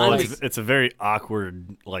would be fine with... It's a very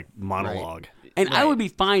awkward, like, monologue. Right. And I would be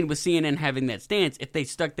fine with CNN having that stance if they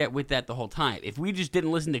stuck with that the whole time. If we just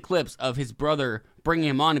didn't listen to clips of his brother bringing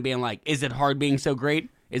him on and being like, is it hard being so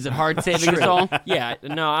great? Is it hard saving us all? Yeah,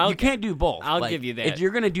 no, you can't do both. I'll give you that. If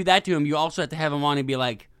you're going to do that to him, you also have to have him on and be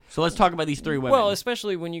like, so let's talk about these three women. Well,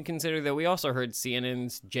 especially when you consider that we also heard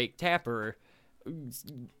CNN's Jake Tapper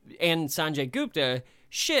and Sanjay Gupta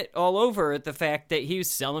shit all over at the fact that he was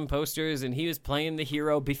selling posters and he was playing the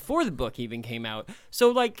hero before the book even came out. So,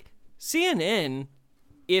 like, CNN,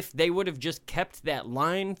 if they would have just kept that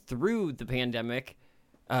line through the pandemic,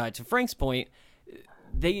 to Frank's point,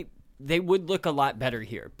 they would look a lot better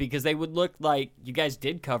here because they would look like you guys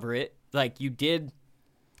did cover it, like you did.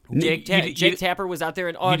 Jake Tapper was out there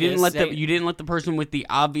in August. You didn't let the person with the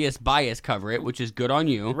obvious bias cover it, which is good on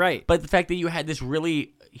you. Right. But the fact that you had this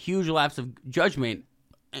really huge lapse of judgment,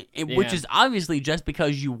 which is obviously just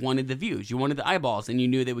because you wanted the views, you wanted the eyeballs, and you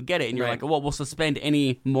knew they would get it, and you're like, well, we'll suspend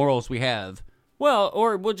any morals we have. Well,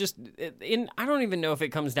 or we'll just... I don't even know if it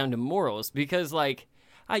comes down to morals, because, like...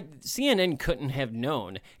 CNN couldn't have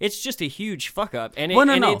known. It's just a huge fuck up, and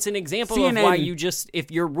it's an example CNN, of why you just, if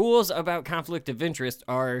your rules about conflict of interest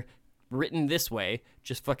are written this way,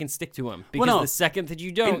 just fucking stick to them. Because the second that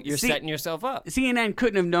you don't, you're setting yourself up. CNN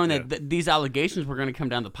couldn't have known that these allegations were going to come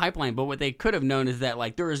down the pipeline, but what they could have known is that,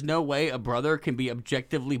 like, there is no way a brother can be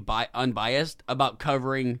objectively unbiased about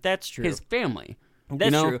covering his family.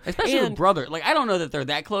 That's true. Especially with brother. Like, I don't know that they're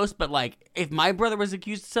that close, but, like, if my brother was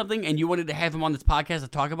accused of something and you wanted to have him on this podcast to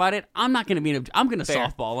talk about it, I'm not going to I'm going to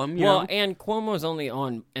softball him, you know? And Cuomo's only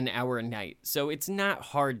on an hour a night, so it's not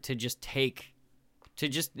hard to just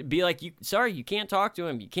be like, sorry, you can't talk to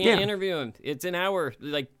him. You can't interview him. It's an hour.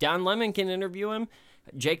 Like, Don Lemon can interview him,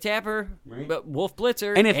 Jake Tapper, but Wolf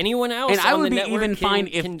Blitzer, And if anyone else and I on would the be network even fine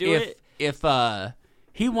can do it. if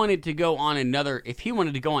he wanted to go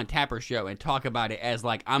on Tapper's show and talk about it as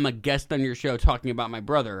like, I'm a guest on your show talking about my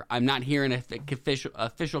brother. I'm not here in an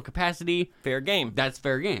official capacity. Fair game. That's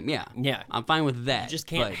fair game. Yeah. Yeah. I'm fine with that. You just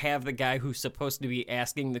can't have the guy who's supposed to be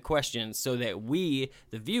asking the questions so that we,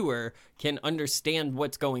 the viewer, can understand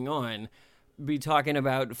what's going on, be talking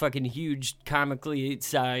about fucking huge comically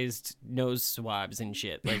sized nose swabs and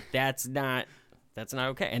shit. Like, that's not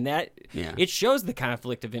okay. And it shows the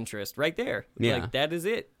conflict of interest right there. Yeah. Like, that is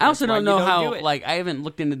it. I also That's don't know why you how, do it. like, I haven't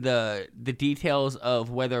looked into the details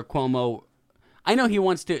of whether Cuomo, I know he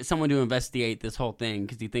wants someone to investigate this whole thing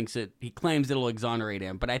because he claims it'll exonerate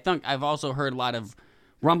him. But I think I've also heard a lot of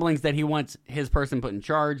rumblings that he wants his person put in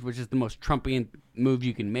charge, which is the most Trumpian move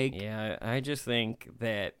you can make. Yeah, I just think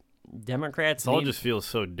that Democrats. It all just feels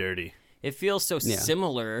so dirty. It feels so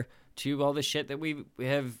similar to all the shit that we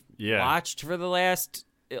have watched for the last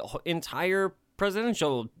entire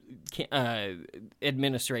presidential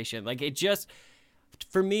administration. Like, it just,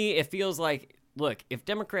 for me, it feels like, look, if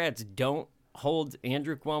Democrats don't hold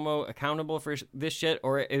Andrew Cuomo accountable for this shit,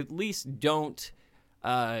 or at least don't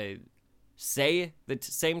say the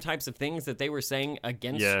same types of things that they were saying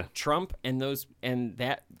against Trump and those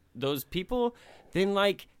people, then,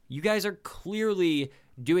 like, you guys are clearly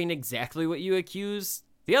doing exactly what you accuse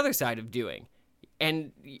the other side of doing.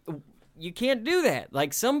 And you can't do that.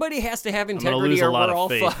 Like, somebody has to have integrity or we're all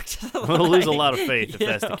fucked. I'm going to lose a lot of faith if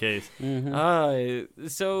that's the case. Mm-hmm.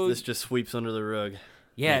 So this just sweeps under the rug.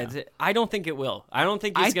 Yeah. I don't think it will. I don't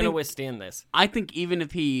think he's going to withstand this. I think even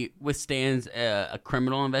if he withstands a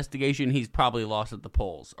criminal investigation, he's probably lost at the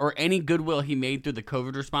polls. Or any goodwill he made through the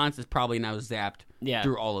COVID response is probably now zapped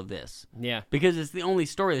through all of this. Yeah. Because it's the only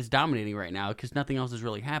story that's dominating right now because nothing else is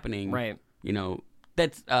really happening. Right. You know,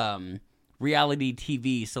 that's reality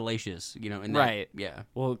TV salacious, you know. And right. Yeah.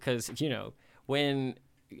 Well, because, you know, when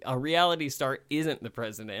a reality star isn't the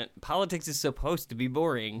president, politics is supposed to be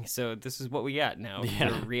boring, so this is what we got now.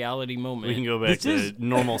 A reality moment. We can go back to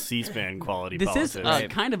normal C-SPAN quality politics. This is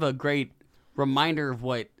kind of a great reminder of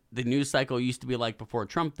what the news cycle used to be like before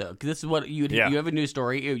Trump, though. Because this is what you have a news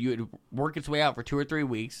story, you would work its way out for 2 or 3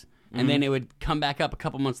 weeks, and then it would come back up a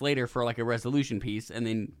couple months later for like a resolution piece, and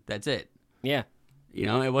then that's it. Yeah. You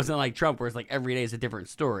know, it wasn't like Trump where it's like every day is a different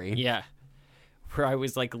story. Yeah. Where I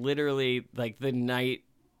was like literally like the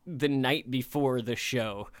night before the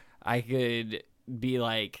show, I could be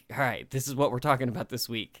like, all right, this is what we're talking about this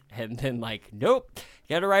week. And then like, nope,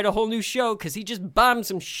 gotta write a whole new show because he just bombed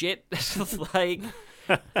some shit. Like,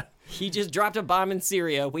 he just dropped a bomb in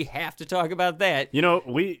Syria. We have to talk about that. You know,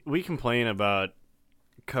 we complain about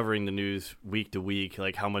covering the news week to week,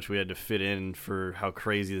 like how much we had to fit in for how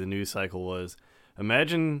crazy the news cycle was.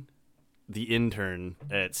 Imagine the intern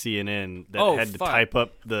at CNN that had to type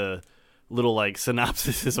up the little like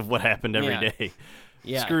synopsises of what happened every day.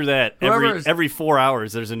 Yeah. Screw that. Every 4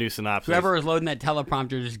 hours there's a new synopsis. Whoever was loading that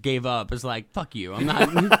teleprompter just gave up. It's like, fuck you. I'm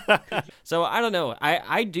not. So I don't know.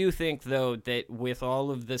 I do think though that with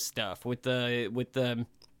all of this stuff, with the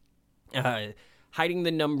hiding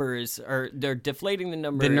the numbers, or they're deflating the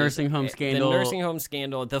numbers. The nursing home scandal. The nursing home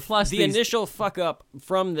scandal. The initial fuck up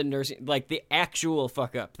from the nursing, like the actual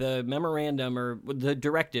fuck up, the memorandum or the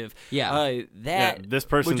directive. Yeah. This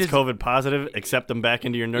person's COVID positive, accept them back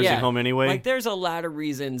into your nursing home anyway. Like, there's a lot of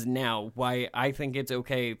reasons now why I think it's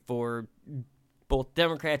okay for both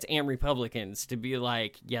Democrats and Republicans to be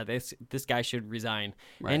like, yeah, this guy should resign.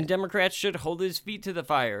 Right. And Democrats should hold his feet to the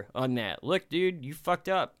fire on that. Look, dude, you fucked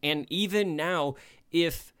up. And even now,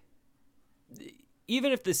 even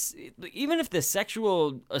if the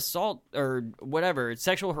sexual assault or whatever,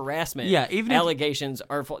 sexual harassment allegations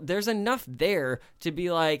are there's enough there to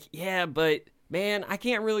be like, yeah, but man, I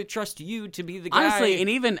can't really trust you to be the guy. Honestly,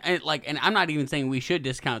 and I'm not even saying we should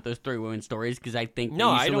discount those 3 women stories because I think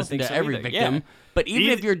you should listen to every victim. Yeah. But even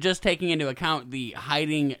if you're just taking into account the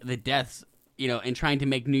hiding the deaths, you know, and trying to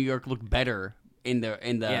make New York look better in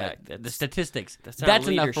the statistics, that's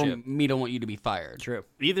enough for me to want you to be fired. True.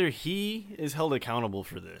 Either he is held accountable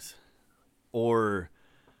for this, or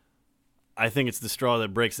I think it's the straw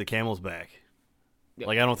that breaks the camel's back.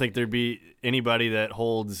 Like, I don't think there'd be anybody that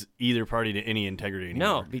holds either party to any integrity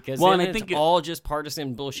anymore. No, because it's all just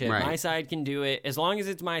partisan bullshit. Right. My side can do it. As long as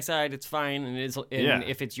it's my side, it's fine. And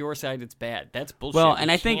if it's your side, it's bad. That's bullshit. Well, and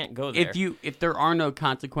I think go there. if there are no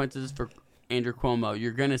consequences for Andrew Cuomo,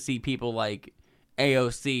 you're going to see people like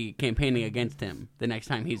AOC campaigning against him the next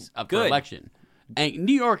time he's up for election. And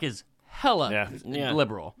New York is hella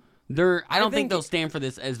liberal. I don't think they'll stand for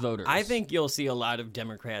this as voters. I think you'll see a lot of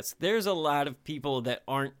Democrats. There's a lot of people that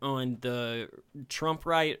aren't on the Trump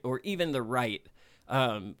right or even the right,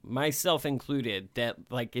 myself included, that,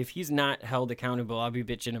 like, if he's not held accountable, I'll be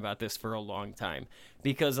bitching about this for a long time.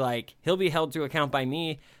 Because, like, he'll be held to account by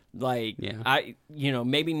me. Like,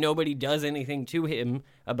 maybe nobody does anything to him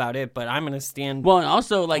about it, but I'm going to stand and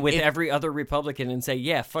also, like, with every other Republican and say,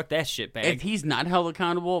 yeah, fuck that shitbag. If he's not held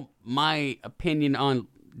accountable, my opinion on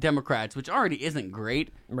Democrats, which already isn't great,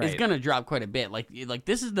 is going to drop quite a bit. Like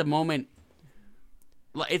this is the moment.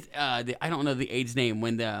 It's I don't know the aide's name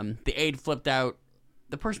when the aide flipped out.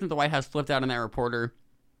 The person at the White House flipped out on that reporter.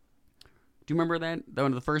 Do you remember that? One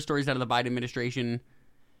of the first stories out of the Biden administration.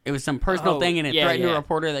 It was some personal thing, and it threatened a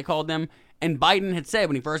reporter that called them. And Biden had said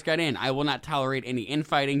when he first got in, "I will not tolerate any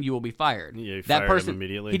infighting. You will be fired." Yeah, he that fired person him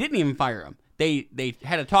immediately. He didn't even fire him. They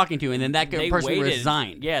had a talking to, and then that person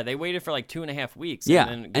resigned. Yeah, they waited for like 2.5 weeks. Yeah,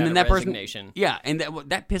 and then that resignation. person. Yeah, and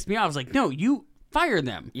that pissed me off. I was like, no, you fire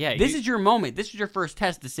them. Yeah, this is your moment. This is your first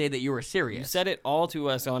test to say that you were serious. You said it all to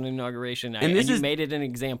us on inauguration night, and you made it an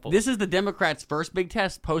example. This is the Democrats' first big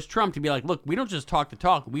test post-Trump to be like, look, we don't just talk the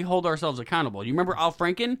talk. We hold ourselves accountable. You remember Al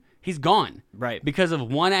Franken? He's gone. Right. Because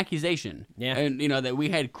of one accusation. Yeah. And, that we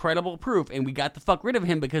had credible proof, and we got the fuck rid of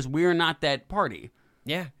him because we're not that party.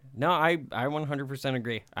 Yeah. No, I 100%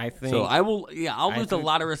 agree. I think... So I'll lose a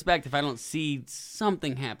lot of respect if I don't see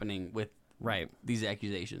something happening with these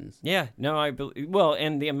accusations. Yeah, no, I believe. Well,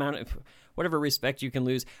 and the amount of whatever respect you can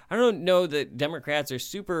lose. I don't know that Democrats are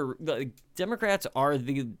Democrats are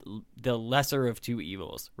the lesser of two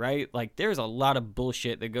evils, right? Like, there's a lot of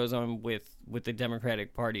bullshit that goes on with the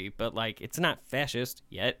Democratic Party, but like, it's not fascist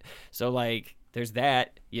yet. So like, there's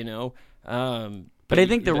that, But I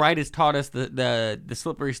think the right has taught us the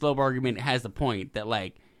slippery slope argument has the point that,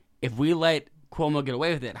 like, if we let Cuomo get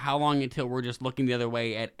away with it, how long until we're just looking the other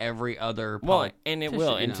way at every other and it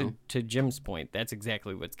will. And to Jim's point, that's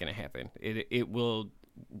exactly what's going to happen. It will,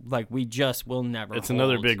 like, we just will never. It's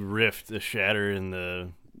another big rift, a shatter in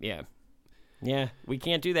the. Yeah, we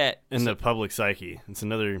can't do that in the public psyche. It's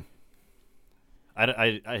another.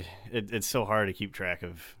 It's so hard to keep track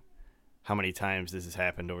of how many times this has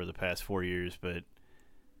happened over the past 4 years, but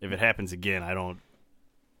if it happens again,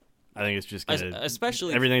 I think it's just going to,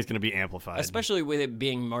 especially everything's going to be amplified. Especially with it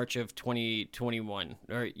being March of 2021,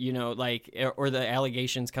 or, or the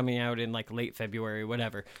allegations coming out in like late February,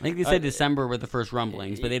 whatever. I think they said December were the first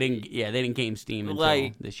rumblings, but they didn't gain steam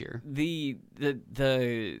until this year.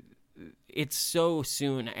 It's so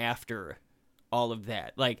soon after all of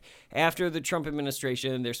that. Like, after the Trump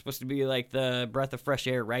administration, they're supposed to be like the breath of fresh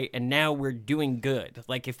air, right? And now we're doing good.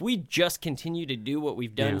 Like, if we just continue to do what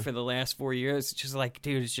we've done for the last 4 years, it's just like,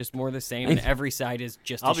 dude, it's just more of the same, and every side is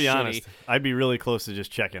just I'll be shitty. honest, I'd be really close to just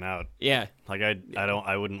checking out. Yeah. Like,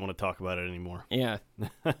 I wouldn't want to talk about it anymore. Yeah.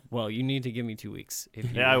 Well, you need to give me 2 weeks.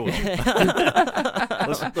 I will.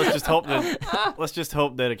 Let's just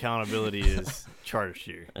hope that accountability is charged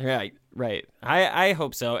here. Right. I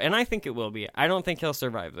hope so, and I think it will be. I don't think he'll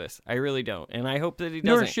survive this. I really don't, and I hope that he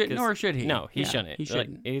doesn't. Nor should he. No, he shouldn't. He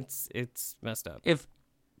shouldn't. Like, it's messed up. If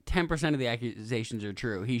 10% of the accusations are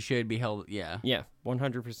true, he should be held. Yeah,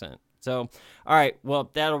 100%. So, all right,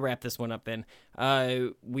 well, that'll wrap this one up then.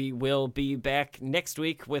 We will be back next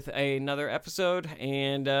week with another episode,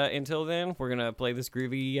 and until then, we're gonna play this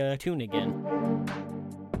groovy tune again.